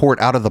Majority Report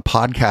out of the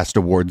podcast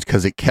awards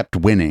because it kept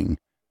winning.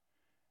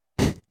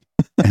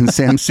 And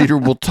Sam Cedar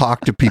will talk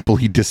to people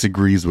he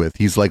disagrees with.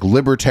 He's like,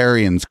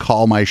 libertarians,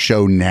 call my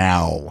show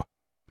now.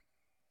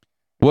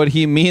 What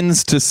he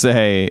means to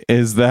say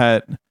is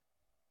that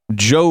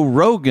Joe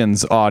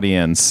Rogan's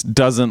audience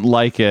doesn't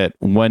like it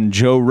when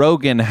Joe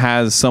Rogan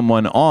has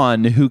someone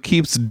on who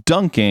keeps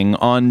dunking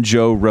on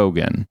Joe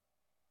Rogan.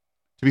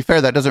 To be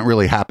fair, that doesn't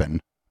really happen.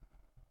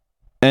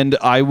 And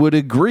I would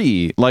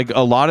agree. Like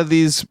a lot of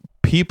these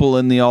people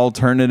in the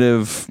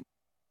alternative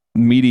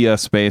media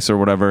space or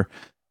whatever,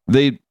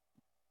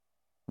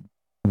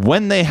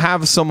 when they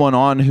have someone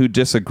on who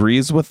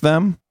disagrees with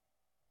them,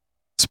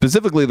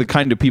 specifically the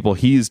kind of people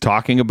he's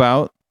talking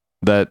about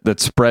that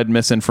spread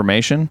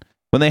misinformation,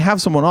 when they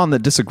have someone on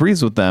that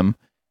disagrees with them,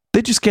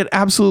 they just get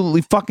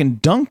absolutely fucking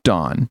dunked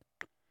on.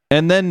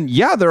 And then,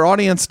 yeah, their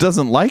audience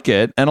doesn't like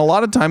it. And a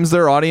lot of times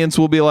their audience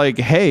will be like,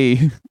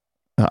 hey,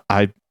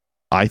 I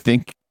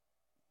think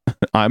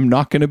I'm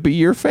not going to be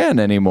your fan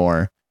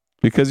anymore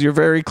because you're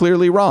very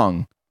clearly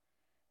wrong.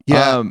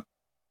 Yeah.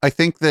 I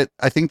think that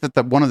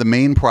one of the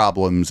main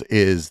problems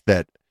is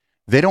that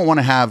they don't want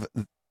to have,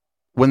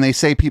 when they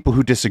say people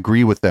who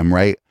disagree with them,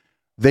 right?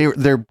 They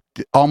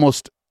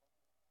almost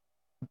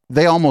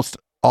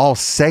all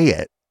say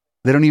it.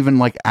 They don't even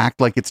like act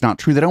like it's not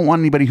true. They don't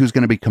want anybody who's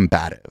going to be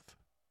combative.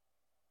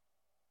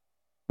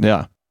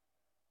 Yeah.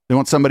 They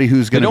want somebody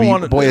who's going to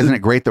be, boy, isn't it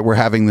great that we're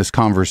having this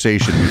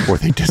conversation before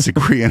they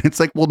disagree? And it's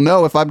like, well,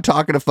 no, if I'm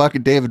talking to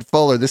fucking David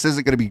Fuller, this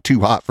isn't going to be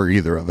too hot for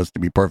either of us, to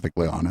be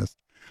perfectly honest.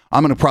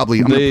 I'm going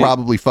to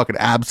probably fucking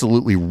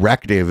absolutely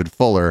wreck David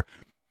Fuller,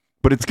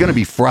 but it's going to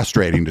be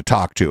frustrating to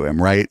talk to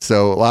him, right?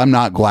 So I'm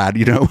not glad,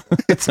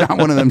 it's not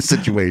one of them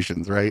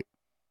situations, right?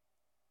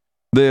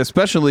 They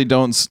especially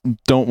don't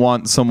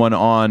want someone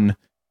on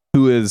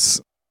who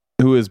is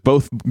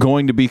both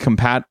going to be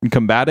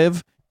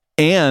combative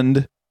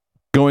and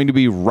going to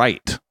be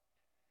right,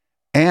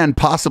 and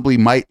possibly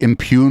might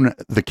impugn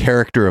the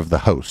character of the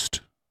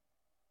host.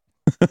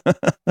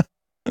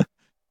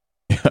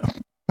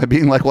 By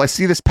being like, well, I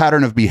see this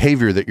pattern of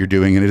behavior that you're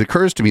doing, and it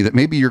occurs to me that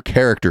maybe your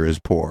character is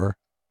poor.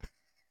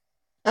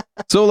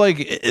 So, like,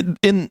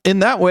 in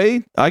that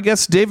way, I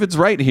guess David's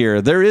right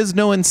here. There is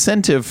no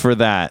incentive for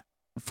that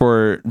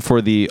for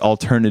the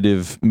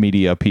alternative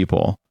media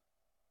people.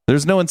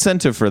 There's no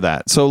incentive for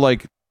that. So,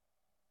 like,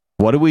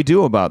 what do we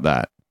do about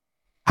that?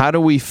 How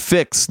do we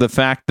fix the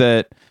fact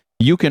that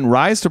you can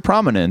rise to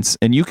prominence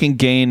and you can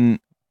gain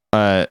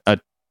a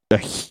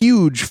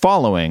huge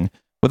following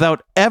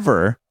without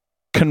ever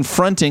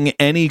confronting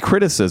any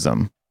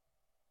criticism?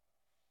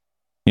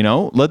 You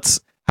know,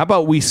 how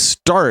about we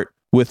start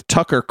with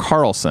Tucker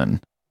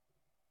Carlson?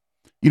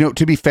 You know,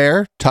 to be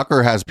fair,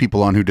 Tucker has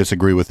people on who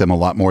disagree with him a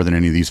lot more than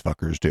any of these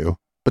fuckers do.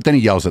 But then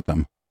he yells at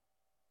them.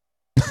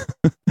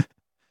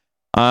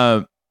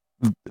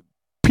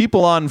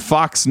 People on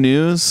Fox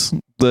News,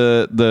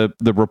 the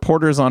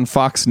reporters on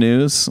Fox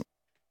News,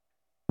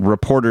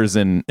 reporters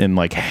in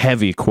like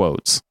heavy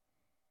quotes.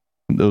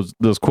 Those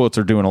quotes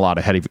are doing a lot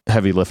of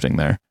heavy lifting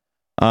there.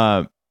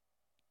 The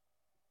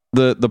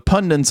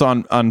pundits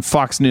on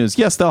Fox News,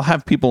 yes, they'll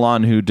have people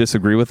on who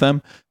disagree with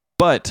them,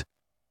 but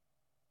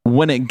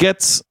when it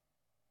gets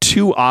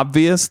too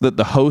obvious that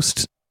the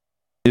host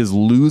is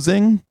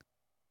losing,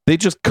 they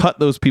just cut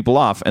those people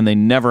off and they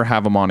never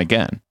have them on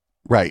again.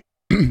 Right.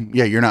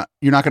 Yeah, you're not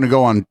going to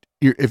go on.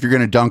 If you're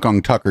going to dunk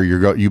on Tucker,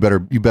 you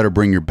better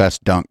bring your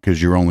best dunk,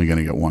 because you're only going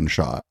to get one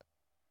shot.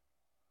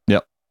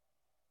 Yep.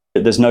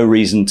 There's no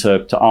reason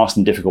to ask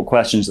them difficult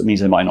questions. That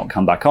means they might not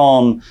come back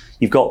on.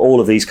 You've got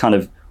all of these kind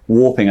of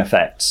warping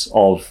effects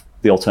of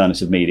the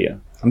alternative media.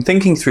 I'm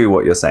thinking through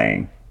what you're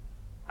saying,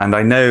 and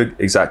I know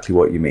exactly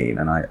what you mean,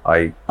 and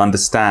I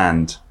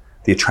understand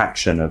the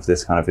attraction of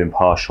this kind of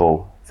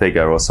impartial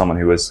figure, or someone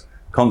who is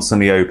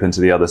constantly open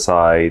to the other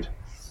side.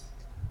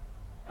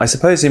 I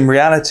suppose in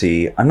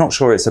reality, I'm not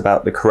sure it's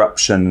about the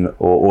corruption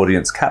or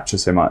audience capture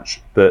so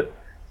much, but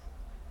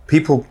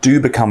people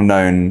do become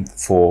known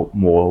for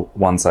more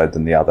one side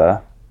than the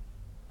other.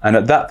 And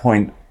at that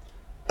point,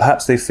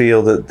 perhaps they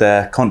feel that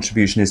their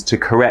contribution is to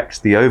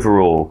correct the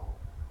overall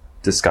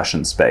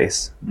discussion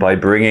space by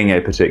bringing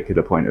a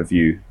particular point of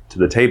view to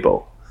the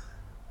table.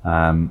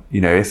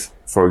 If,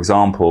 for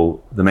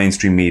example, the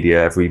mainstream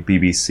media, every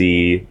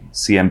BBC,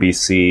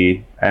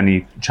 CNBC,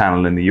 any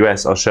channel in the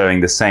US are showing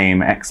the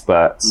same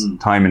experts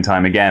time and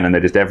time again, and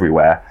they're just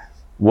everywhere,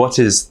 what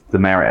is the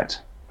merit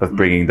of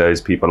bringing those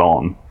people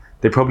on?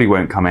 They probably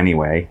won't come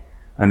anyway.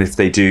 And if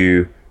they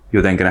do,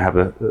 you're then going to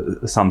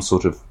have some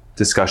sort of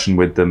discussion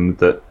with them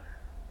that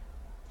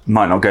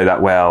might not go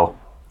that well.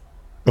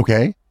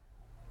 Okay.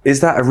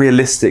 Is that a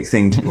realistic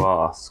thing to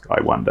ask,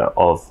 I wonder,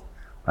 of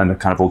a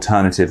kind of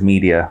alternative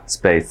media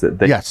space, that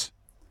they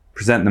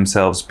present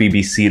themselves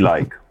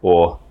BBC-like,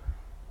 or,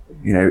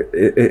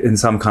 in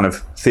some kind of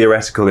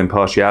theoretical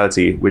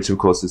impartiality, which of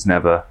course is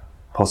never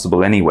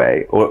possible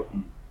anyway? Or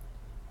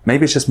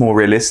maybe it's just more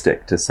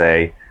realistic to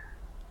say,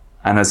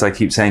 and as I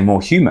keep saying,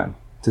 more human,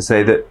 to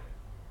say that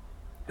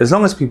as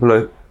long as people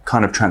are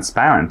kind of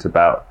transparent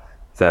about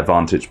their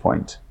vantage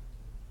point,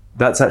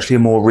 that's actually a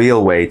more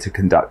real way to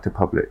conduct a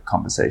public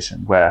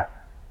conversation, where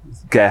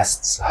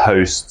guests,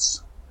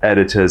 hosts,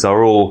 editors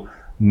are all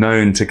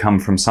known to come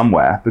from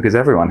somewhere, because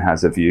everyone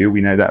has a view.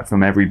 We know that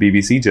from every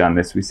BBC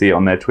journalist. We see it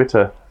on their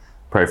Twitter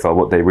profile,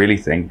 what they really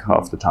think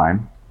half the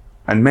time.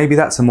 And maybe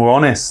that's a more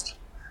honest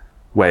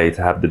way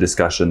to have the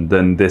discussion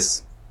than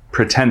this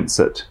pretense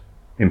at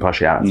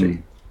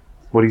impartiality.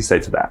 What do you say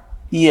to that?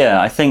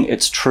 Yeah, I think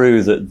it's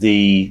true that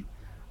the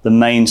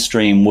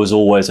mainstream was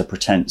always a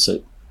pretense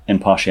at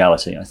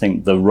impartiality. I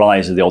think the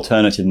rise of the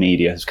alternative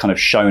media has kind of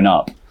shown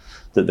up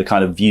that the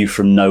kind of view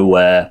from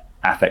nowhere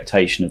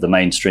affectation of the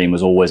mainstream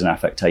was always an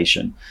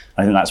affectation.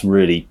 I think that's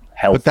really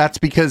helpful. But that's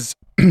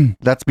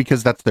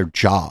because that's their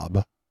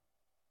job.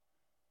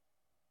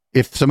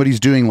 If somebody's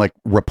doing like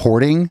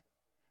reporting,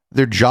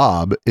 their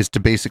job is to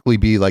basically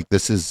be like,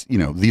 this is,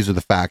 these are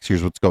the facts,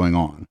 here's what's going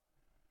on.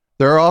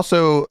 There are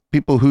also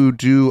people who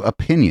do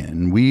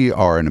opinion. We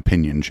are an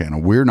opinion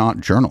channel. We're not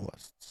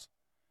journalists.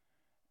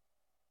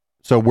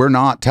 So we're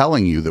not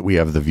telling you that we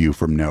have the view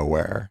from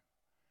nowhere.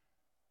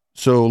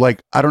 So,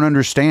 like, I don't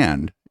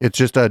understand. It's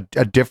just a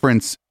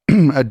difference,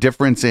 a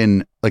difference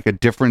in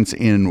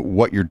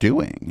what you're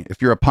doing.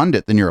 If you're a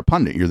pundit, then you're a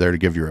pundit. You're there to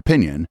give your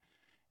opinion.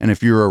 And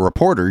if you're a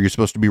reporter, you're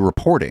supposed to be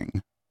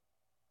reporting.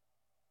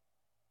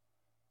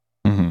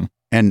 Mm-hmm.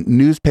 And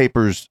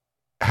newspapers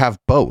have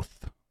both.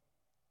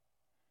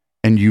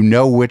 And you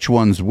know which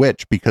one's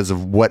which because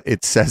of what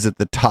it says at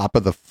the top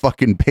of the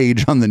fucking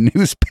page on the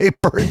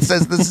newspaper. It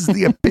says this is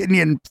the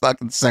opinion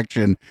fucking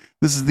section.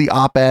 This is the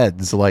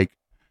op-eds. Like,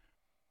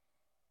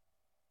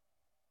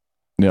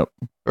 yep.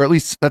 Or at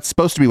least that's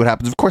supposed to be what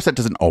happens. Of course, that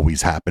doesn't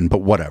always happen,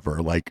 but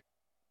whatever. Like,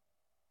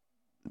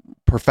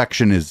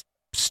 perfection is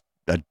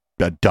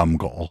a dumb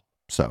goal.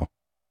 So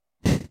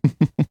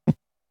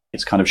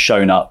it's kind of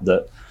shown up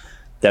that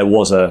there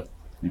was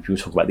people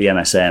talk about the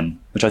MSM,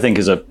 which I think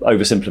is a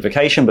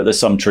oversimplification, but there's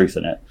some truth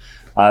in it.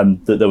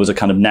 That there was a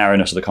kind of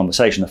narrowness of the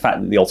conversation. The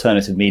fact that the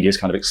alternative media has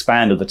kind of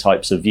expanded the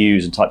types of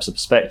views and types of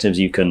perspectives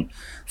you can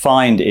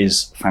find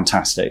is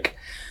fantastic.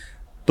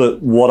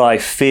 But what I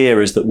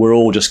fear is that we're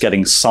all just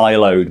getting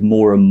siloed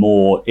more and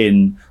more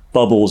in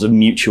bubbles of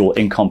mutual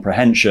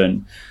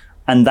incomprehension.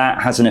 And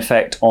that has an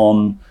effect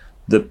on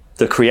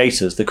the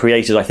creators. The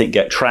creators, I think,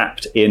 get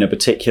trapped in a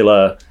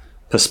particular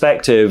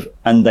perspective,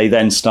 and they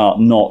then start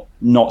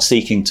not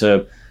seeking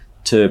to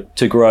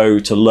grow,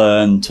 to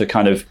learn, to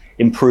kind of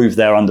improve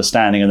their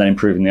understanding, and then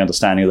improving the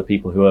understanding of the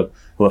people who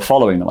are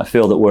following them. I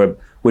feel that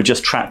we're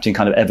just trapped in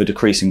kind of ever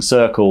decreasing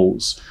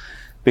circles,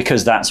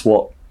 because that's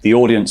what the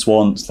audience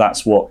wants,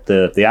 that's what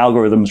the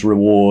algorithms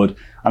reward.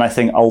 And I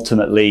think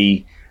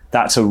ultimately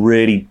that's a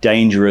really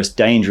dangerous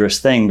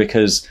thing,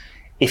 because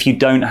if you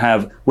don't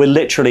have, we're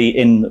literally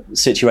in a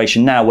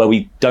situation now where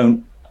we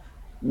don't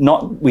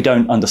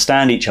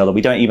understand each other.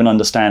 We don't even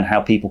understand how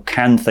people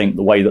can think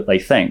the way that they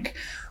think.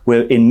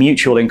 We're in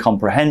mutual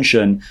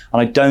incomprehension,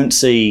 and I don't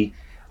see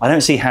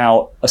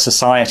how a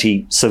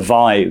society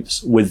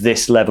survives with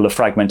this level of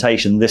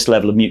fragmentation, this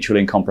level of mutual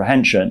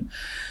incomprehension.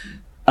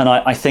 And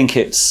I think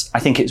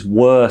it's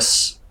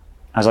worse.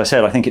 As I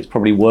said, I think it's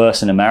probably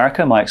worse in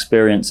America. My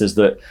experience is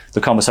that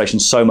the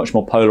conversation's so much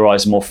more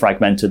polarized and more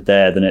fragmented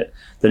there than it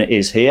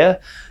is here.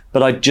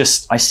 But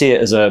I see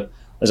it as a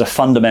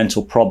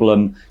fundamental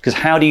problem, because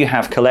how do you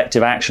have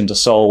collective action to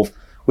solve?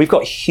 We've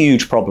got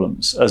huge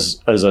problems as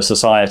a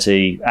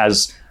society,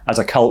 as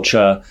a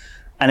culture.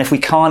 And if we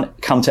can't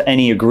come to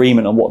any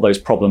agreement on what those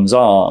problems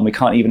are, and we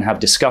can't even have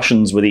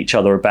discussions with each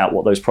other about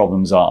what those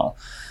problems are,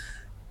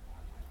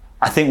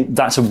 I think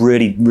that's a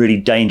really, really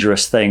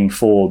dangerous thing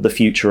for the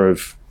future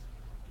of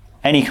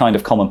any kind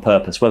of common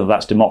purpose, whether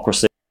that's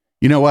democracy.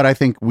 You know what? I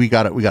think we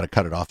got to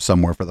cut it off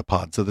somewhere for the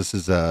pod. So this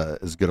is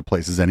as good a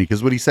place as any,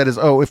 because what he said is,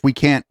 if we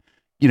can't,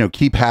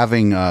 keep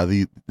having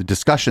the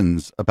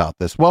discussions about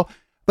this. Well,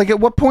 like, at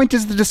what point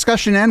does the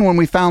discussion end when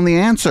we found the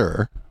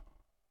answer?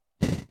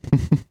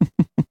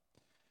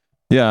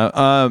 Yeah,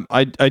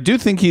 I do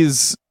think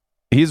he's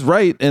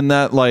right in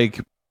that, like,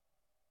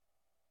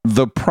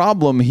 the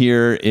problem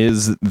here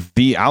is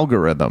the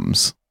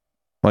algorithms.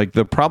 Like,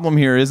 the problem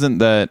here isn't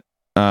that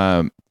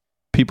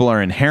people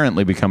are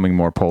inherently becoming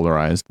more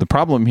polarized. The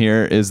problem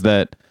here is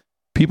that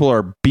people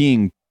are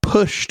being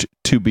pushed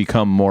to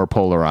become more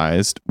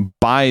polarized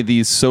by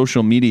these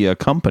social media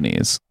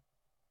companies.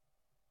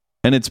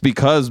 And it's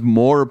because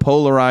more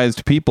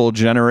polarized people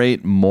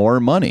generate more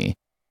money.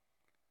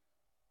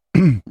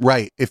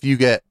 Right. If you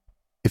get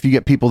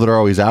people that are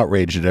always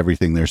outraged at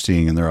everything they're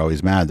seeing and they're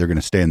always mad, they're going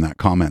to stay in that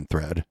comment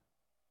thread.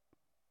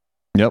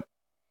 Yep.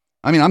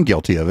 I mean, I'm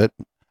guilty of it.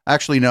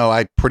 Actually, no,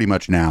 I pretty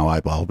much now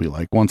I'll be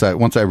like, once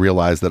I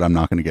realize that I'm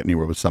not going to get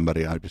anywhere with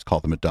somebody, I just call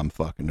them a dumb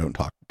fuck and don't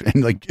talk,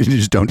 and like,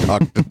 just don't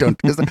talk,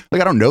 because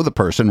like, I don't know the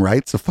person,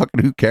 right? So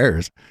fucking who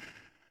cares?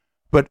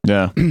 But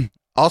yeah,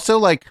 also,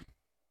 like,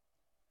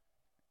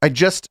 I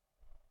just,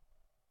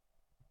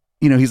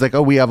 he's like,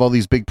 we have all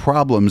these big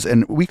problems,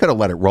 and we could have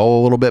let it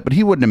roll a little bit, but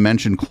he wouldn't have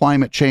mentioned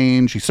climate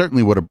change. He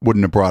certainly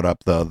wouldn't have brought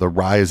up the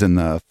rise in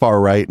the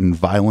far right and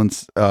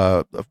violence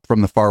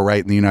from the far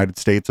right in the United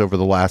States over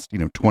the last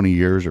 20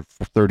 years or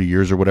 30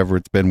 years or whatever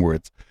it's been, where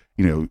it's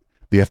the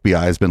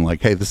FBI has been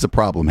like, hey, this is a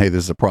problem. Hey,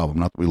 this is a problem.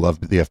 Not that we love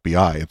the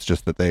FBI. It's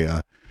just that they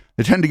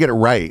tend to get it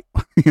right.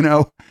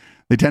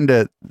 They tend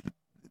to.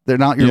 They're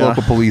not your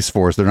local police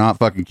force. They're not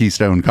fucking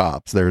Keystone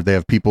Cops. They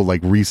have people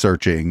like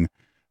researching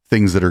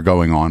things that are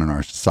going on in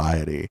our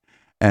society.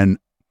 And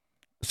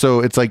so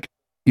it's like,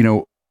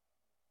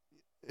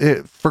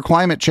 for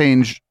climate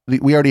change,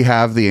 we already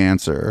have the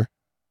answer.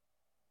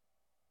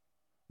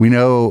 We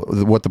know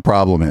what the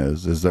problem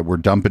is that we're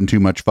dumping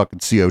too much fucking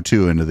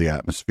CO2 into the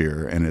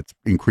atmosphere, and it's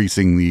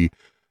increasing the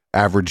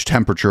average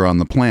temperature on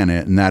the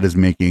planet, and that is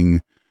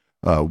making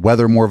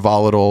weather more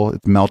volatile.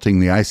 It's melting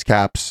the ice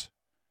caps.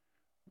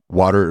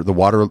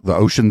 The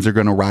oceans are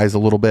going to rise a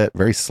little bit,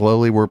 very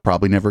slowly. We're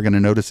probably never going to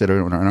notice it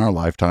in our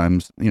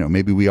lifetimes.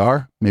 Maybe we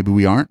are, maybe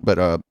we aren't,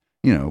 but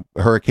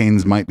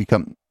hurricanes might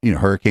become,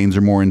 hurricanes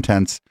are more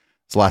intense.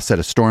 This last set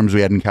of storms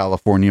we had in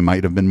California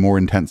might have been more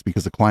intense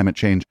because of climate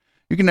change.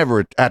 You can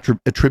never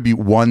attribute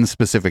one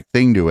specific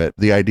thing to it.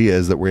 The idea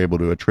is that we're able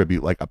to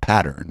attribute like a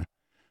pattern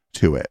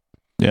to it.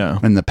 Yeah.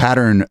 And the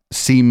pattern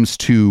seems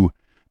to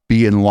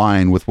be in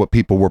line with what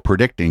people were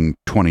predicting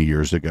 20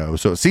 years ago.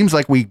 So it seems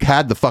like we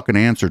had the fucking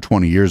answer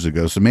 20 years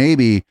ago. So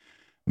maybe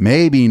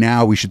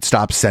now we should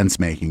stop sense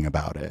making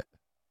about it.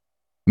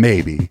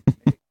 Maybe.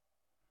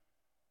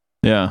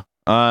 Yeah.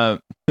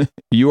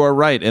 You are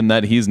right in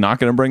that he's not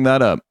going to bring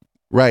that up.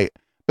 Right.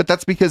 But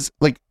that's because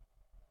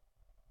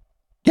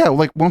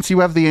once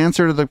you have the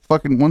answer to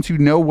once you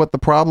know what the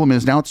problem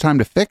is, now it's time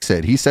to fix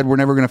it. He said, we're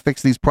never going to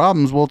fix these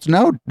problems. Well, it's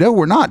no,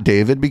 we're not,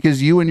 David,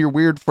 because you and your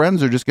weird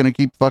friends are just going to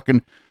keep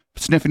fucking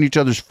sniffing each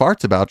other's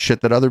farts about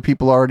shit that other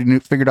people already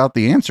figured out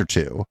the answer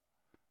to.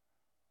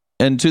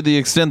 And to the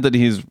extent that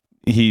he's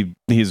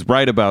he's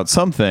right about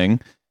something,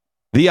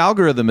 the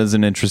algorithm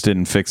isn't interested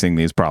in fixing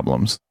these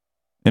problems.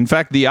 In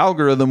fact, the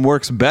algorithm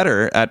works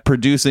better at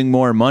producing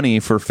more money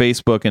for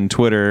Facebook and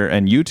Twitter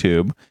and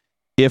YouTube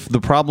if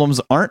the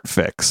problems aren't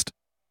fixed.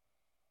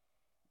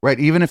 Right.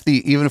 Even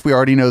if we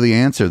already know the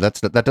answer,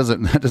 that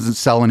doesn't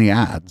sell any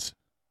ads.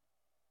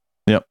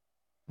 Yep.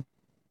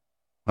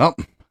 Well,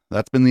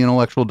 that's been the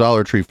intellectual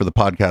Dollar Tree for the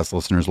podcast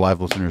listeners. Live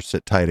listeners,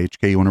 sit tight.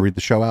 HK, you want to read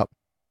the show out?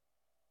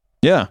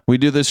 Yeah, we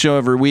do this show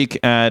every week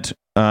at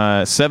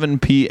 7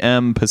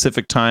 p.m.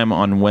 Pacific time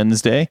on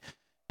Wednesday.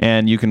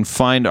 And you can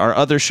find our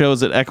other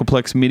shows at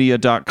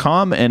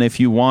echoplexmedia.com. And if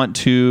you want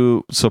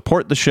to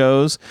support the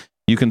shows,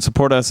 you can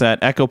support us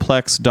at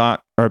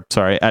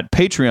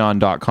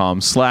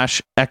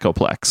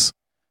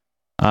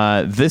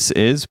patreon.com/echoplex. This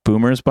is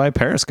Boomers by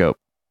Periscope.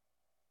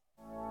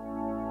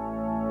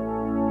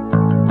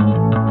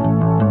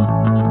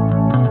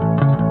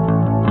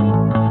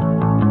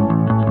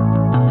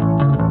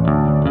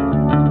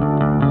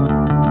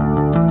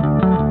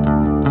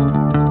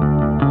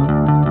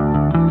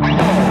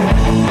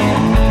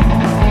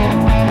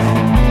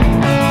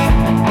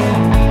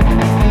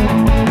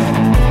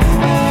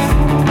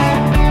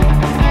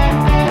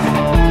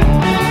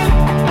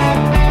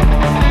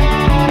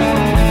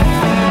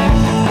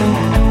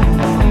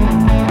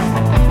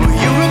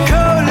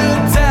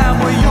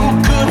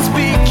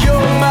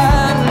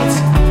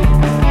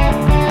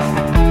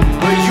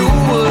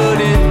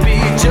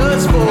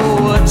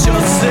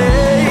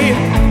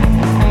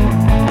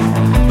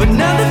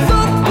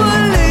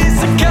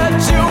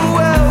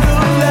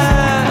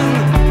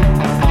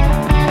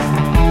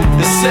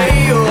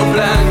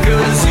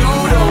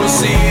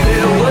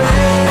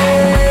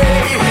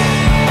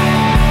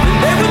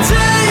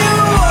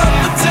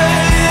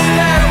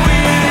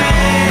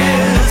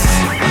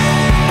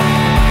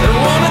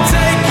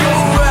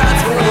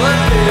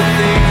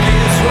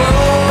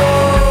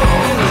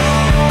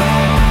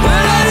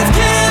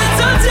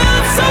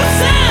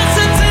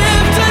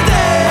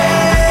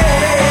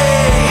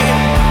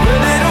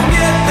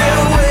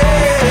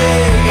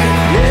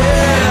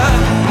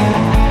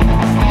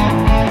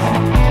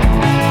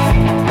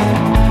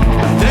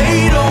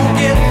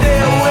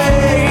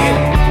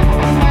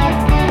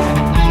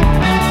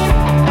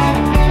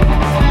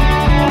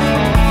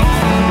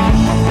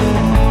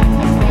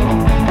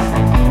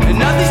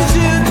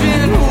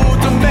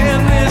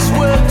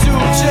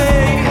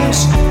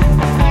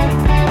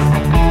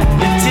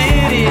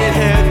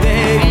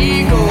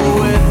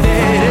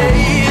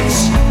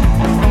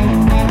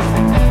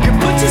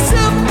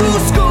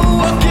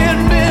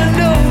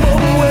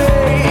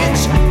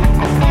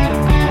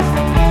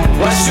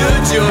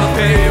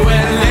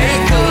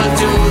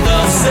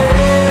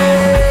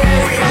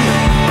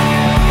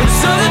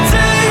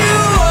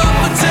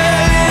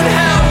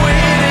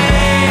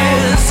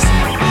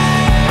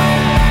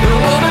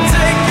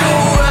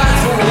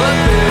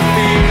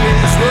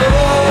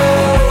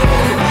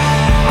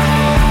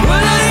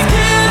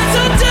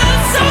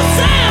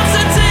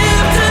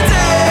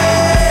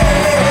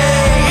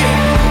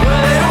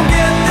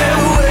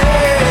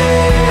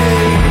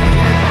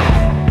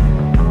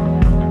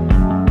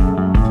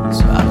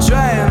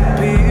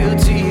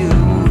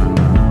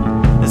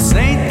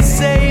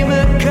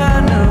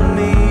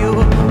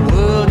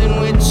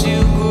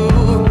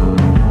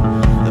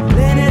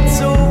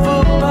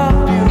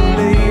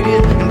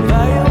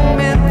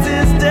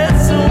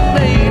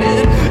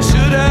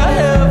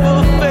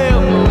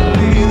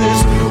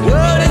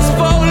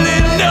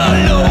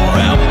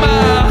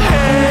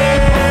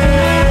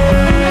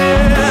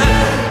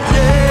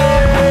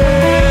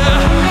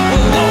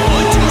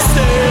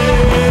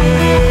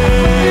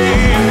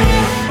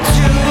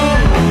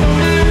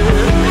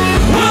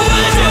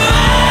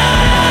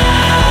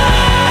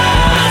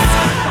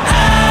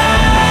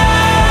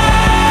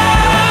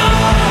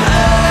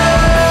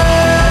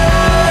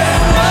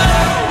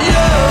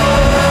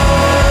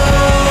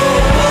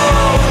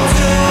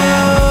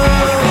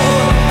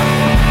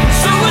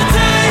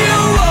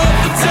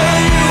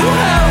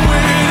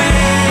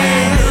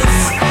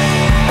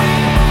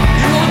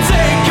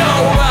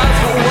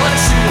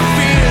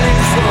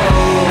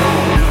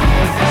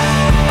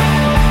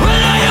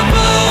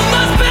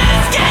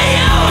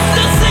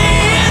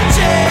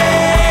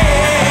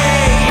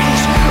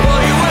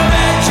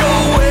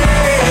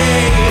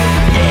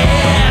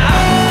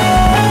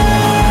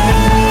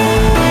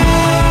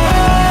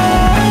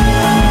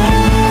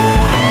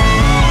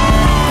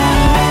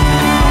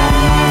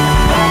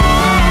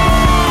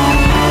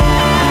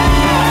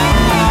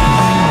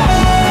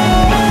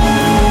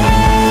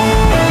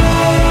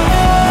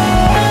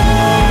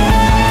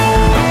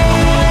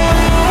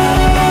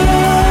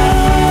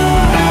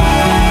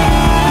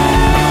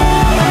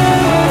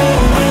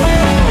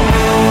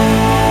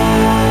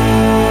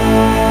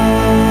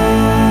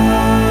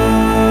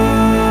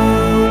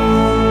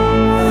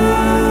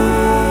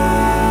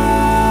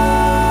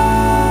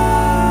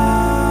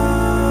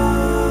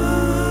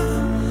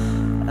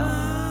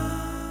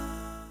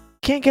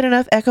 Can't get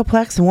enough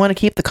Echoplex and want to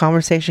keep the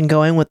conversation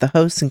going with the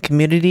hosts and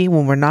community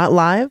when we're not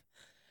live?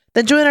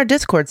 Then join our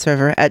Discord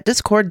server at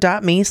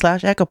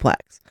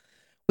discord.me/echoplex.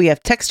 We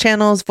have text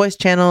channels, voice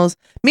channels,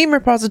 meme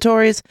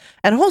repositories,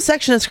 and a whole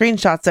section of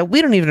screenshots that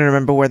we don't even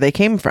remember where they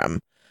came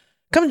from.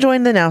 Come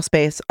join the Now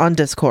Space on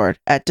Discord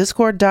at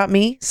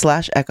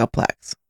discord.me/echoplex.